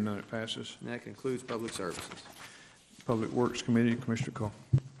 Hearing none, it passes. And that concludes Public Services. Public Works Committee, Commissioner Cole.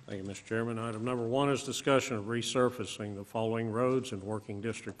 Thank you, Mr. Chairman. Item number 1 is discussion of resurfacing the following roads in working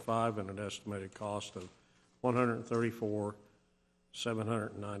District 5 at an estimated cost of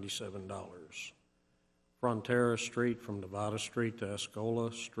 $134,797. Frontera Street from Nevada Street to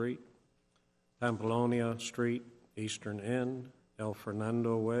Escola Street, Pamplonia Street, Eastern End, El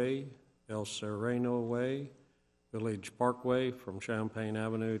Fernando Way, El Sereno Way, Village Parkway from Champaign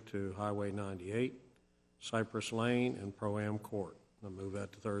Avenue to Highway 98, Cypress Lane, and Pro-Am Court. I'll move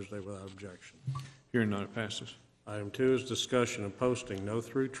that to Thursday without objection. Hearing none, it passes. Item 2 is discussion of posting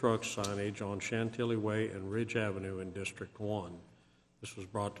no-through truck signage on Chantilly Way and Ridge Avenue in District 1. This was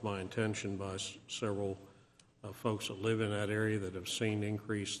brought to my attention by several folks that live in that area that have seen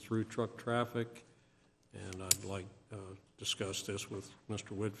increased through truck traffic, and I'd like to discuss this with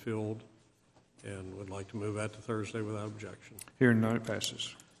Mr. Whitfield and would like to move that to Thursday without objection. Hearing none, it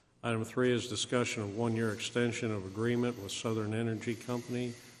passes. Item 3 is discussion of 1-year extension of agreement with Southern Energy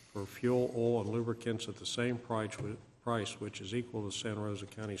Company for fuel, oil, and lubricants at the same price which is equal to Santa Rosa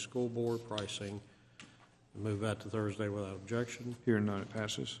County School Board pricing. Move that to Thursday without objection. Hearing none, it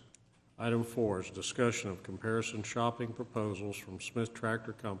passes. Item 4 is discussion of comparison shopping proposals from Smith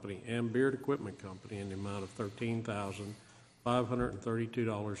Tractor Company and Beard Equipment Company in the amount of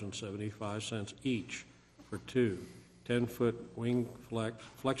 $13,532.75 each for 2 10-foot wing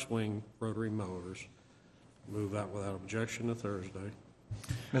flex wing rotary mowers. Move that without objection to Thursday.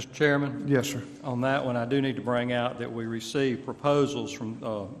 Mr. Chairman? Yes, sir. On that one, I do need to bring out that we received proposals from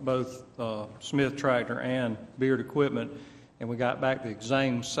both Smith Tractor and Beard Equipment, and we got back the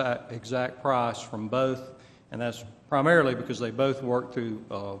exact price from both, and that's primarily because they both work through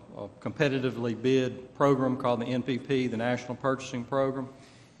a competitively bid program called the NPP, the National Purchasing Program.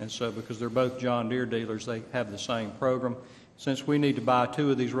 And so because they're both John Deere dealers, they have the same program. Since we need to buy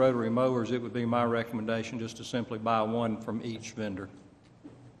 2 of these rotary mowers, it would be my recommendation just to simply buy 1 from each vendor.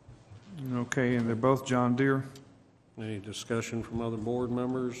 Okay, and they're both John Deere? Any discussion from other board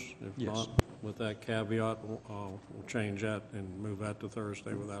members? If Yes. not, with that caveat, we'll change that and move that to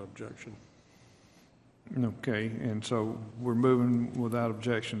Thursday without objection. Okay, and so we're moving without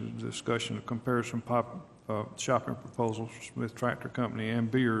objection to discussion of comparison shopping proposals for Smith Tractor Company and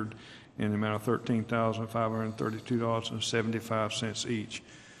Beard in the amount of $13,532.75 each.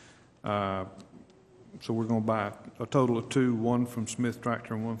 So we're going to buy a total of 2, 1 from Smith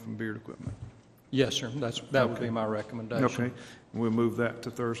Tractor and 1 from Beard Equipment. Yes, sir. That would be my recommendation. Okay, we'll move that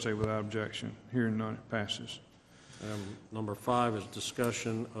to Thursday without objection. Hearing none, it passes. Number 5 is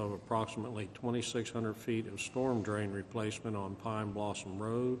discussion of approximately 2,600 feet of storm drain replacement on Pine Blossom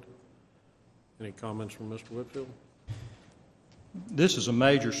Road. Any comments from Mr. Whitfield? This is a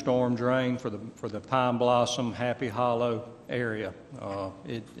major storm drain for the Pine Blossom, Happy Hollow area.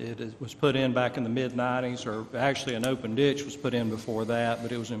 It was put in back in the mid-'90s, or actually an open ditch was put in before that,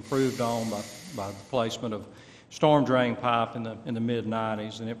 but it was improved on by the placement of storm drain pipe in the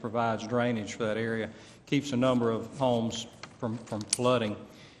mid-'90s, and it provides drainage for that area, keeps a number of homes from flooding.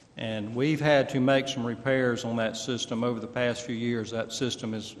 And we've had to make some repairs on that system over the past few years. That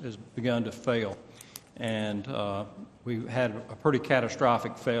system has begun to fail. And we had a pretty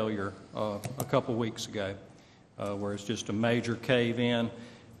catastrophic failure a couple weeks ago, where it's just a major cave-in.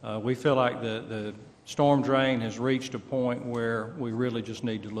 We feel like the storm drain has reached a point where we really just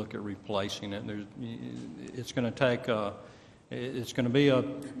need to look at replacing it. It's going to be a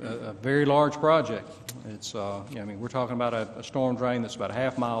very large project. It's we're talking about a storm drain that's about a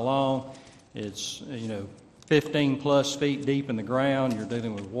half-mile long. It's 15 plus feet deep in the ground. You're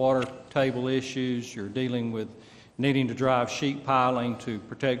dealing with water table issues. You're dealing with needing to drive sheet piling to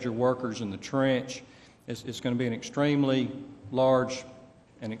protect your workers in the trench. It's going to be an extremely large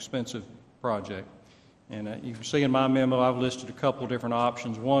and expensive project. And you can see in my memo I've listed a couple of different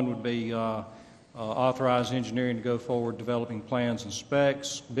options. One would be authorize engineering to go forward developing plans and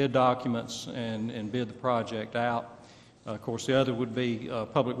specs, bid documents, and bid the project out. Of course, the other would be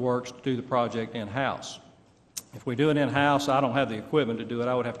Public Works to do the project in-house. If we do it in-house, I don't have the equipment to do it.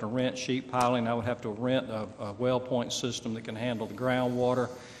 I would have to rent sheet piling. I would have to rent a well point system that can handle the groundwater.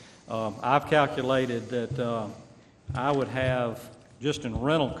 I've calculated that I would have, just in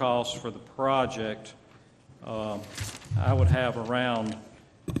rental costs for the project, I would have around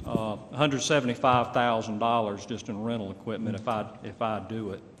 $175,000 just in rental equipment if I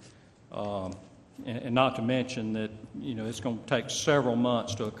do it. And not to mention that, it's going to take several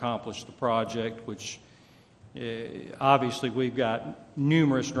months to accomplish the project, which obviously we've got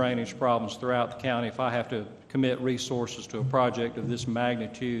numerous drainage problems throughout the county. If I have to commit resources to a project of this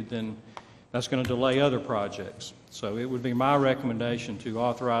magnitude, then that's going to delay other projects. So it would be my recommendation to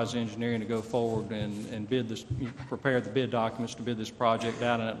authorize engineering to go forward and bid this, prepare the bid documents to bid this project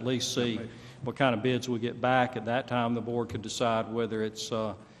out, and at least see what kind of bids we get back. At that time, the board could decide whether it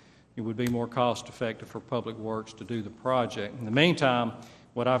would be more cost effective for Public Works to do the project. In the meantime,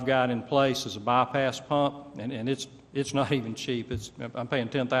 what I've got in place is a bypass pump, and it's not even cheap. I'm paying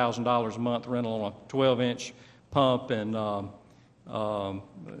 $10,000 a month rental on a 12-inch pump, and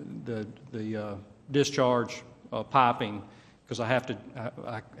the discharge piping, because I have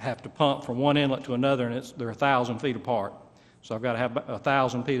to pump from one inlet to another, and they're 1,000 feet apart. So I've got to have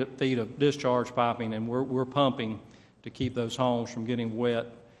 1,000 feet of discharge piping, and we're pumping to keep those homes from getting wet.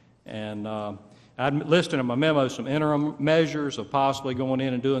 And I'd listed in my memo some interim measures of possibly going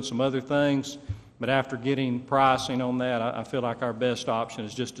in and doing some other things, but after getting pricing on that, I feel like our best option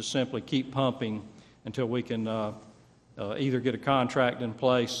is just to simply keep pumping until we can either get a contract in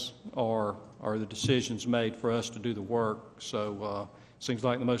place or the decisions made for us to do the work. So it seems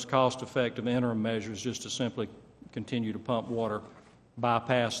like the most cost-effective interim measure is just to simply continue to pump water,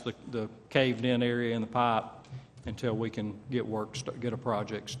 bypass the caved-in area in the pipe until we can get a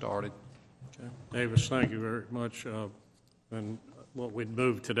project started. Okay. Davis, thank you very much. And what we'd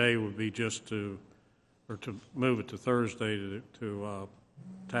move today would be just to move it to Thursday to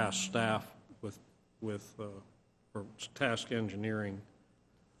task staff or task engineering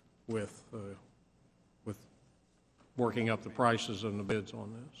with working up the prices and the bids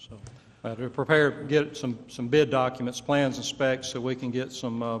on this. So. To get some bid documents, plans and specs, so we can get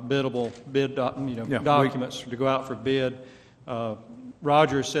some biddable documents to go out for bid.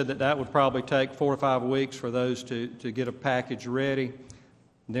 Roger said that would probably take 4 to 5 weeks for those to get a package ready.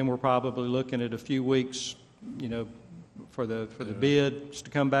 And then we're probably looking at a few weeks, for the bids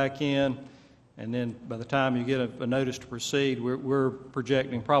to come back in. And then by the time you get a notice to proceed, we're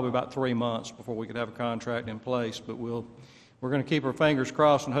projecting probably about 3 months before we could have a contract in place. But we're going to keep our fingers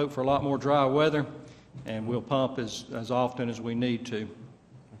crossed and hope for a lot more dry weather, and we'll pump as often as we need to.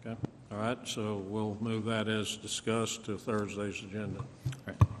 Okay. All right, so we'll move that as discussed to Thursday's agenda.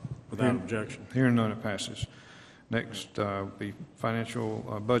 Right. Without objection. Hearing none, it passes. Next, the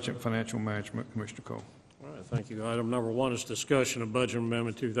budget and financial management, Commissioner Cole. All right, thank you. Item number 1 is discussion of Budget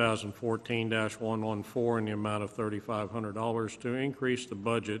Amendment 2014-114 in the amount of $3,500 to increase the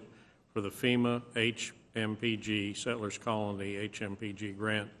budget for the FEMA HMPG Settlers Colony HMPG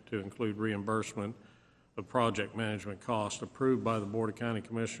grant to include reimbursement of project management cost approved by the Board of County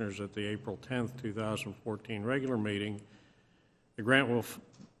Commissioners at the April 10th, 2014 regular meeting. The grant will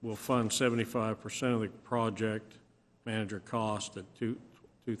fund 75% of the project manager cost at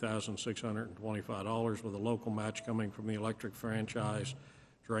 $2,625 with a local match coming from the electric franchise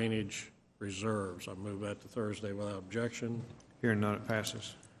drainage reserves. I move that to Thursday without objection. Hearing none, it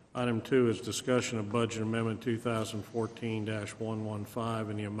passes. Item 2 is discussion of Budget Amendment 2014-115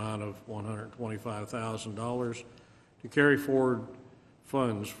 in the amount of $125,000 to carry forward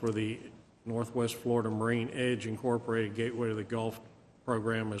funds for the Northwest Florida Marine Edge Incorporated Gateway to the Gulf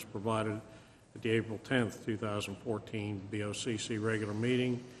program as provided at the April 10th, 2014 BOCC regular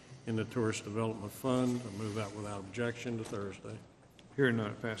meeting in the Tourist Development Fund. I move that without objection to Thursday. Hearing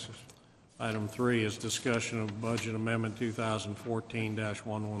none, it passes. Item 3 is discussion of Budget Amendment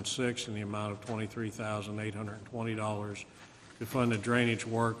 2014-116 in the amount of $23,820 to fund the drainage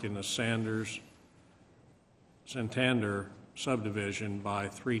work in the Santander subdivision by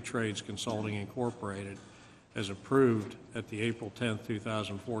 3 Trades Consulting Incorporated as approved at the April 10th,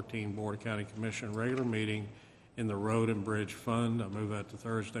 2014 Board of County Commission regular meeting in the Road and Bridge Fund. I move that to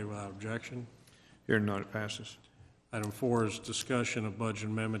Thursday without objection. Hearing none, it passes. Item 4 is discussion of Budget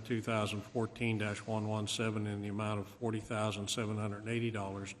Amendment 2014-117 in the amount of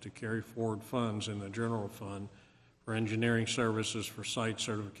 $40,780 to carry forward funds in the general fund for engineering services for site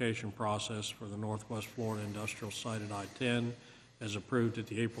certification process for the Northwest Florida Industrial Site at I-10 as approved at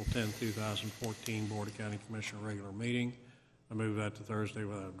the April 10, 2014 Board of County Commission regular meeting. I move that to Thursday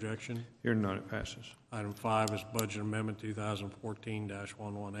without objection. Hearing none, it passes. Item 5 is Budget Amendment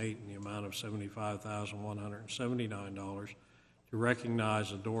 2014-118 in the amount of $75,179 to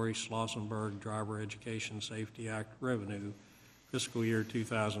recognize the Dory Schlossenberg Driver Education Safety Act revenue fiscal year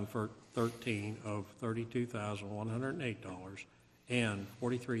 2013 of $32,108 and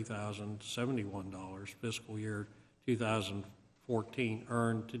 $43,071 fiscal year 2014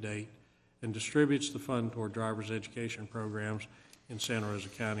 earned to date, and distributes the fund toward driver's education programs in Santa Rosa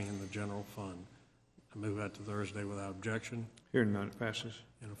County in the general fund. I move that to Thursday without objection. Hearing none, it passes.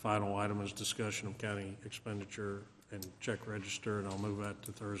 And the final item is discussion of county expenditure and check register, and I'll move that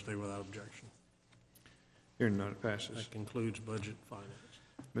to Thursday without objection. Hearing none, it passes. That concludes budget and finance.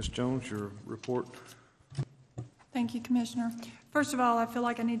 Ms. Jones, your report. Thank you, Commissioner. First of all, I feel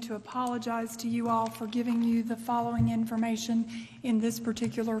like I need to apologize to you all for giving you the following information in this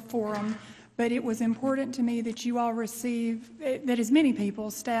particular forum, but it was important to me that you all receive, that as many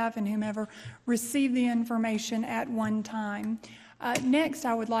people, staff and whomever, receive the information at one time. Next,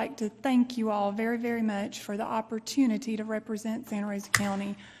 I would like to thank you all very, very much for the opportunity to represent Santa Rosa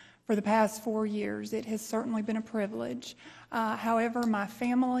County for the past 4 years. It has certainly been a privilege. However, my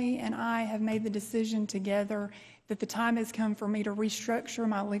family and I have made the decision together that the time has come for me to restructure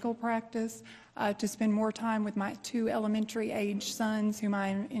my legal practice, to spend more time with my 2 elementary age sons whom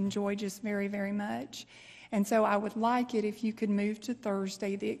I enjoy just very, very much. And so I would like it if you could move to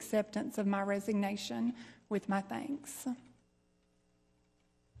Thursday the acceptance of my resignation with my thanks.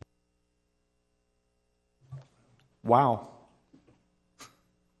 Wow.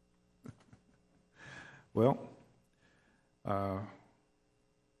 Well,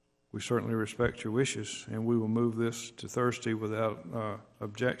 we certainly respect your wishes, and we will move this to Thursday without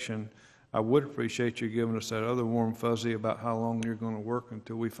objection. I would appreciate you giving us that other warm fuzzy about how long you're going to work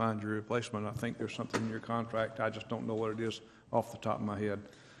until we find your replacement. I think there's something in your contract. I just don't know what it is off the top of my head.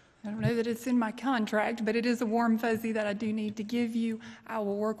 I don't know that it's in my contract, but it is a warm fuzzy that I do need to give you. I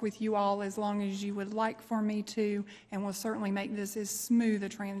will work with you all as long as you would like for me to, and will certainly make this as smooth a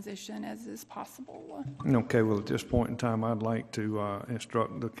transition as is possible. Okay, well, at this point in time, I'd like to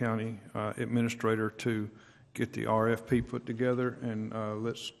instruct the county administrator to get the RFP put together, and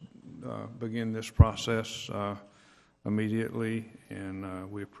let's begin this process immediately.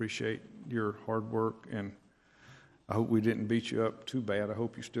 And we appreciate your hard work, and I hope we didn't beat you up too bad. I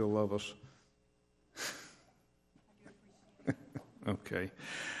hope you still love us. Okay.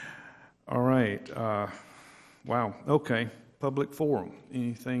 All right. Wow. Okay. Public forum.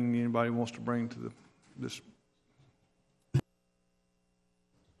 Anything anybody wants to bring to this?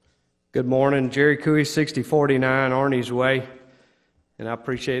 Good morning. Jerry Cooey, 6049 Arnie's Way. And I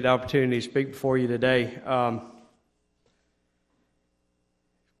appreciate the opportunity to speak before you today.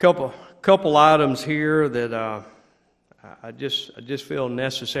 Couple items here that I just feel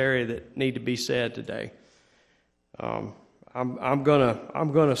necessary that need to be said today. I'm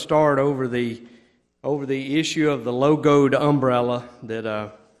gonna start over the issue of the logoed umbrella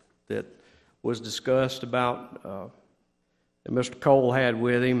that was discussed about that Mr. Cole had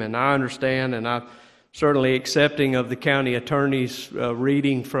with him, and I understand, and I'm certainly accepting of the county attorney's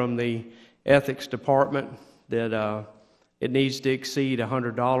reading from the ethics department that it needs to exceed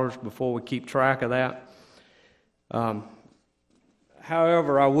 $100 before we keep track of that.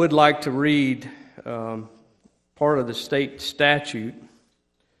 However, I would like to read part of the state statute,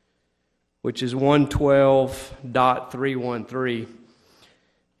 which is 112.313.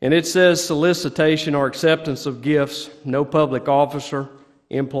 And it says, solicitation or acceptance of gifts, no public officer,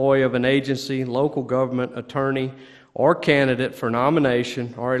 employee of an agency, local government, attorney, or candidate for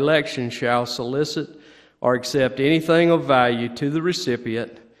nomination or election shall solicit or accept anything of value to the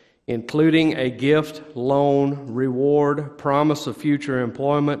recipient, including a gift, loan, reward, promise of future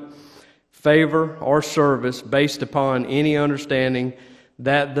employment, favor, or service based upon any understanding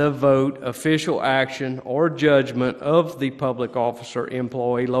that the vote, official action, or judgment of the public officer,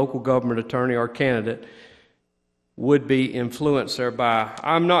 employee, local government attorney, or candidate would be influenced thereby.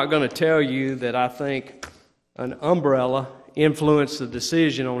 I'm not going to tell you that I think an umbrella influenced the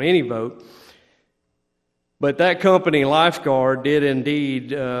decision on any vote, but that company, Lifeguard, did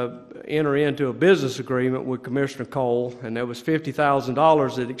indeed enter into a business agreement with Commissioner Cole, and there was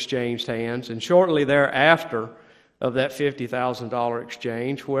 $50,000 that exchanged hands, and shortly thereafter of that $50,000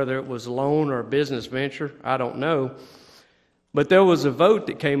 exchange, whether it was a loan or a business venture, I don't know, but there was a vote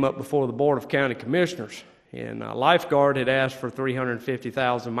that came up before the Board of County Commissioners, and Lifeguard had asked for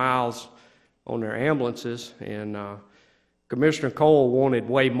 350,000 miles on their ambulances, and Commissioner Cole wanted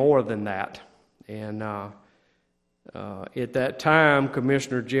way more than that. And at that time,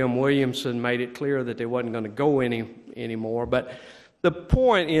 Commissioner Jim Williamson made it clear that they wasn't going to go anymore. But the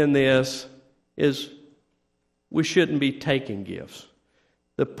point in this is we shouldn't be taking gifts.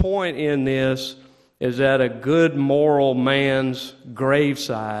 The point in this is that a good moral man's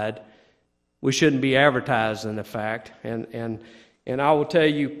graveside, we shouldn't be advertising the fact. And I will tell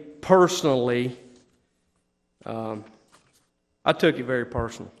you personally, I took it very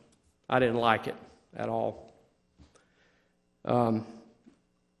personal. I didn't like it at all.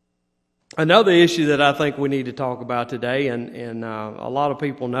 Another issue that I think we need to talk about today, and a lot of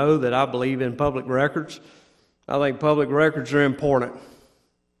people know that I believe in public records. I think public records are important.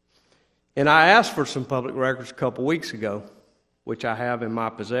 And I asked for some public records a couple weeks ago, which I have in my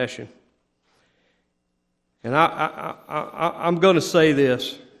possession. And I'm going to say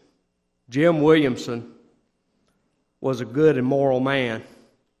this. Jim Williamson was a good and moral man.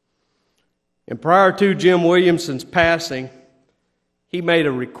 And prior to Jim Williamson's passing, he made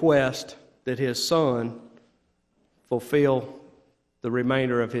a request that his son fulfill the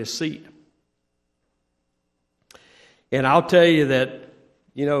remainder of his seat. And I'll tell you that,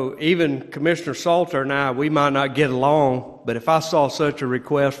 you know, even Commissioner Salter and I, we might not get along, but if I saw such a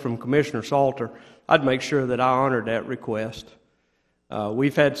request from Commissioner Salter, I'd make sure that I honored that request.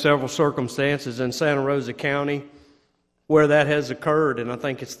 We've had several circumstances in Santa Rosa County where that has occurred, and I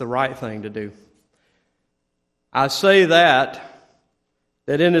think it's the right thing to do. I say that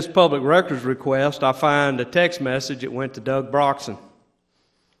in this public records request, I find a text message that went to Doug Broxson.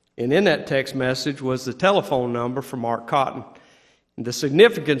 And in that text message was the telephone number for Mark Cotton. And the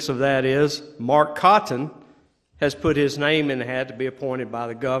significance of that is Mark Cotton has put his name in the hat to be appointed by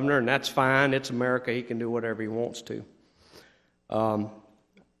the governor, and that's fine. It's America. He can do whatever he wants to. I'm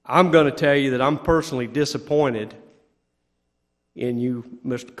going to tell you that I'm personally disappointed in you,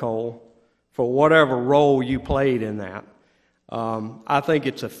 Mr. Cole, for whatever role you played in that. I think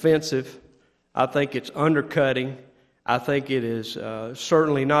it's offensive. I think it's undercutting. I think it is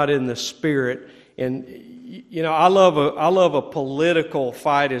certainly not in the spirit. And, you know, I love a political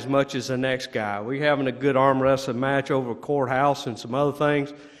fight as much as the next guy. We're having a good arm wrestling match over a courthouse and some other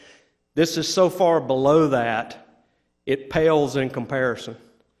things. This is so far below that, it pales in comparison.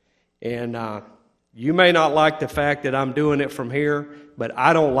 And you may not like the fact that I'm doing it from here, but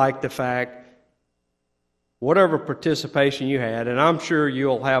I don't like the fact, whatever participation you had, and I'm sure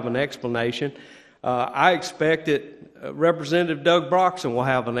you'll have an explanation. I expect that Representative Doug Broxson will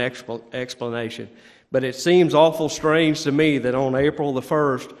have an explanation. But it seems awful strange to me that on April the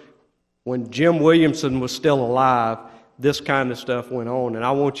 1st, when Jim Williamson was still alive, this kind of stuff went on. And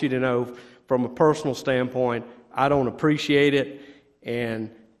I want you to know, from a personal standpoint, I don't appreciate it. And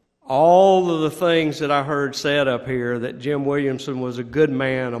all of the things that I heard said up here, that Jim Williamson was a good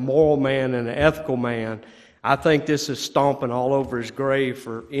man, a moral man, and an ethical man, I think this is stomping all over his grave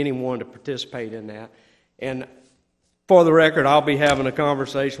for anyone to participate in that. And for the record, I'll be having a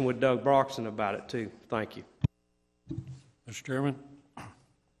conversation with Doug Broxson about it too. Thank you. Mr. Chairman?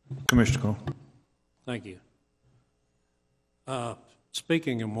 Commissioner Cole. Thank you.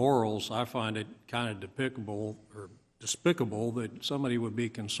 Speaking of morals, I find it kind of despicable that somebody would be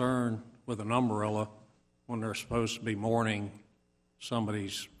concerned with an umbrella when they're supposed to be mourning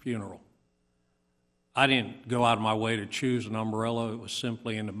somebody's funeral. I didn't go out of my way to choose an umbrella. It was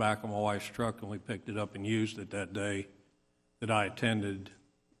simply in the back of my wife's truck, and we picked it up and used it that day that I attended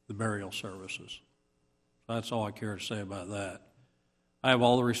the burial services. That's all I care to say about that. I have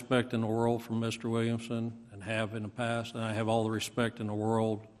all the respect in the world for Mr. Williamson and have in the past, and I have all the respect in the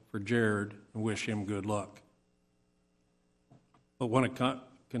world for Jared and wish him good luck. But when a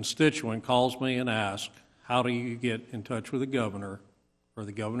constituent calls me and asks, how do you get in touch with the governor or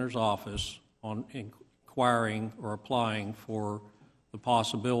the governor's office on inquiring or applying for the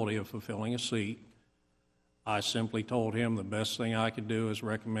possibility of fulfilling a seat, I simply told him the best thing I could do is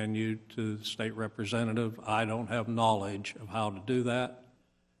recommend you to the state representative. I don't have knowledge of how to do that,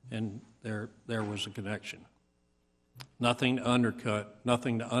 and there was a connection. Nothing to undercut,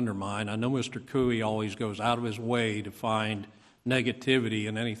 nothing to undermine. I know Mr. Cooey always goes out of his way to find negativity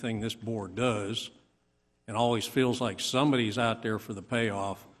in anything this board does, and always feels like somebody's out there for the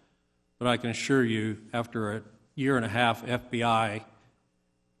payoff. But I can assure you, after a year and a half, FBI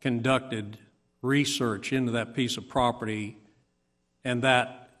conducted research into that piece of property, and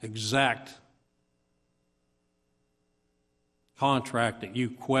that exact contract that you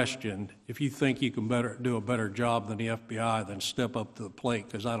questioned. If you think you can do a better job than the FBI, then step up to the plate,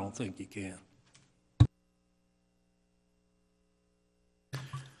 because I don't think you can.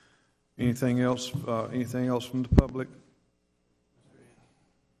 Anything else from the public?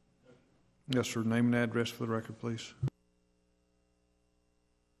 Yes, sir. Name and address for the record, please.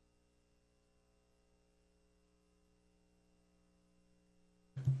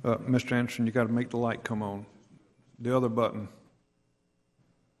 Mr. Anderson, you got to make the light come on. The other button.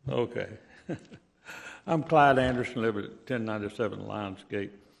 Okay. I'm Clyde Anderson, live at 1097 Lionsgate.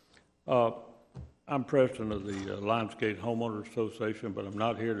 I'm president of the Lionsgate Homeowners Association, but I'm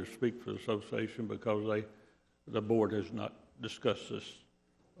not here to speak for the association because the board has not discussed this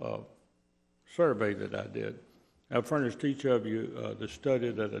survey that I did. I furnished each of you the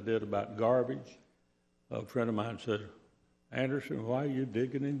study that I did about garbage. A friend of mine said, Anderson, why are you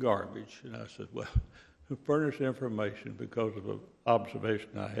digging in garbage? And I said, well, furnish information because of an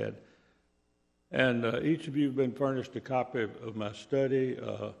observation I had. And each of you have been furnished a copy of my study.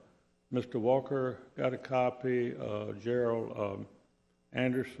 Mr. Walker got a copy. Gerald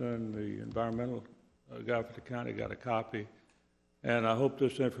Anderson, the environmental guy for the county, got a copy. And I hope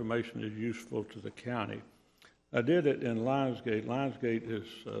this information is useful to the county. I did it in Lionsgate. Lionsgate is,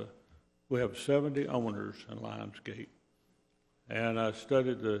 we have 70 owners in Lionsgate. And I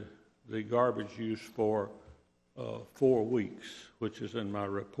studied the garbage use for 4 weeks, which is in my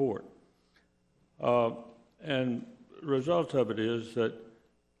report. And the result of it is that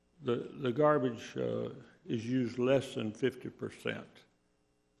the garbage is used less than 50%.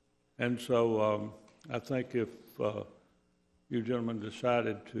 And so I think if you gentlemen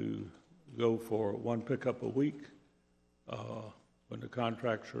decided to go for one pickup a week when the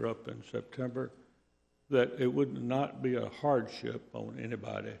contracts are up in September, that it would not be a hardship on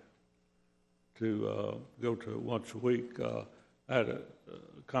anybody to go to it once a week. I had a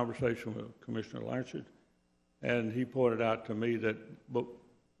conversation with Commissioner Blanchard, and he pointed out to me that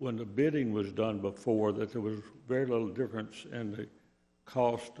when the bidding was done before, that there was very little difference in the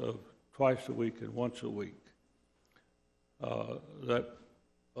cost of twice a week and once a week. That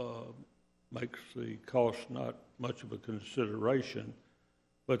makes the cost not much of a consideration,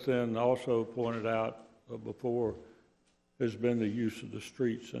 but then also pointed out before has been the use of the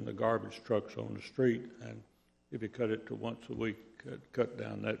streets and the garbage trucks on the street, and if you cut it to once a week, it cut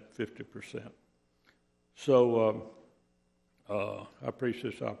down that 50%. So I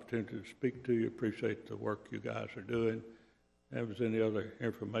appreciate this opportunity to speak to you, appreciate the work you guys are doing. If there's any other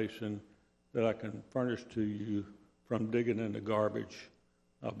information that I can furnish to you from digging in the garbage,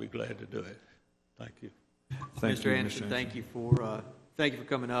 I'll be glad to do it. Thank you. Mr. Anderson, thank you for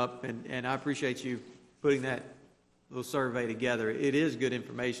coming up, and I appreciate you putting that little survey together. It is good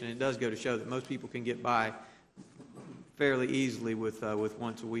information. It does go to show that most people can get by fairly easily with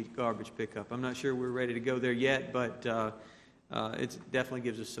once a week garbage pickup. I'm not sure we're ready to go there yet, but it definitely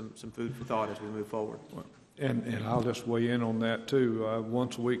gives us some food for thought as we move forward. And I'll just weigh in on that too.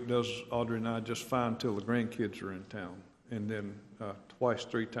 Once a week does Audrey and I just fine until the grandkids are in town, and then twice,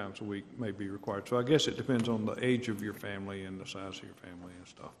 3 times a week may be required. So I guess it depends on the age of your family and the size of your family and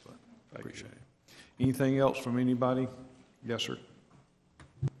stuff, but I appreciate it. Anything else from anybody? Yes, sir.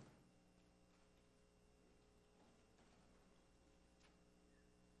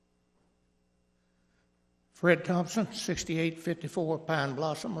 Fred Thompson, 6854 Pine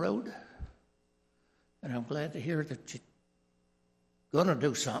Blossom Road. And I'm glad to hear that you're going to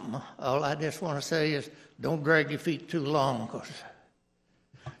do something. All I just want to say is don't drag your feet too long, because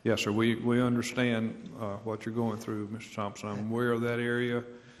Yes, sir, we understand what you're going through, Mr. Thompson. I'm aware of that area,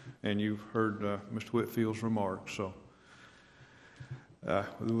 and you've heard Mr. Whitfield's remarks, so.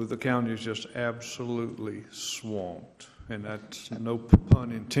 The county is just absolutely swamped, and that's no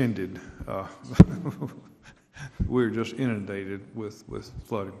pun intended. We're just inundated with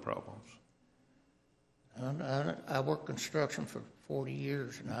flooding problems. I worked construction for 40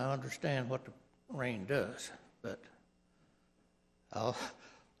 years, and I understand what the rain does, but I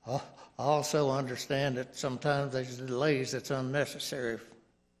also understand that sometimes there's delays that's unnecessary.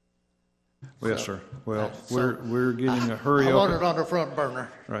 Well, yes, sir. Well, we're getting a hurry up. I want it on the front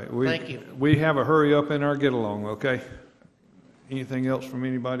burner. Right. Thank you. We have a hurry up in our get along, okay? Anything else from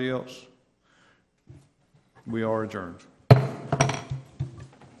anybody else? We are adjourned.